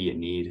the immediate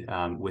need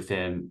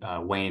within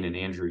Wayne and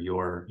Andrew,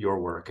 your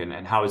work,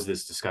 and how is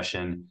this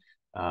discussion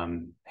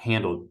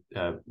handled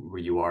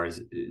where you are? Is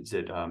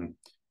it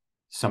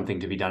something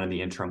to be done in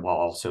the interim while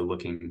also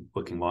looking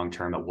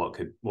long-term at what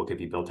could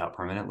be built out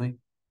permanently?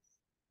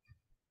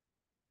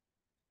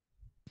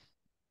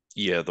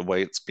 Yeah, the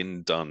way it's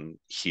been done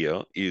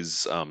here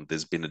is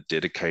there's been a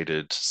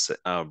dedicated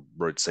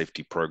road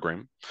safety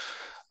program,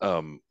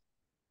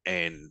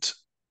 and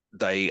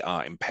they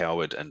are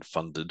empowered and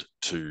funded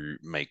to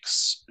make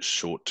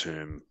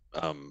short-term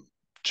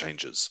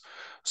changes.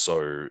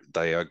 So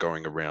they are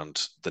going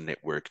around the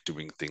network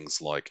doing things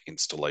like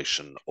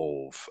installation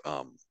of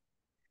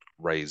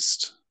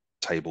raised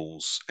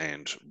tables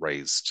and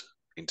raised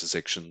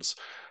intersections.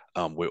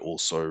 We're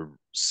also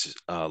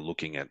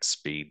looking at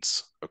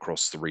speeds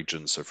across the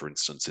region. So, for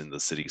instance, in the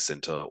city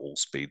centre, all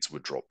speeds were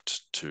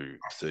dropped to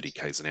 30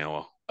 k's an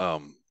hour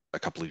a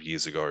couple of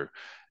years ago,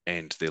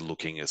 and they're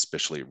looking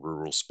especially at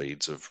rural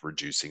speeds of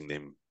reducing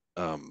them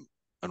an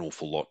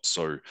awful lot.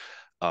 So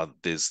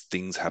there's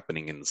things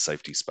happening in the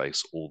safety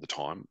space all the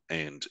time,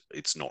 and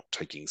it's not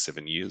taking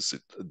 7 years.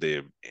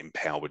 They're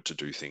empowered to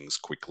do things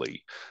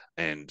quickly,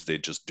 and they're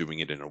just doing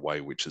it in a way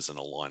which is in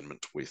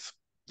alignment with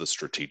the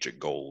strategic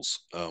goals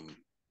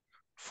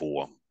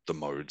for the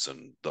modes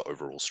and the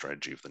overall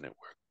strategy of the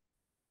network.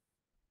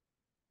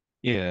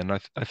 Yeah, and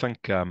I think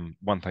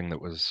one thing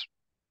that was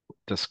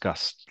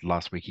discussed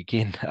last week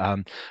again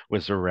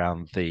was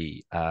around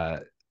the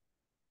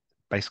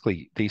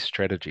basically these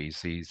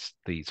strategies,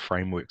 these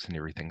frameworks and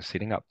everything,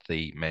 setting up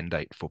the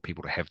mandate for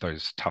people to have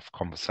those tough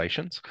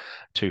conversations,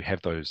 to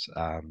have those,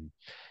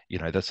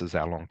 this is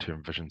our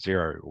long-term vision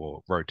zero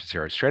or road to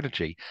zero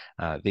strategy.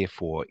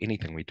 Therefore,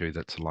 anything we do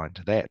that's aligned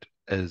to that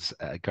is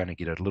going to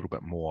get a little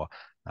bit more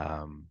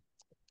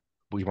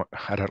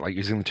I don't like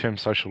using the term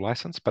social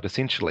license, but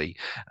essentially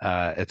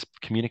it's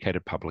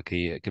communicated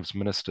publicly. It gives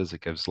ministers,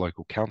 it gives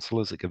local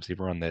councillors, it gives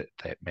everyone that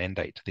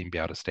mandate to then be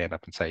able to stand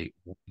up and say,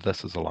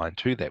 this is aligned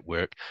to that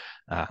work.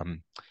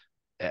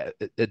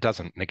 It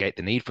doesn't negate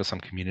the need for some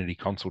community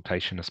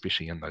consultation,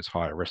 especially in those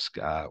higher risk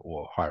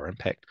or higher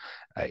impact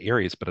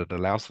areas, but it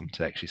allows them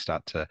to actually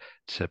start to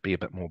be a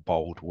bit more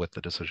bold with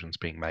the decisions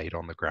being made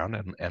on the ground.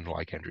 And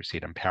like Andrew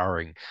said,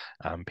 empowering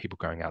people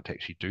going out to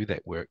actually do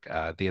that work.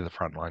 They're the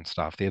frontline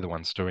staff, they're the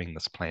ones doing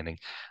this planning,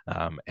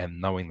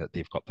 and knowing that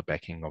they've got the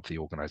backing of the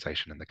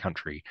organisation and the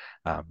country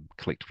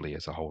collectively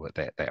as a whole at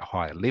that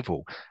higher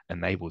level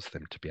enables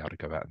them to be able to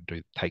go out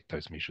and take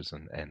those measures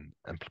and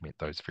implement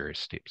those various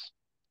steps.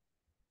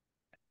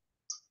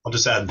 I'll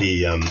just add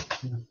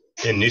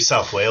in New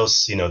South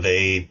Wales,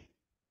 they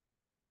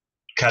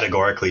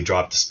categorically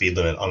dropped the speed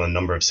limit on a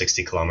number of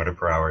 60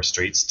 km/h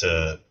streets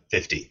to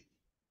 50,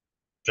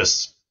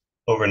 just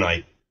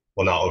overnight.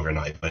 Well, not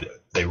overnight,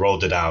 but they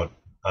rolled it out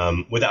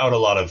without a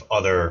lot of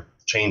other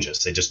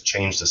changes. They just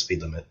changed the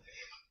speed limit.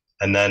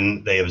 And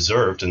then they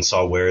observed and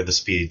saw where the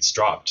speeds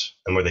dropped,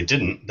 and where they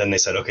didn't, then they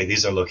said, okay,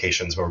 these are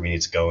locations where we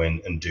need to go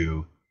in and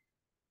do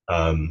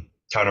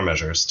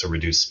countermeasures to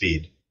reduce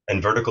speed.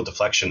 And vertical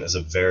deflection is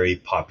a very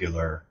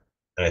popular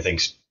and I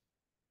think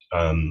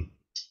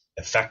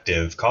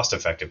effective,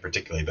 cost-effective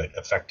particularly, but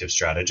effective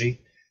strategy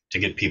to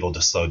get people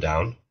to slow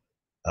down.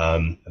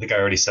 I think I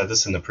already said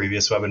this in the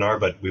previous webinar,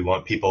 but we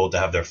want people to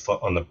have their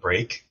foot on the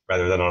brake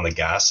rather than on the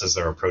gas as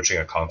they're approaching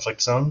a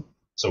conflict zone.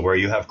 So where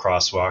you have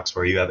crosswalks,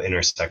 where you have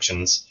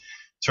intersections,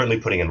 certainly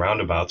putting in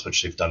roundabouts,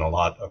 which they've done a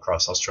lot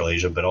across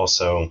Australasia, but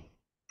also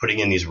putting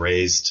in these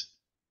raised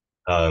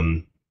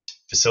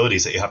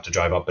facilities that you have to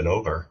drive up and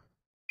over,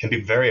 can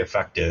be very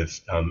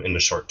effective in the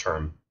short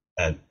term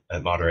at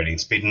moderating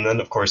speed. And then,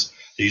 of course,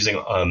 they're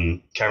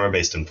using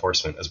camera-based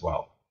enforcement as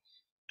well.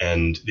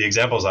 And the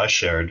examples I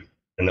shared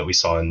and that we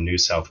saw in New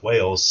South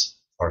Wales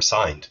are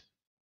signed.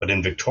 But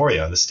in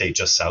Victoria, the state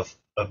just south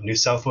of New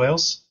South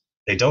Wales,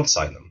 they don't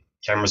sign them.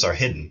 Cameras are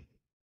hidden.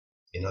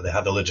 They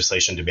have the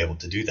legislation to be able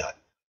to do that.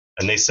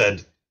 And they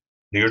said,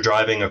 you're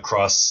driving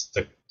across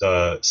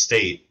the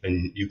state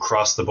and you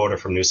cross the border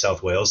from New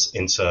South Wales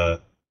into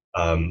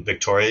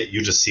Victoria,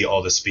 you just see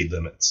all the speed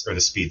limits or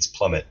the speeds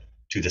plummet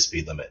to the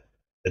speed limit.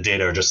 The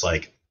data are just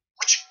like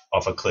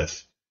off a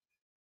cliff.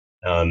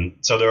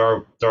 So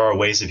there are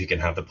ways if you can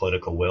have the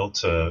political will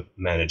to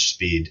manage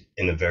speed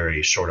in a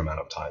very short amount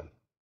of time.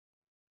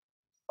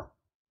 I'm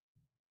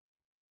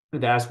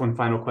going to ask one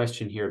final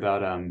question here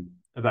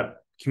about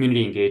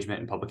community engagement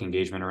and public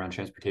engagement around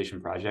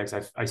transportation projects.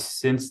 I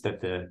sense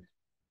that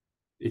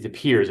it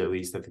appears at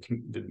least that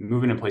the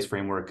movement in place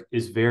framework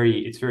is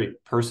very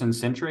person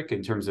centric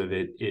in terms of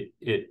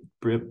it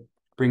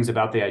brings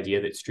about the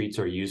idea that streets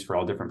are used for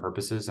all different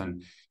purposes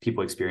and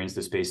people experience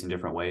the space in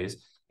different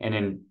ways. And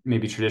in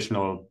maybe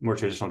more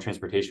traditional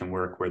transportation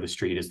work where the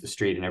street is the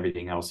street and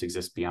everything else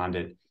exists beyond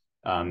it,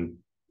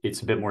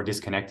 it's a bit more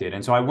disconnected.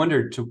 And so I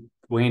wondered, to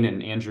Wayne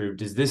and Andrew,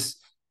 does this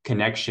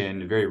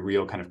connection, very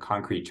real kind of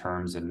concrete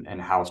terms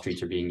and how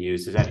streets are being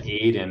used, does that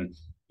aid in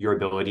your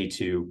ability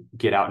to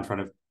get out in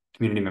front of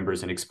community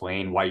members and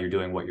explain why you're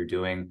doing what you're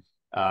doing,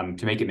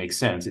 to make it make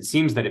sense? It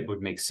seems that it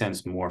would make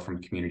sense more from a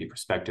community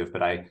perspective,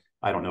 but I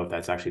don't know if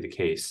that's actually the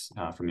case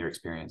from your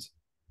experience.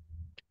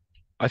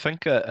 I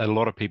think a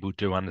lot of people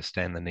do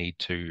understand the need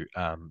to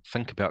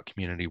think about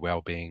community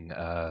well-being,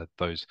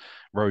 those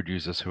road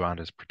users who aren't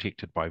as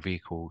protected by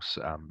vehicles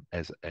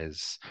as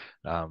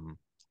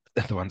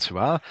the ones who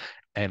are.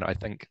 And I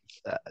think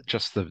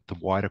just the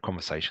wider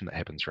conversation that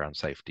happens around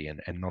safety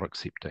and not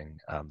accepting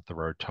the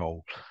road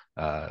toll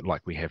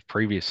like we have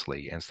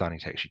previously, and starting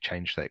to actually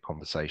change that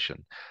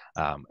conversation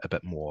a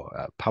bit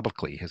more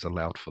publicly, has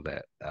allowed for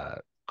that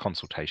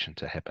consultation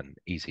to happen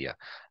easier.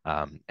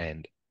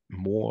 And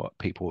more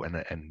people,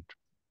 and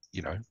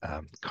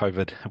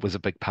COVID was a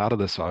big part of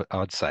this,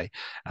 I'd say.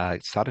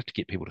 It started to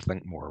get people to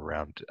think more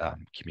around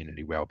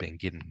community well-being,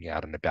 getting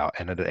out and about,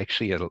 and it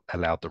actually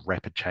allowed the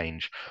rapid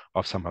change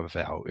of some of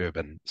our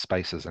urban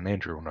spaces. And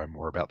Andrew will know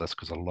more about this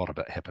because a lot of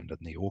it happened in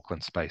the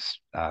Auckland space,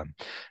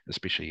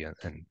 especially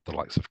in the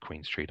likes of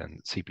Queen Street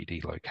and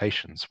CBD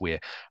locations, where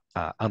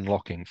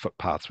unlocking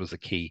footpaths was a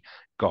key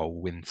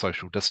goal when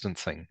social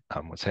distancing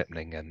was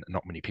happening and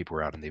not many people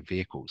were out in their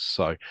vehicles.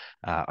 So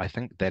I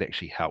think that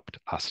actually helped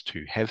us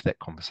to have that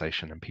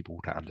conversation and people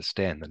to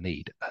understand the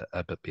need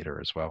a bit better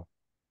as well.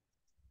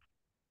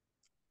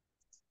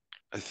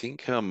 I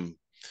think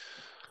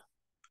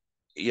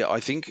I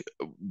think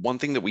one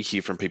thing that we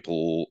hear from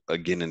people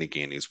again and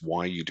again is,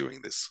 why are you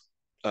doing this?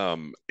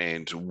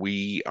 And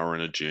we are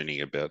on a journey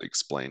about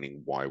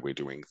explaining why we're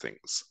doing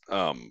things.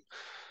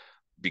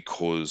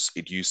 Because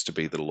it used to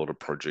be that a lot of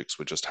projects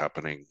were just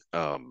happening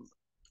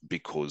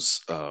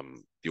because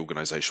the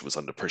organization was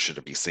under pressure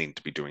to be seen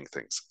to be doing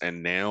things.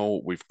 And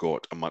now we've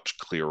got a much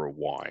clearer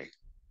why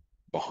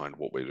behind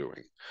what we're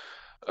doing.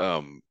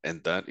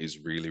 And that is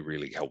really,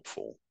 really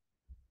helpful.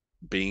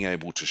 Being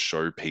able to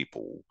show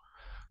people,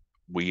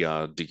 we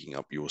are digging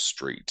up your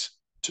street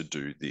to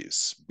do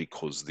this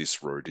because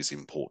this road is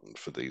important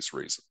for these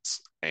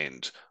reasons.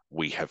 And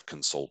we have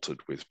consulted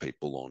with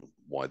people on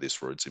why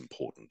this road's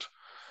important.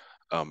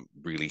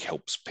 Really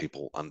helps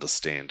people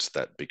understand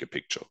that bigger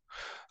picture.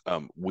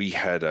 We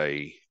had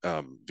a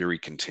very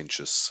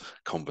contentious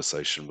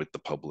conversation with the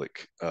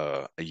public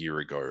a year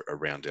ago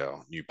around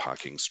our new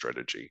parking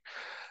strategy.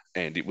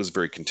 And it was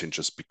very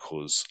contentious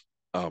because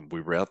we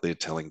were out there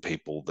telling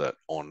people that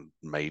on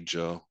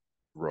major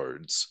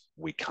roads,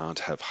 we can't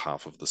have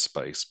half of the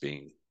space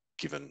being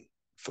given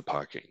for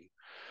parking.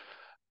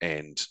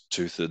 And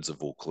 2/3 of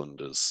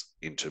Aucklanders,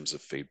 in terms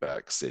of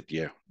feedback, said,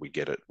 yeah, we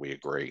get it, we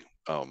agree.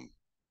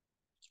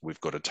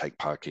 We've got to take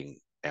parking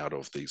out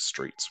of these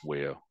streets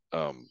where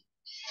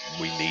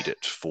we need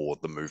it for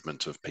the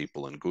movement of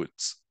people and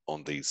goods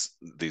on these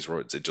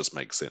roads. It just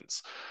makes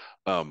sense.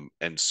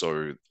 And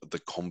so the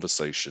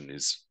conversation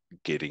is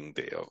getting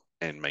there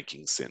and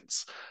making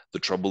sense. The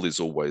trouble is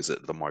always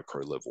at the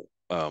micro level.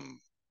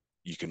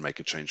 You can make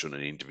a change on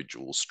an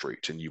individual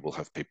street and you will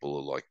have people who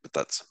are like, but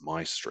that's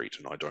my street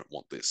and I don't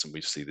want this. And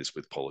we see this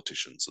with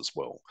politicians as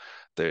well.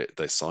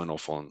 They sign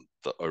off on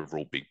the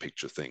overall big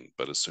picture thing,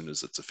 but as soon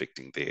as it's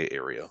affecting their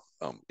area,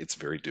 it's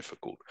very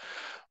difficult.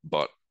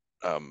 But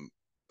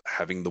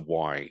having the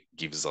why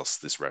gives us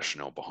this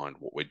rationale behind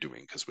what we're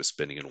doing, because we're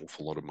spending an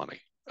awful lot of money.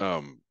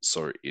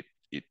 So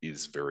it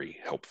is very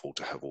helpful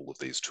to have all of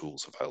these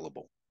tools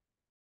available.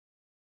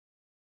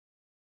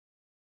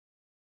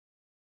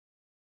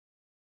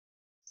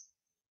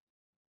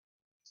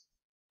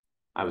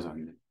 I was on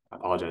mute. I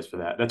apologize for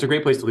that. That's a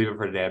great place to leave it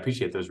for today. I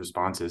appreciate those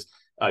responses.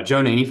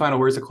 Jonah, any final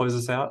words to close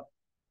us out?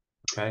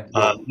 Okay.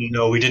 Well,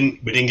 no, we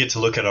didn't get to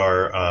look at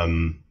our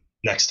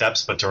next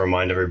steps, but to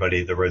remind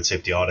everybody, the road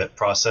safety audit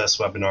process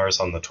webinar is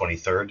on the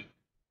 23rd,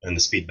 and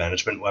the speed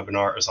management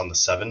webinar is on the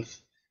 7th.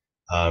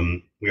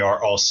 We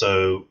are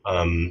also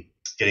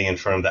getting in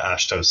front of the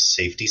AASHTO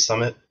Safety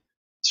Summit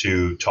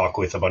to talk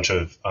with a bunch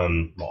of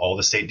all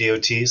the state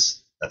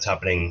DOTs. That's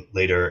happening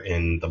later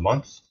in the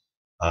month.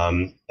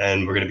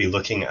 And we're going to be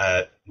looking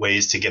at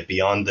ways to get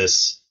beyond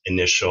this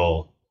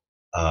initial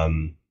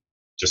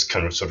just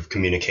kind of sort of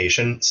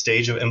communication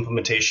stage of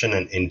implementation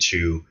and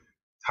into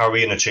how are we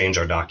going to change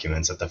our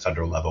documents at the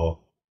federal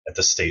level, at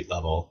the state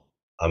level,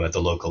 at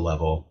the local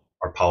level,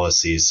 our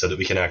policies, so that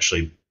we can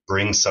actually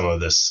bring some of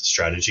this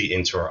strategy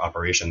into our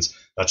operations,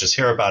 not just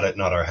hear about it,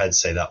 nod our heads,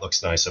 say that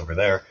looks nice over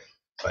there,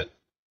 but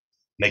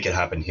make it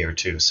happen here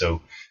too.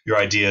 So your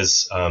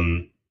ideas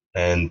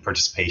and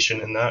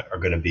participation in that are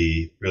going to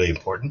be really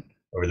important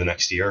over the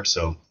next year.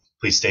 So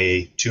please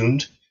stay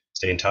tuned,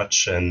 stay in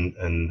touch,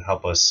 and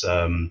help us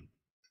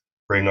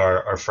bring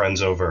our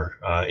friends over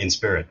in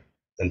spirit.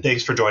 And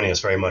thanks for joining us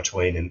very much,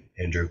 Wayne and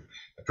Andrew.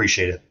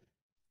 Appreciate it.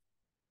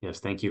 Yes,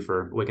 thank you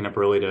for waking up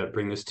early to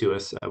bring this to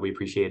us. We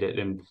appreciate it.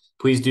 And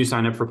please do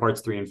sign up for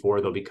parts 3 and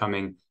 4. They'll be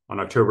coming on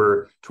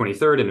October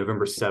 23rd and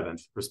November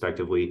 7th,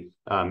 respectively.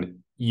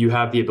 You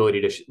have the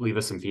ability to leave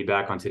us some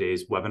feedback on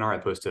today's webinar. I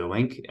posted a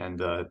link in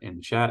the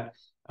chat.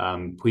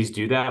 Please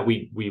do that.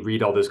 We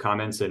read all those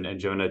comments and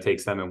Jonah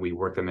takes them and we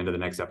work them into the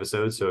next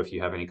episode. So if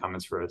you have any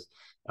comments for us,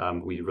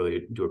 we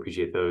really do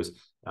appreciate those.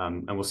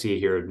 And we'll see you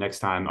here next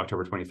time,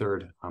 October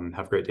 23rd.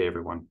 Have a great day,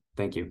 everyone.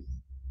 Thank you.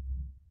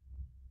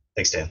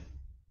 Thanks, Dan.